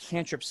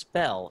non-cantrip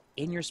spell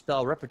in your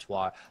spell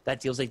repertoire that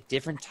deals a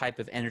different type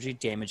of energy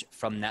damage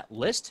from that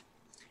list,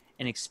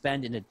 and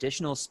expend an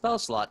additional spell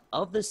slot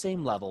of the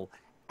same level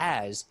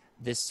as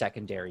this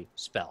secondary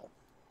spell.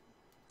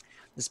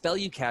 The spell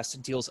you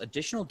cast deals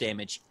additional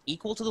damage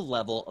equal to the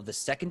level of the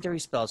secondary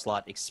spell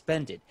slot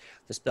expended.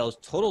 The spell's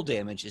total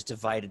damage is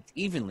divided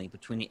evenly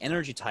between the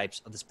energy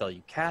types of the spell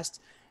you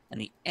cast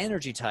and the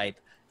energy type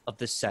of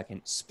the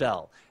second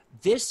spell.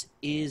 This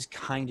is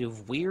kind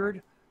of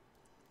weird,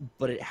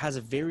 but it has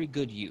a very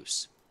good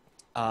use.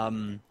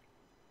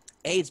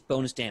 It's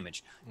bonus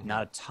damage.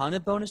 Not a ton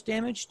of bonus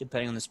damage,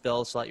 depending on the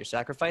spell slot you're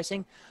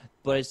sacrificing,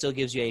 but it still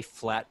gives you a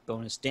flat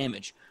bonus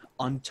damage.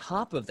 On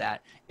top of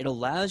that, it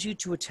allows you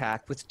to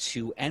attack with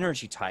two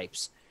energy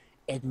types.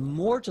 And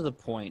more to the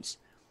point,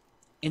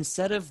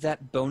 instead of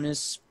that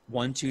bonus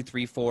 1, 2,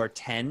 3, 4,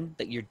 10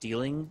 that you're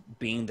dealing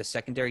being the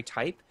secondary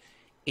type,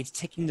 it's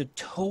taking the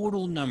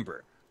total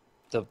number,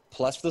 the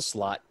plus for the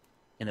slot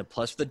and the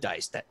plus for the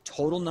dice, that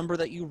total number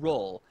that you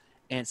roll,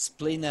 and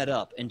splitting that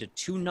up into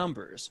two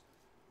numbers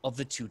of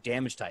the two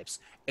damage types.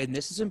 And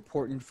this is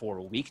important for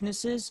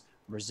weaknesses,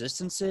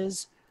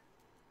 resistances,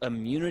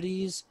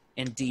 immunities,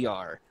 and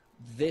DR.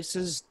 This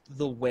is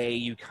the way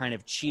you kind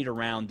of cheat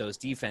around those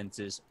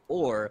defenses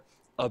or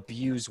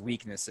abuse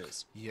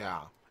weaknesses.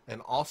 Yeah.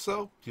 And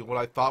also, do you know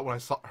what I thought when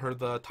I heard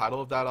the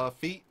title of that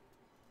feat?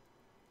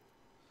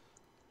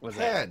 What's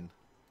Pen.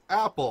 that?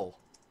 Apple.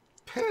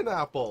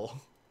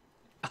 Pineapple.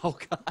 Oh,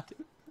 God.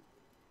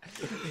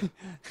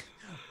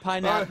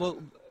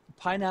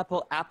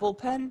 Pineapple apple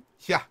pen?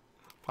 Yeah.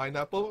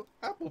 Pineapple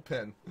apple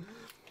pen.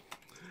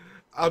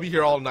 I'll be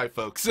here all night,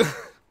 folks.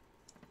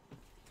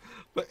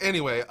 But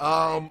anyway,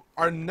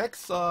 our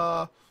next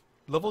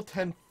level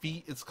 10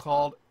 feat is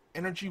called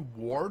Energy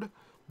Ward.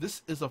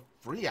 This is a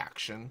free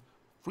action.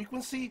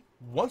 Frequency,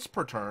 once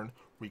per turn.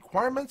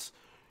 Requirements,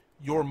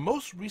 your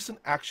most recent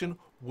action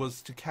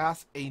was to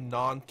cast a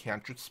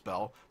non-cantrip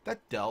spell that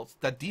dealt,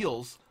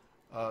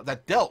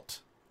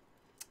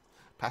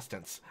 past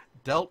tense,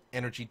 dealt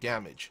energy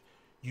damage.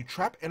 You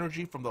trap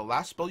energy from the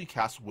last spell you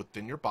cast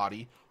within your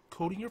body,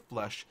 coating your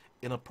flesh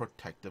in a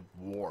protective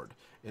ward.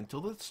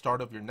 Until the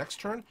start of your next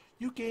turn,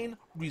 you gain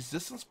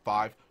resistance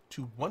 5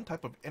 to one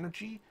type of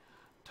energy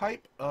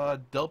type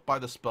dealt by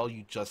the spell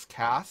you just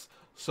cast.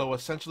 So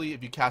essentially,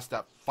 if you cast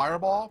that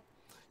fireball,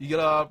 you get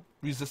a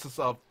resistance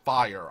of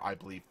fire, I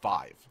believe,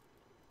 5.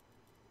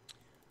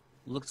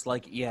 Looks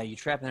like, yeah, you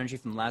trap energy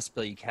from the last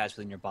spell you cast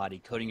within your body,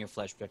 coating your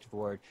flesh, protective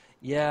ward.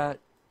 Yeah,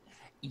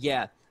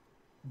 yeah.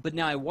 But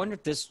now I wonder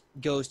if this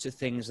goes to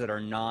things that are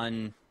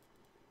non-elemental.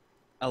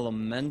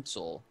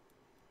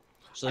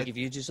 So, like, if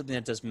you do something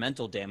that does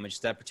mental damage,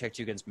 does that protect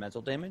you against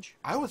mental damage?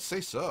 I would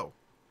say so.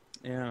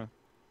 Yeah.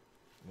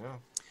 Yeah.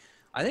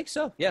 I think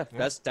so. Yeah,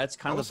 Yeah. that's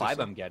kind of the vibe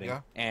so. I'm getting.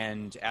 Yeah.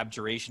 And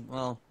abjuration,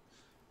 well,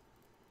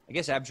 I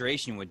guess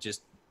abjuration would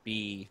just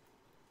be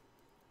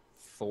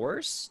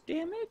force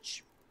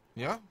damage?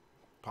 Yeah,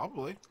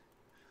 probably.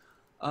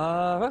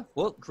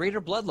 Well,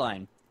 greater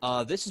bloodline.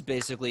 This is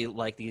basically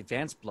like the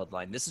advanced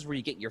bloodline. This is where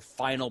you get your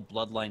final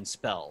bloodline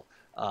spell.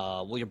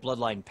 Well, your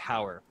bloodline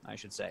power, I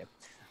should say.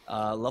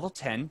 Level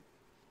 10,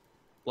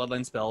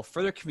 bloodline spell.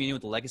 Further communion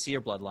with the legacy of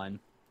your bloodline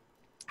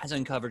has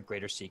uncovered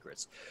greater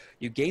secrets.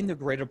 You gain the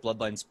greater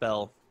bloodline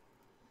spell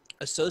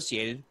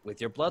associated with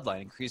your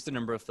bloodline. Increase the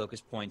number of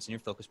focus points in your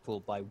focus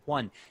pool by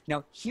 1.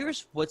 Now,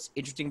 here's what's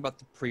interesting about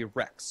the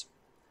prereqs.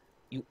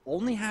 You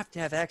only have to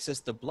have access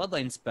to the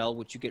bloodline spell,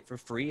 which you get for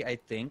free, I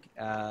think,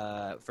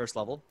 first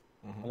level,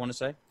 I want to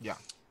say. Yeah.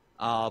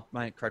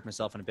 Might correct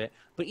myself in a bit.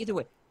 But either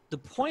way, the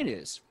point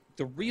is,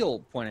 the real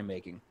point I'm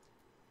making,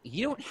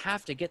 you don't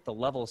have to get the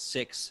level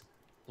 6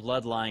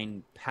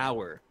 bloodline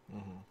power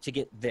to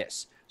get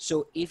this.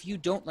 So if you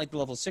don't like the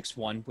level 6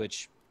 one,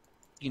 which,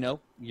 you know,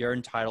 you're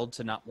entitled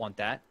to not want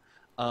that.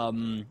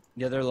 The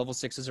other level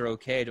 6s are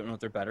okay. I don't know if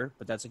they're better,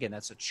 but that's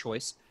a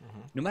choice.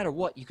 No matter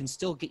what, you can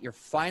still get your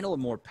final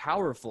and more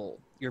powerful,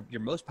 your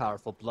most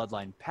powerful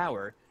bloodline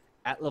power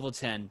at level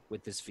 10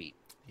 with this feat.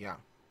 Yeah.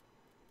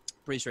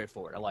 Pretty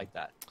straightforward. I like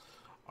that.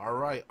 All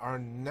right, our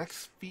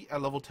next feat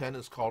at level 10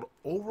 is called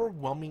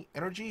Overwhelming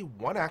Energy.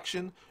 One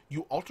action,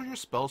 you alter your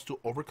spells to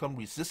overcome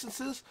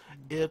resistances.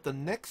 If the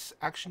next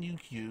action you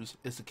use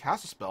is to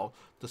cast a spell,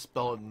 the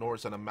spell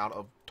ignores an amount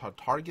of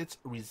target's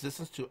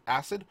resistance to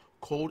acid,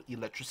 cold,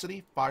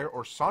 electricity, fire,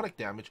 or sonic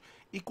damage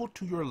equal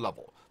to your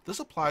level.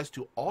 This applies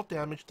to all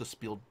damage the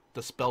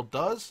spell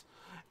does,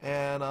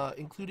 and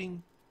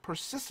including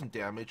persistent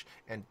damage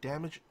and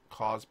damage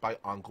caused by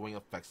ongoing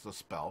effects of the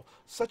spell,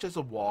 such as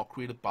a wall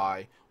created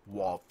by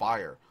wall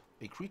fire.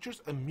 A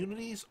creature's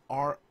immunities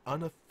are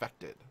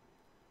unaffected.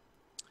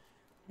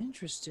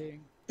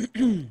 Interesting.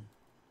 Yeah.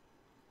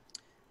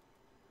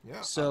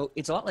 So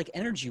it's a lot like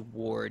Energy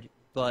Ward,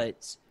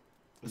 but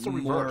it's a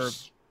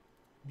reverse.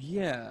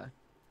 Yeah.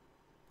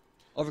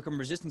 Overcome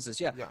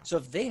resistances, yeah. So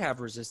if they have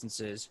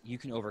resistances, you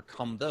can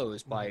overcome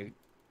those by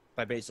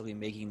basically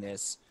making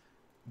this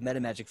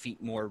meta magic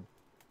feat more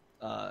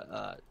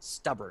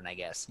stubborn, I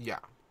guess. Yeah.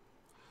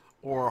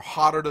 Or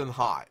hotter than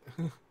hot.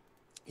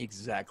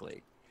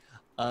 Exactly.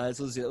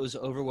 So it was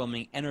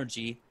overwhelming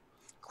energy,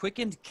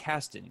 quickened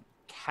casting.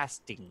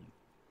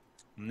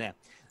 Nah.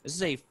 This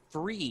is a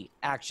free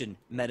action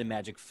meta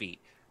magic feat.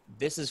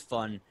 This is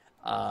fun.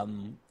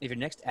 If your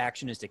next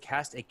action is to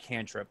cast a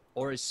cantrip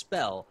or a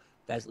spell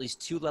that is at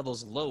least 2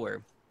 levels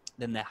lower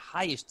than the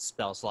highest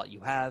spell slot you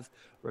have,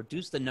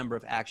 reduce the number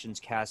of actions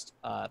cast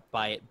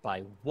by it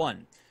by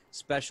 1.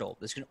 Special.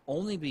 This can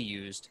only be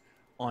used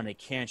on a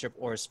cantrip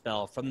or a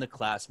spell from the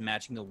class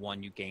matching the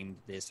one you gained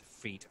this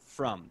feat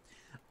from.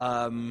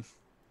 So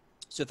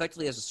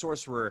effectively, as a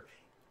sorcerer,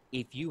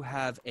 if you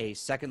have a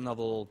 2nd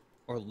level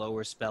or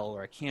lower spell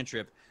or a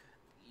cantrip,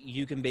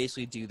 you can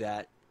basically do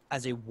that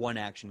as a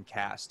 1-action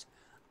cast.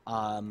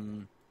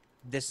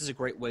 This is a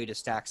great way to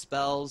stack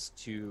spells,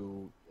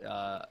 to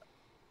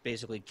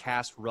basically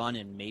cast, run,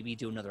 and maybe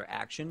do another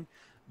action.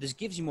 This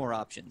gives you more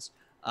options.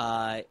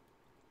 I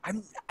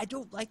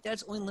don't like that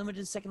it's only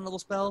limited to 2nd level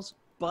spells,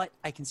 but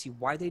I can see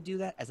why they do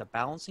that as a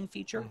balancing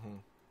feature.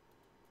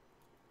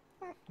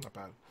 Not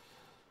bad.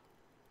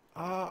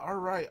 All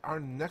right, our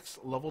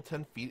next level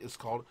 10 feat is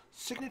called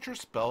Signature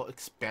Spell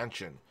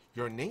Expansion.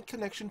 Your innate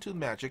connection to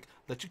magic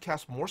lets you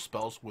cast more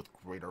spells with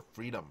greater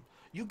freedom.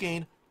 You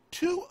gain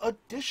 2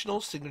 additional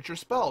signature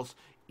spells,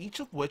 each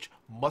of which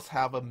must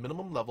have a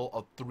minimum level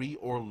of 3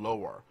 or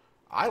lower.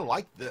 I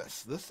like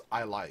this. This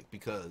I like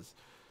because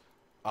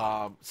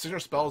signature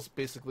spells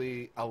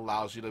basically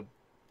allows you to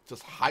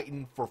just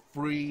heighten for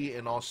free,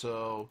 and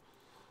also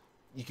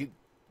you can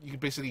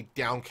basically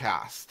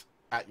downcast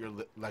at your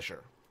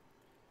leisure.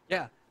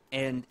 Yeah,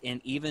 and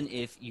even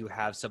if you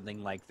have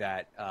something like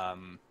that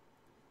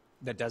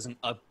that doesn't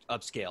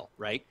upscale,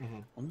 right?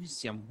 Let me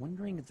see. I'm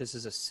wondering if this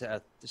is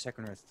the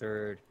 2nd or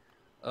 3rd.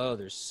 Oh,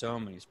 there's so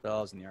many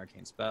spells in the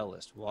arcane spell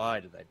list. Why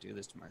did I do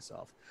this to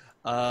myself?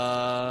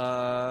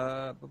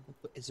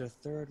 Is there a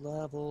third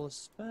level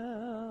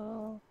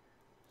spell?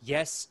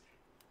 Yes,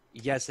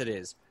 yes, it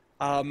is.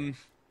 So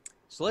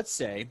let's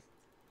say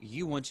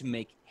you want to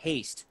make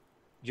haste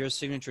your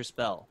signature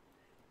spell.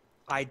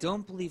 I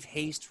don't believe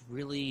haste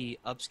really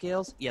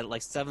upscales. Yeah,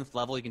 like 7th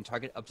level, you can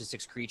target up to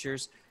 6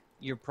 creatures.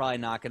 You're probably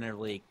not going to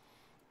really.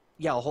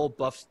 Yeah, a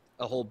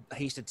whole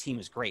hasted team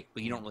is great,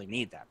 but you don't really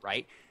need that,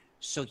 right?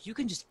 So you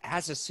can just,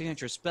 as a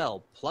signature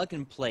spell, plug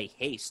and play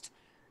haste.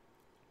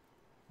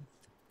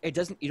 It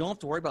doesn't. You don't have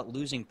to worry about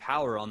losing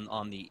power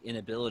on the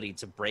inability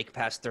to break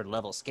past 3rd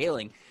level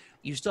scaling.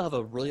 You still have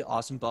a really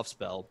awesome buff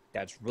spell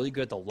that's really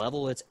good at the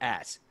level it's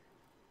at,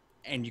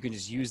 and you can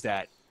just use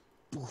that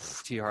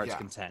to your heart's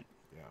content.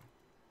 Yeah.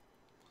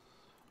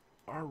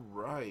 All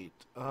right.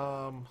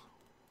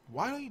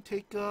 Why don't you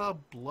take a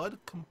blood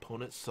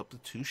component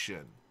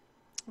substitution?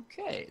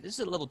 Okay, this is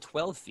at level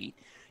 12 feet.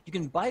 You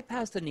can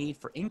bypass the need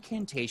for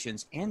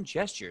incantations and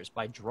gestures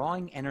by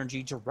drawing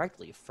energy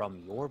directly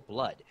from your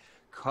blood,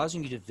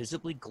 causing you to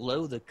visibly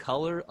glow the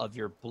color of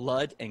your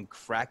blood and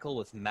crackle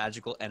with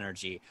magical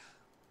energy.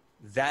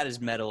 That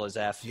is metal as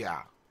F.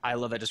 Yeah. I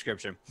love that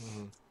description.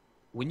 Mm-hmm.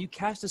 When you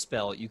cast a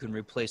spell, you can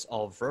replace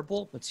all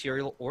verbal,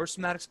 material, or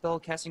somatic spell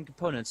casting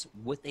components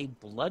with a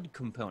blood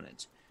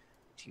component.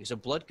 To use a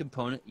blood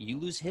component, you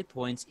lose hit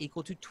points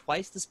equal to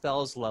twice the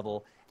spell's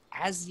level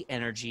as the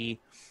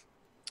energy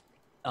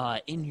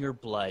in your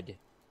blood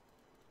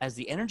is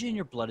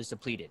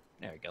depleted.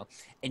 There we go.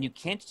 And you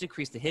can't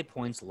decrease the hit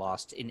points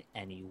lost in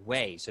any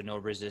way. So no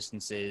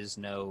resistances,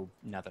 no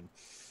nothing.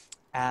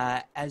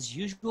 As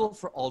usual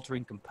for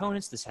altering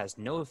components, this has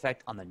no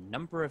effect on the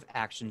number of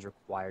actions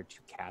required to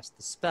cast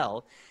the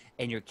spell,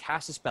 and your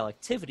cast a spell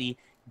activity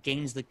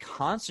gains the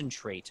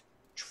concentrate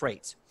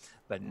trait,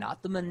 but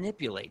not the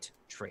manipulate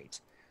trait.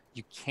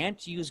 You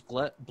can't use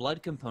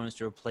blood components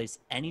to replace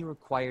any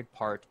required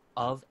part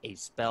of a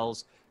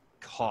spell's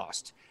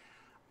cost.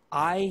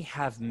 I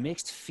have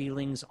mixed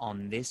feelings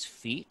on this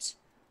feat.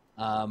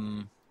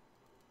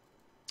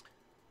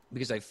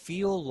 Because I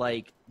feel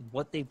like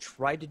what they've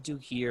tried to do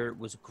here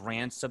was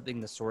grant something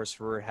the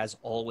Sorcerer has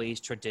always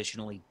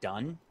traditionally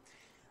done,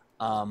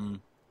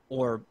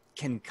 or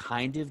can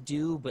kind of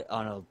do, but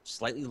on a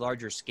slightly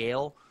larger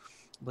scale.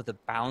 But the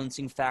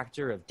balancing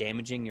factor of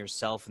damaging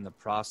yourself in the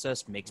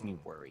process makes me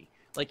worry.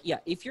 Like, yeah,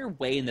 if you're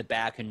way in the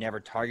back and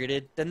never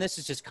targeted, then this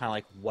is just kind of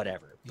like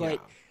whatever.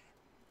 But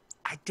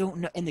I don't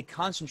know. And the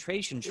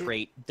concentration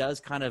trait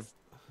does kind of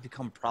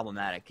become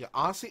problematic. Yeah,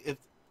 honestly,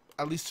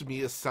 at least to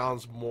me, it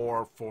sounds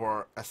more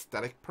for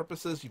aesthetic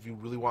purposes. If you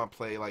really want to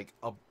play like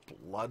a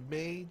blood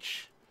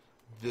mage,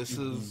 this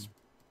is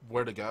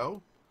where to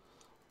go.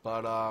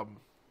 But I'll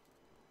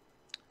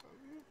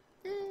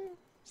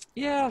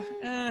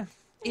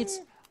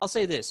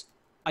say this: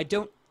 I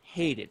don't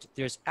hate it.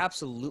 There's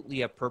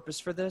absolutely a purpose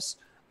for this.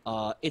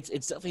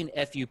 It's definitely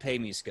an FU pay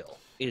me skill.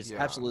 It is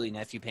absolutely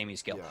an FU pay me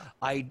skill. Yeah.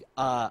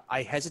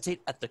 I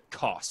hesitate at the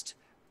cost,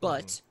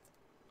 but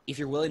if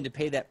you're willing to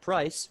pay that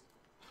price.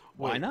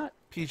 Why not?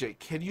 PJ,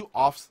 can you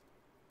I'm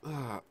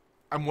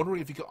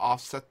wondering if you could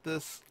offset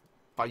this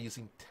by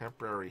using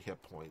temporary hit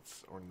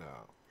points or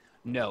no?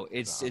 No,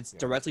 it's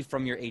directly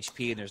from your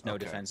HP and there's no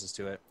defenses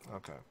to it.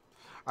 Okay.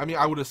 I mean,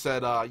 I would have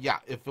said, if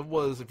you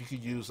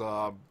could use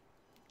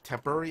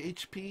temporary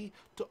HP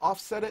to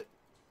offset it,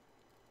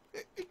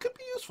 it could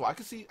be useful. I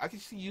could see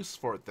use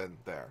for it then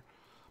there.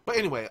 But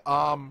anyway,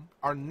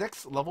 our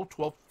next level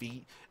 12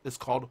 feat is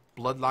called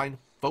Bloodline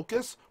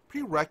Focus.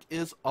 Prereq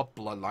is a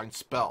Bloodline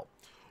spell.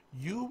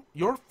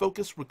 Your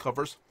focus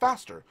recovers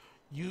faster.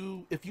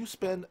 If you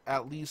spend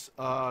at least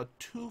 2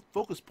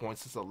 focus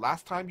points since the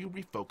last time you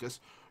refocus,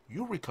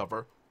 you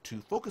recover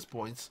 2 focus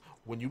points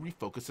when you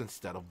refocus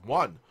instead of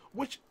 1,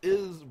 which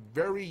is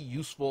very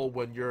useful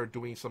when you're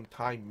doing some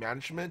time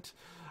management.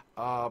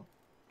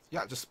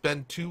 Just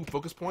spend 2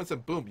 focus points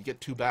and boom, you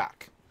get 2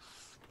 back.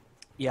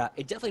 Yeah,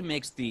 it definitely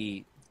makes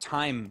the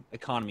time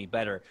economy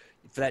better.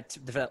 For that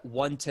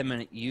 1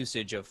 10-minute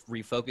usage of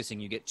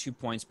refocusing, you get 2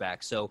 points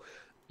back. So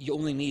you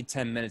only need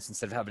 10 minutes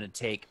instead of having to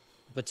take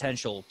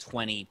potential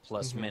 20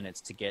 plus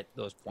minutes to get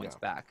those points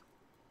back.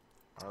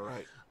 All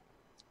right.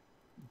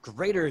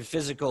 Greater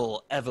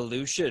physical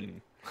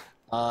evolution.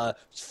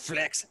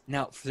 Flex.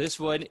 Now, for this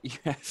one, you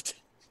have to...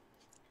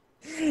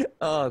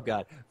 Oh,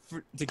 God.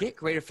 To get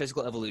greater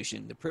physical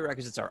evolution, the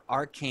prerequisites are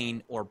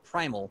arcane or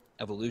primal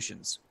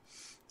evolutions.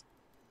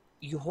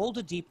 You hold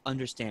a deep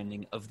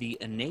understanding of the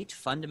innate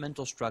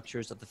fundamental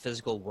structures of the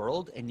physical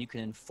world, and you can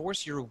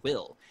enforce your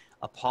will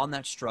upon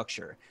that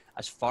structure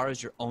as far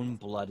as your own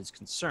blood is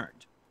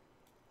concerned.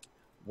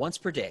 Once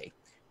per day,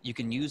 you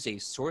can use a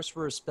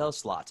Sorcerer spell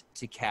slot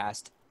to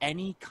cast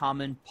any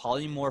common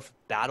polymorph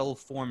battle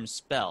form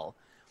spell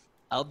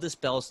of the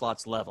spell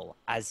slot's level,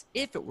 as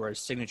if it were a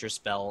signature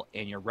spell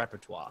in your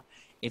repertoire.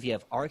 If you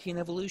have Arcane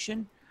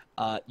Evolution,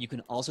 you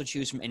can also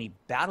choose from any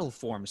battle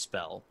form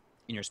spell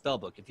in your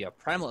spellbook. If you have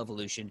Primal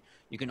Evolution,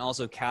 you can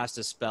also cast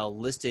a spell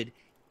listed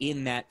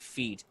in that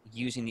feat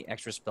using the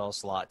extra spell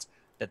slots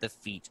that the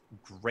feat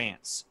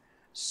grants.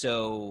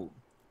 So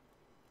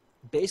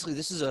basically,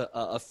 this is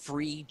a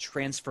free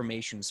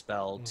transformation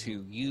spell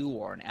to you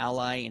or an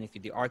ally, and if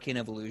you do Arcane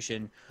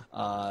Evolution,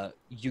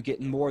 you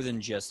get more than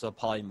just a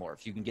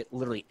polymorph. You can get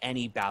literally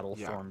any battle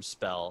form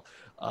spell,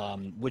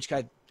 which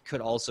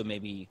could also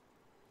maybe...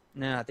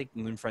 Nah, I think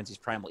Moon Frenzy's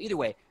Primal. Either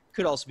way,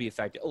 could also be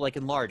effective. Like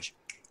enlarge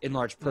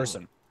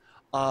person.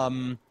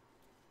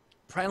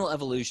 Primal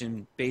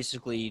Evolution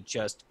basically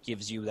just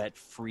gives you that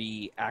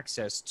free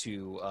access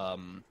to,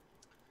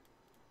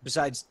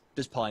 besides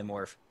this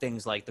polymorph,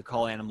 things like the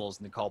call animals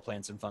and the call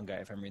plants and fungi,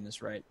 if I'm reading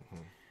this right.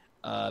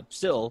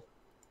 Still,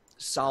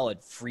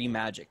 solid free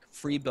magic,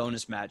 free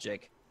bonus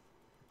magic,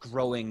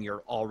 growing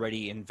your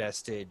already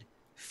invested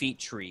feat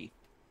tree.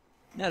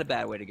 Not a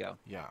bad way to go.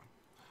 Yeah.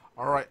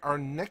 All right, our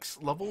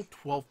next level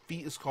 12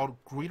 feat is called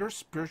Greater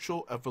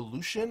Spiritual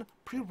Evolution.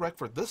 Prereq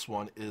for this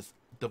one is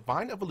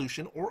Divine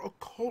Evolution or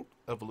Occult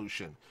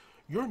Evolution.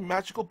 Your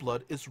magical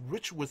blood is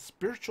rich with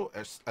spiritual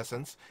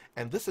essence,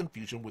 and this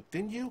infusion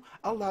within you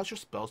allows your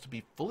spells to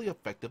be fully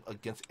effective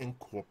against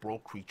incorporeal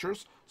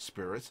creatures,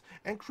 spirits,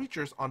 and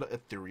creatures on the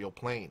ethereal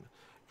plane.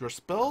 Your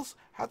spells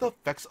have the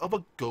effects of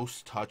a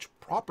Ghost Touch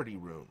property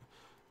rune.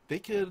 They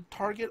can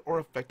target or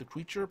affect a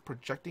creature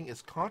projecting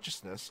its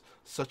consciousness,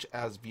 such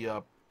as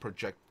via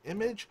project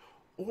image,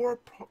 or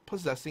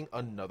possessing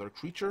another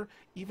creature,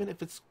 even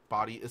if its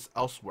body is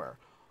elsewhere.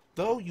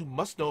 Though you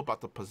must know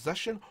about the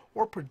possession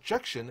or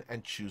projection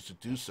and choose to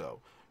do so.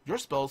 Your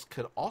spells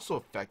can also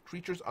affect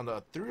creatures on the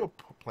ethereal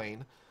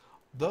plane,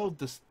 though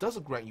this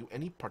doesn't grant you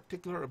any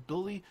particular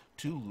ability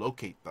to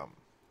locate them.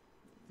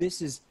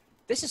 This is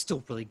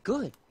still really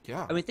good.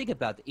 Yeah. I mean, think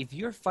about it. If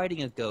you're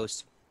fighting a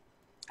ghost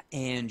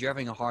and you're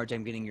having a hard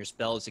time getting your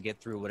spells to get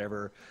through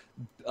whatever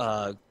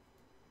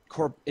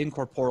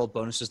incorporeal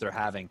bonuses they're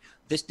having,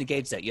 this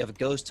negates that. You have a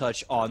Ghost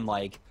Touch on,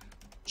 like,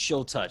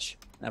 Chill Touch.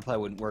 That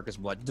probably wouldn't work as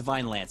what.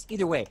 Divine Lance.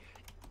 Either way,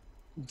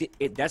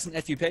 that's an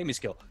F you pay me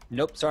skill.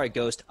 Nope, sorry,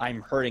 Ghost.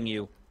 I'm hurting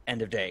you.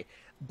 End of day.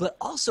 But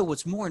also,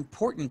 what's more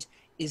important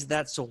is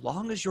that so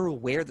long as you're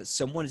aware that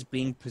someone is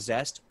being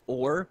possessed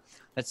or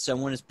that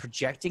someone is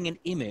projecting an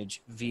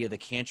image via the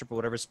cantrip or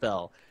whatever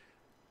spell,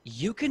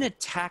 you can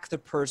attack the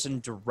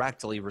person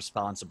directly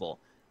responsible.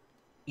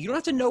 You don't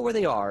have to know where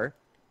they are.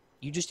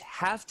 You just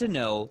have to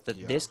know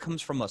that this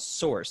comes from a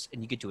source,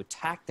 and you get to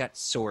attack that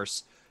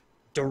source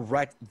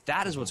direct.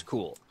 That is what's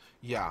cool.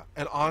 Yeah,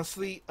 and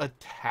honestly,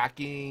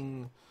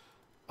 attacking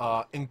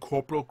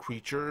incorporeal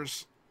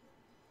creatures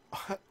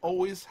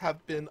always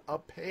have been a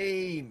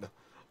pain.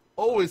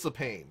 Always a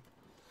pain.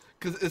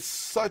 Because it's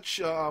such,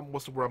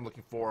 what's the word I'm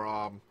looking for?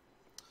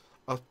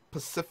 A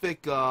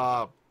specific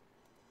kind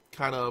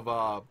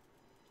of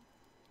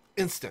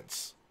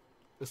instance.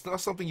 It's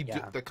not something you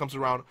do that comes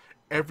around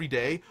every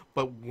day,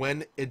 but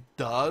when it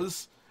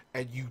does,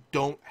 and you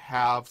don't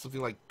have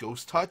something like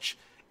Ghost Touch,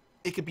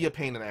 it could be a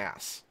pain in the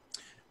ass.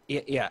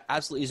 Yeah,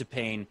 absolutely is a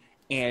pain.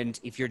 And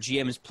if your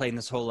GM is playing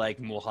this whole, like,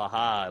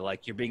 mwahaha,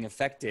 like you're being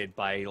affected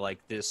by,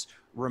 like, this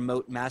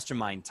remote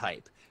mastermind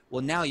type,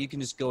 well, now you can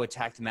just go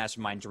attack the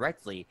mastermind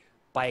directly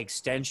by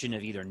extension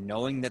of either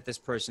knowing that this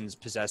person's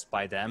possessed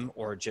by them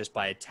or just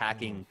by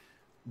attacking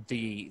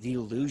the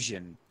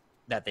illusion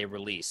that they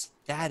release.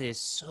 That is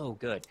so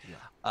good.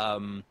 Yeah.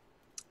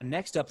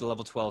 Next up, the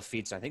level 12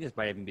 feats. I think this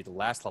might even be the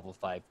last level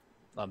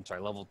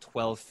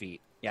 12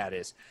 feat. Yeah, it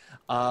is.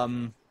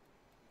 And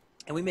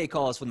we may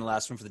call this one the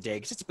last one for the day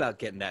because it's about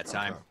getting that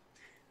time. Okay.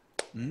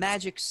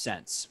 Magic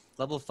Sense,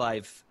 level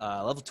 12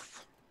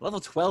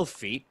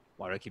 feat.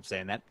 Why do I keep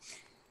saying that?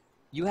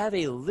 You have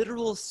a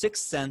literal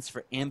sixth sense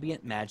for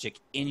ambient magic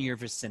in your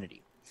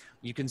vicinity.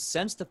 You can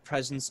sense the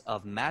presence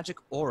of magic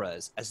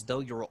auras as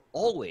though you're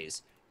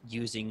always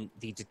using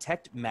the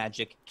Detect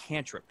Magic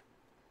cantrip.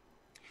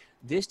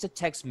 This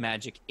detects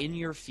magic in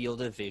your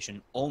field of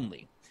vision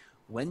only.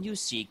 When you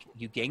seek,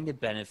 you gain the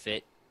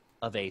benefit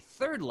of a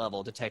third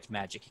level Detect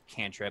Magic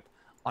cantrip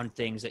on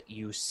things that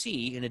you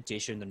see in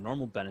addition to the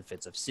normal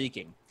benefits of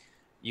seeking.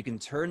 You can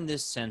turn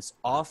this sense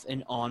off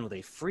and on with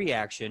a free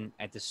action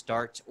at the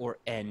start or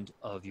end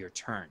of your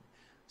turn.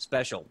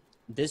 Special.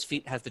 This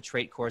feat has the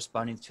trait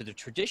corresponding to the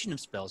tradition of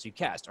spells you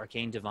cast,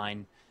 Arcane,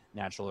 Divine,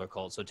 Natural, or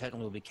Occult, so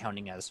technically will be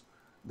counting as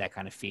that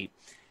kind of feat.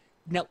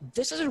 Now,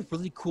 this is a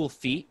really cool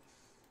feat.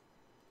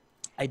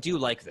 I do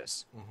like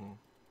this.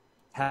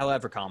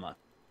 However,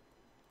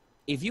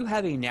 if you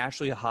have a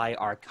naturally high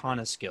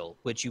Arcana skill,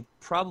 which you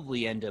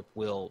probably end up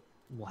will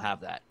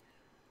have that,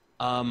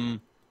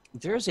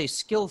 there's a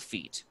skill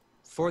feat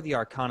for the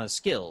Arcana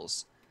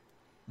skills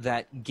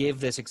that give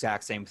this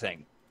exact same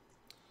thing.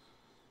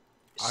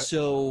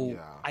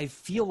 I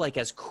feel like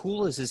as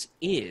cool as this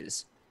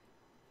is,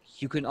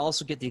 you can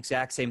also get the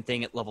exact same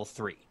thing at level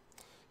 3.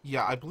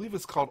 Yeah, I believe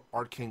it's called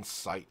Arcane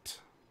Sight.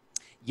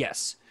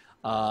 Yes.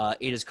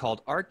 It is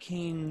called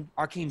Arcane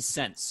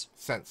Sense.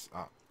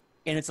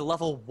 And it's a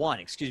level 1,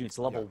 it's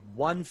a level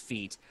 1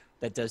 feat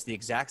that does the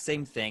exact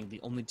same thing. The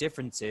only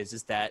difference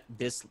is that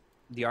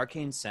the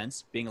Arcane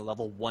Sense, being a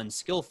level 1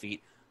 skill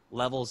feat,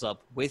 levels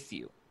up with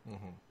you.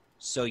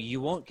 So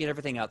you won't get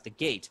everything out the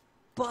gate,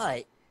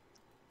 but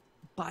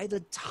by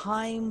the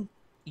time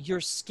your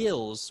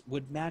skills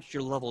would match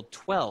your level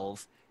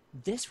 12,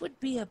 this would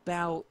be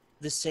about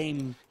the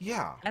same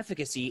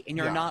efficacy, and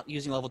you're not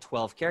using level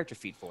 12 character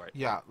feat for it.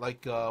 Yeah,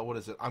 like, what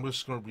is it? I'm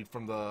just going to read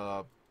from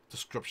the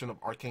description of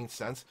Arcane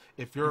Sense.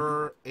 If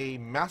you're a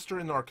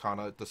master in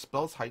Arcana, the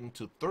spell's heightened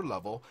to 3rd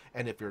level,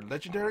 and if you're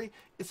legendary,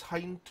 it's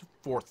heightened to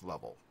 4th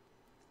level.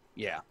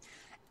 Yeah.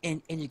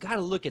 And you got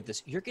to look at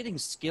this. You're getting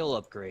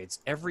skill upgrades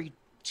every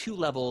 2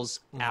 levels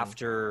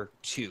after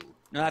 2.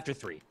 No, after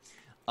 3.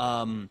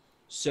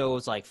 So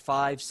it's like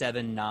 5,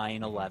 7,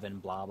 9, 11,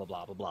 blah, blah,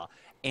 blah, blah, blah.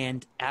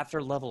 And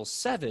after level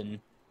 7,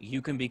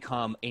 you can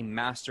become a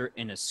master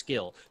in a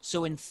skill.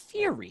 So in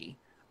theory,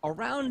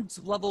 around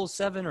level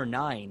 7 or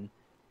 9,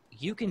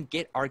 you can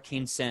get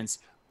Arcane Sense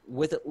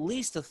with at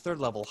least a 3rd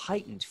level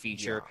heightened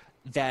feature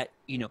that,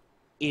 you know,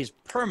 is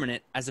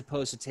permanent, as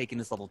opposed to taking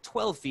this level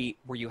 12 feat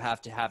where you have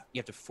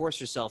to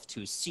force yourself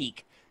to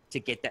seek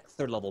to get that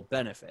 3rd level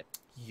benefit.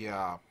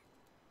 Yeah.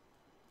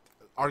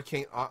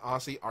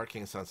 Honestly,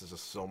 Arcane Sense is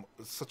just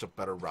such a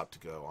better route to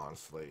go,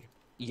 honestly.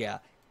 Yeah.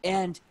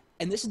 And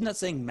this is not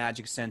saying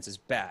Magic Sense is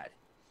bad.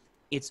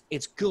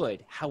 It's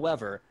good.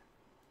 However,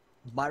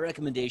 my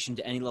recommendation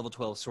to any level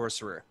 12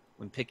 sorcerer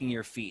when picking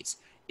your feats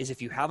is,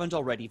 if you haven't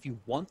already, if you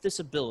want this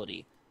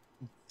ability,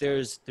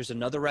 there's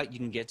another route you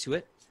can get to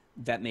it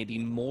that may be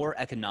more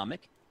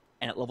economic,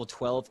 and at level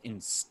 12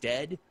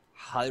 instead,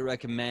 highly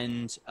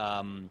recommend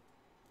Bloodline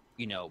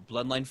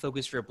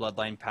Focus for your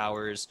Bloodline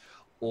powers,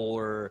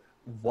 or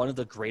one of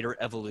the greater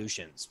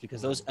evolutions,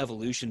 because those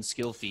evolution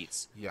skill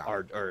feats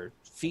or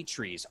feat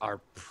trees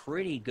are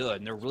pretty good,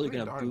 and they're really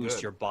going to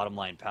boost your bottom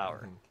line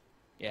power.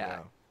 Yeah.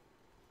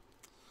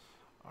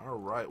 All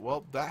right.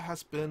 Well, that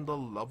has been the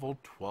level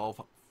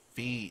 12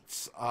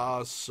 feats.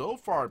 So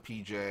far,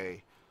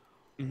 PJ,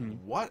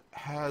 what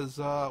has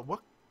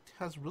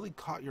really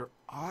caught your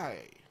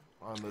eye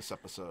on this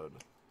episode?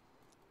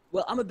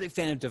 Well, I'm a big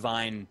fan of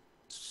divine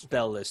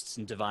spell lists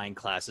and divine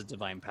classes,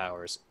 divine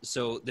powers.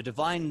 So the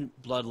divine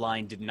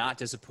bloodline did not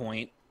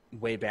disappoint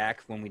way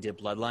back when we did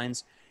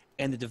bloodlines,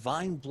 and the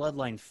divine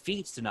bloodline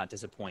feats did not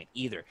disappoint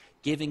either,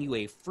 giving you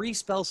a free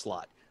spell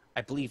slot,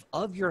 I believe,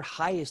 of your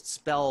highest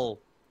spell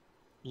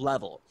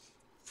level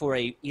for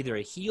either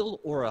a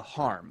heal or a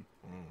harm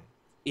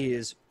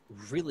is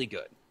really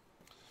good.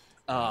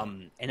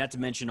 And not to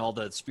mention all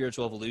the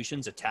spiritual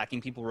evolutions, attacking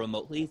people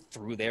remotely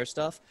through their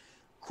stuff.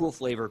 Cool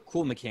flavor,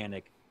 cool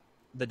mechanic.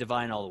 The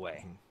divine all the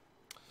way.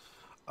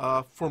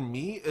 For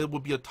me, it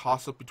would be a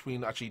toss-up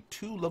between actually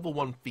 2 level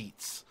 1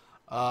 feats.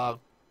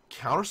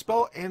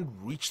 Counterspell and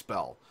Reach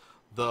Spell.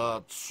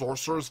 The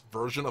Sorcerer's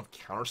version of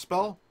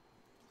Counterspell.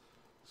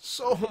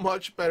 So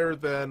much better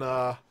than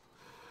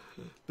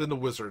the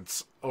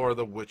Wizards or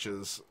the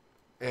Witches.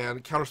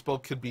 And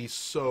Counterspell can be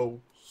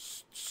so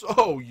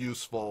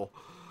useful.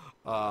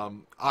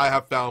 I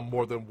have found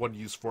more than one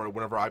use for it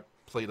whenever I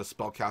played a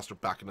spellcaster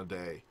back in the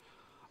day.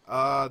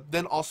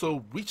 Then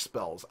also Reach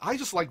Spells. I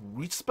just like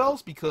Reach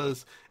Spells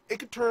because it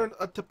could turn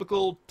a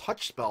typical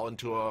touch spell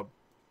into a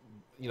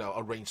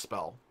ranged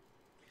spell.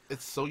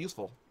 It's so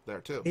useful there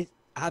too.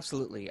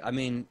 Absolutely. I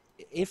mean,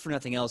 if for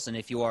nothing else, and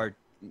if you are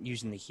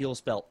using the heal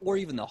spell or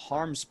even the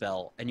harm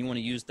spell, and you want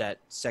to use that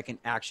second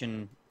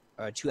action,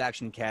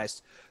 2-action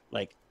cast,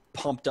 like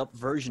pumped up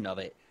version of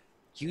it,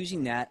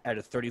 using that at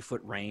a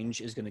 30-foot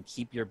range is going to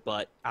keep your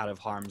butt out of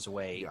harm's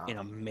way in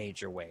a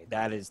major way.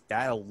 That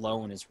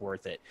alone is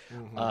worth it.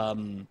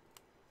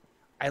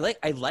 I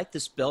like the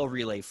spell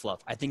relay fluff.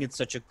 I think it's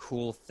such a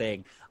cool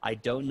thing. I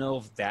don't know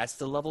if that's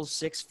the level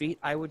 6 feat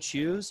I would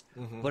choose,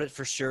 but it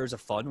for sure is a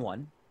fun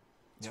one.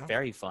 It's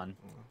very fun.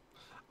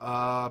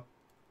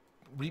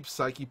 Reap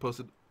Psyche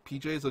posted,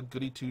 PJ is a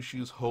goody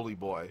two-shoes holy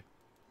boy.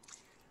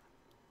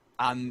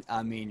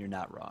 I mean, you're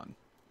not wrong.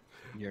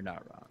 You're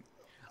not wrong.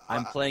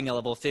 I'm playing a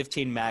level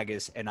 15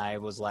 Magus, and I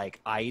was like,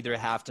 I either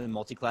have to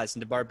multi-class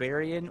into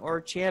Barbarian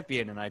or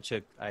Champion, and I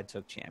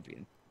took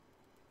Champion.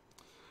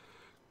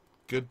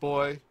 Good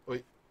boy.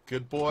 Wait,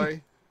 good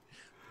boy.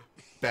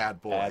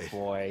 Bad boy. Bad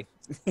boy.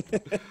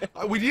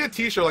 We need a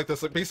t-shirt like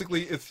this. Like,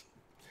 basically, it's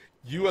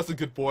you as a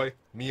good boy,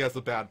 me as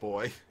a bad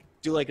boy.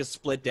 Do like a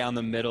split down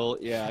the middle.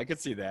 Yeah, I could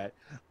see that.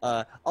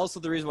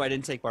 Also, the reason why I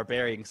didn't take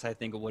Barbarian, because I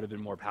think it would have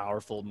been more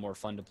powerful, more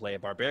fun to play a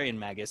Barbarian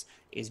Magus,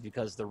 is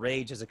because the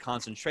Rage is a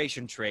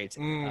concentration trait,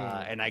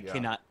 and I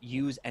cannot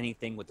use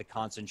anything with the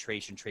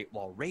concentration trait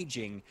while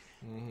raging.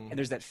 And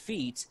there's that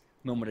feat,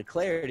 Moment of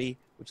Clarity,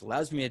 which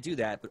allows me to do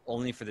that, but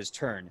only for this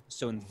turn.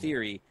 So in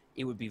theory,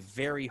 it would be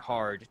very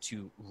hard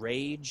to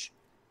rage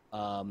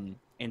and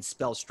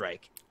spell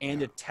strike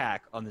and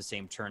attack on the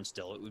same turn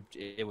still.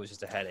 It was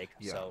just a headache.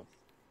 So.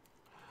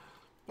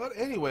 But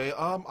anyway,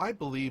 I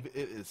believe it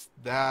is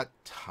that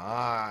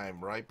time,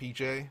 right,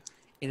 PJ?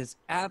 It is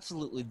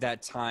absolutely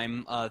that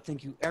time.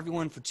 Thank you,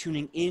 everyone, for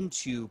tuning in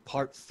to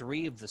part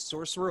 3 of The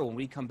Sorcerer. When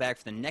we come back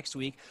for the next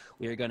week,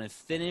 we are going to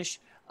finish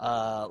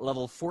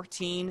level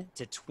 14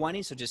 to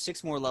 20, so just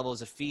 6 more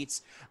levels of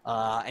feats,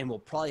 and we'll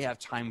probably have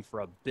time for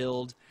a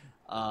build.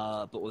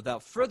 But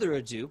without further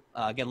ado,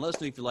 again, let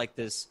us know if you like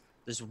this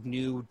this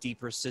new,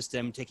 deeper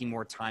system, taking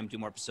more time, do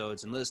more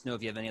episodes, and let us know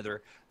if you have any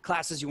other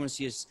classes you want to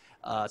see us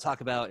talk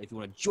about. If you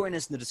want to join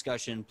us in the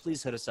discussion,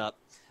 please hit us up.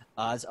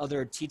 As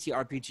other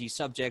TTRPG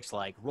subjects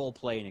like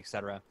roleplay and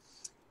etc.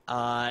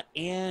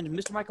 And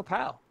Mr. Michael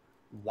Powell,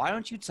 why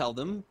don't you tell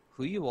them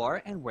who you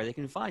are and where they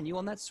can find you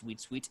on that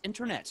sweet, sweet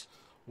internet?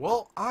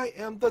 Well, I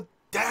am the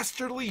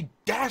dastardly,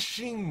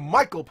 dashing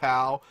Michael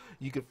Powell.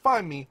 You can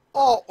find me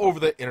all over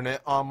the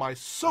internet on my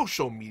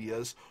social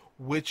medias,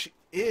 which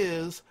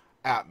is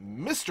at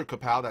Mr.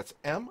 Kapow, that's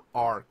MRKAPAO,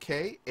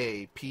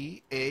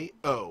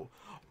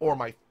 or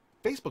my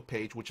Facebook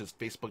page, which is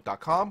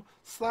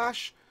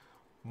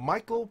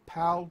facebook.com/Michael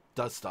Powell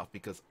Does Stuff,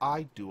 because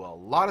I do a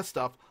lot of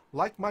stuff,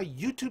 like my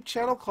YouTube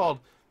channel called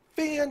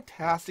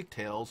Fantastic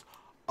Tales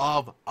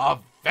of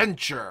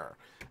Adventure.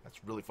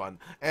 That's really fun.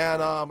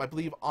 And I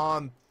believe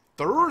on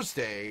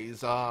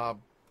Thursdays, I'm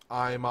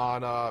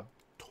on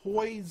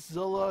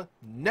Toyzilla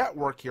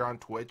Network here on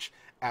Twitch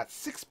at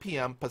 6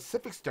 p.m.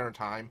 Pacific Standard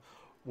Time,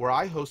 where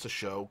I host a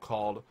show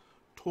called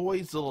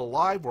Toyzilla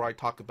Live, where I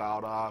talk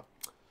about,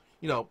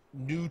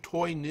 new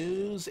toy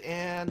news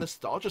and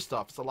nostalgia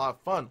stuff. It's a lot of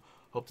fun.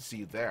 Hope to see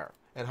you there.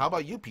 And how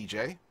about you,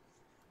 PJ?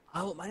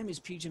 Oh, my name is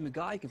PJ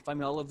McGaw. You can find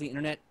me all over the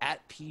internet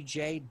at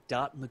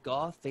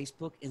pj.mcgaw,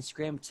 Facebook,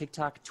 Instagram,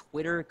 TikTok,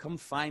 Twitter. Come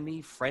find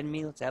me, friend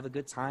me. Let's have a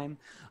good time.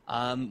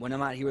 When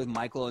I'm out here with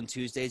Michael on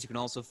Tuesdays, you can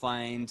also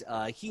find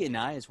he and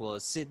I, as well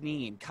as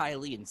Sydney and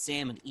Kylie and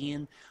Sam and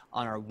Ian,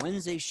 on our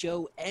Wednesday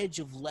show, Edge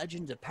of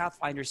Legends, a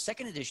Pathfinder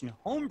 2nd Edition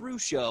homebrew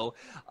show,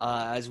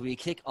 as we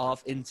kick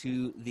off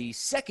into the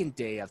second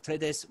day of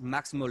Tres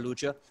Maximo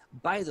Lucha.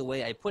 By the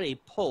way, I put a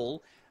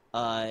poll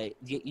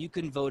you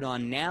can vote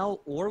on now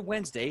or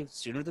Wednesday,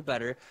 sooner the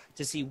better,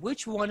 to see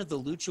which one of the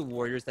Lucha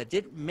Warriors that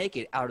didn't make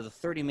it out of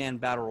the 30-man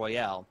Battle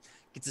Royale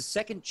gets a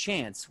second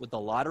chance with the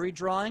lottery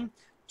drawing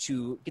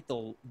to get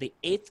the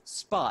 8th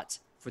spot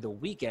for the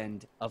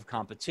weekend of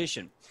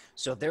competition.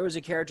 So if there was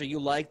a character you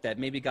liked that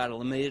maybe got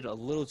eliminated a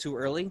little too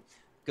early,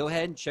 go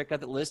ahead and check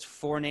out the list.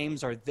 4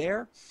 names are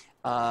there,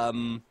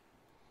 and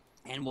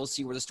we'll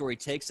see where the story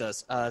takes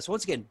us. So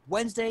once again,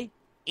 Wednesday,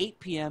 8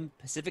 p.m.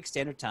 Pacific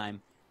Standard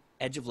Time,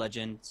 Edge of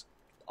Legends,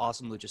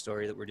 awesome lucha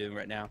story that we're doing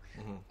right now.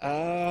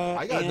 Mm-hmm.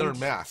 I got another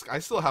mask. I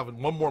still have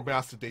one more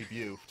mask to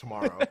debut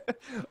tomorrow.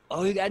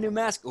 Oh, you got a new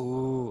mask?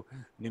 Ooh,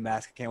 new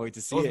mask. I can't wait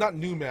to see Well, it. it's not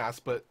new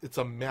mask, but it's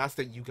a mask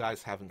that you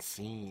guys haven't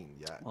seen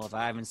yet. Well, if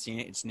I haven't seen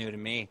it, it's new to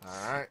me.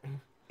 All right.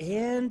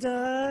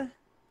 And,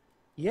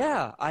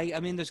 yeah, I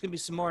mean, there's going to be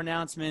some more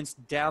announcements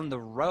down the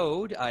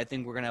road. I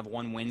think we're going to have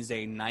one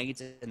Wednesday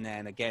night, and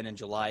then again in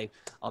July,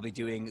 I'll be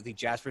doing the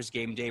Jasper's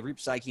Game Day. Reap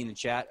Psyche in the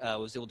chat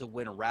was able to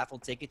win a raffle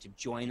ticket to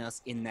join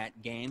us in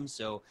that game.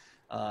 So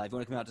if you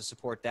want to come out to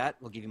support that,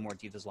 we'll give you more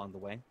details along the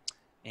way.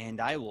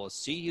 And I will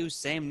see you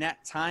same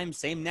Nat time,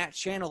 same Nat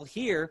channel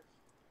here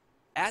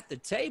at the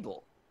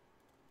table.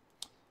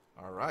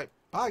 All right.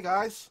 Bye,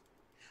 guys.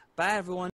 Bye, everyone.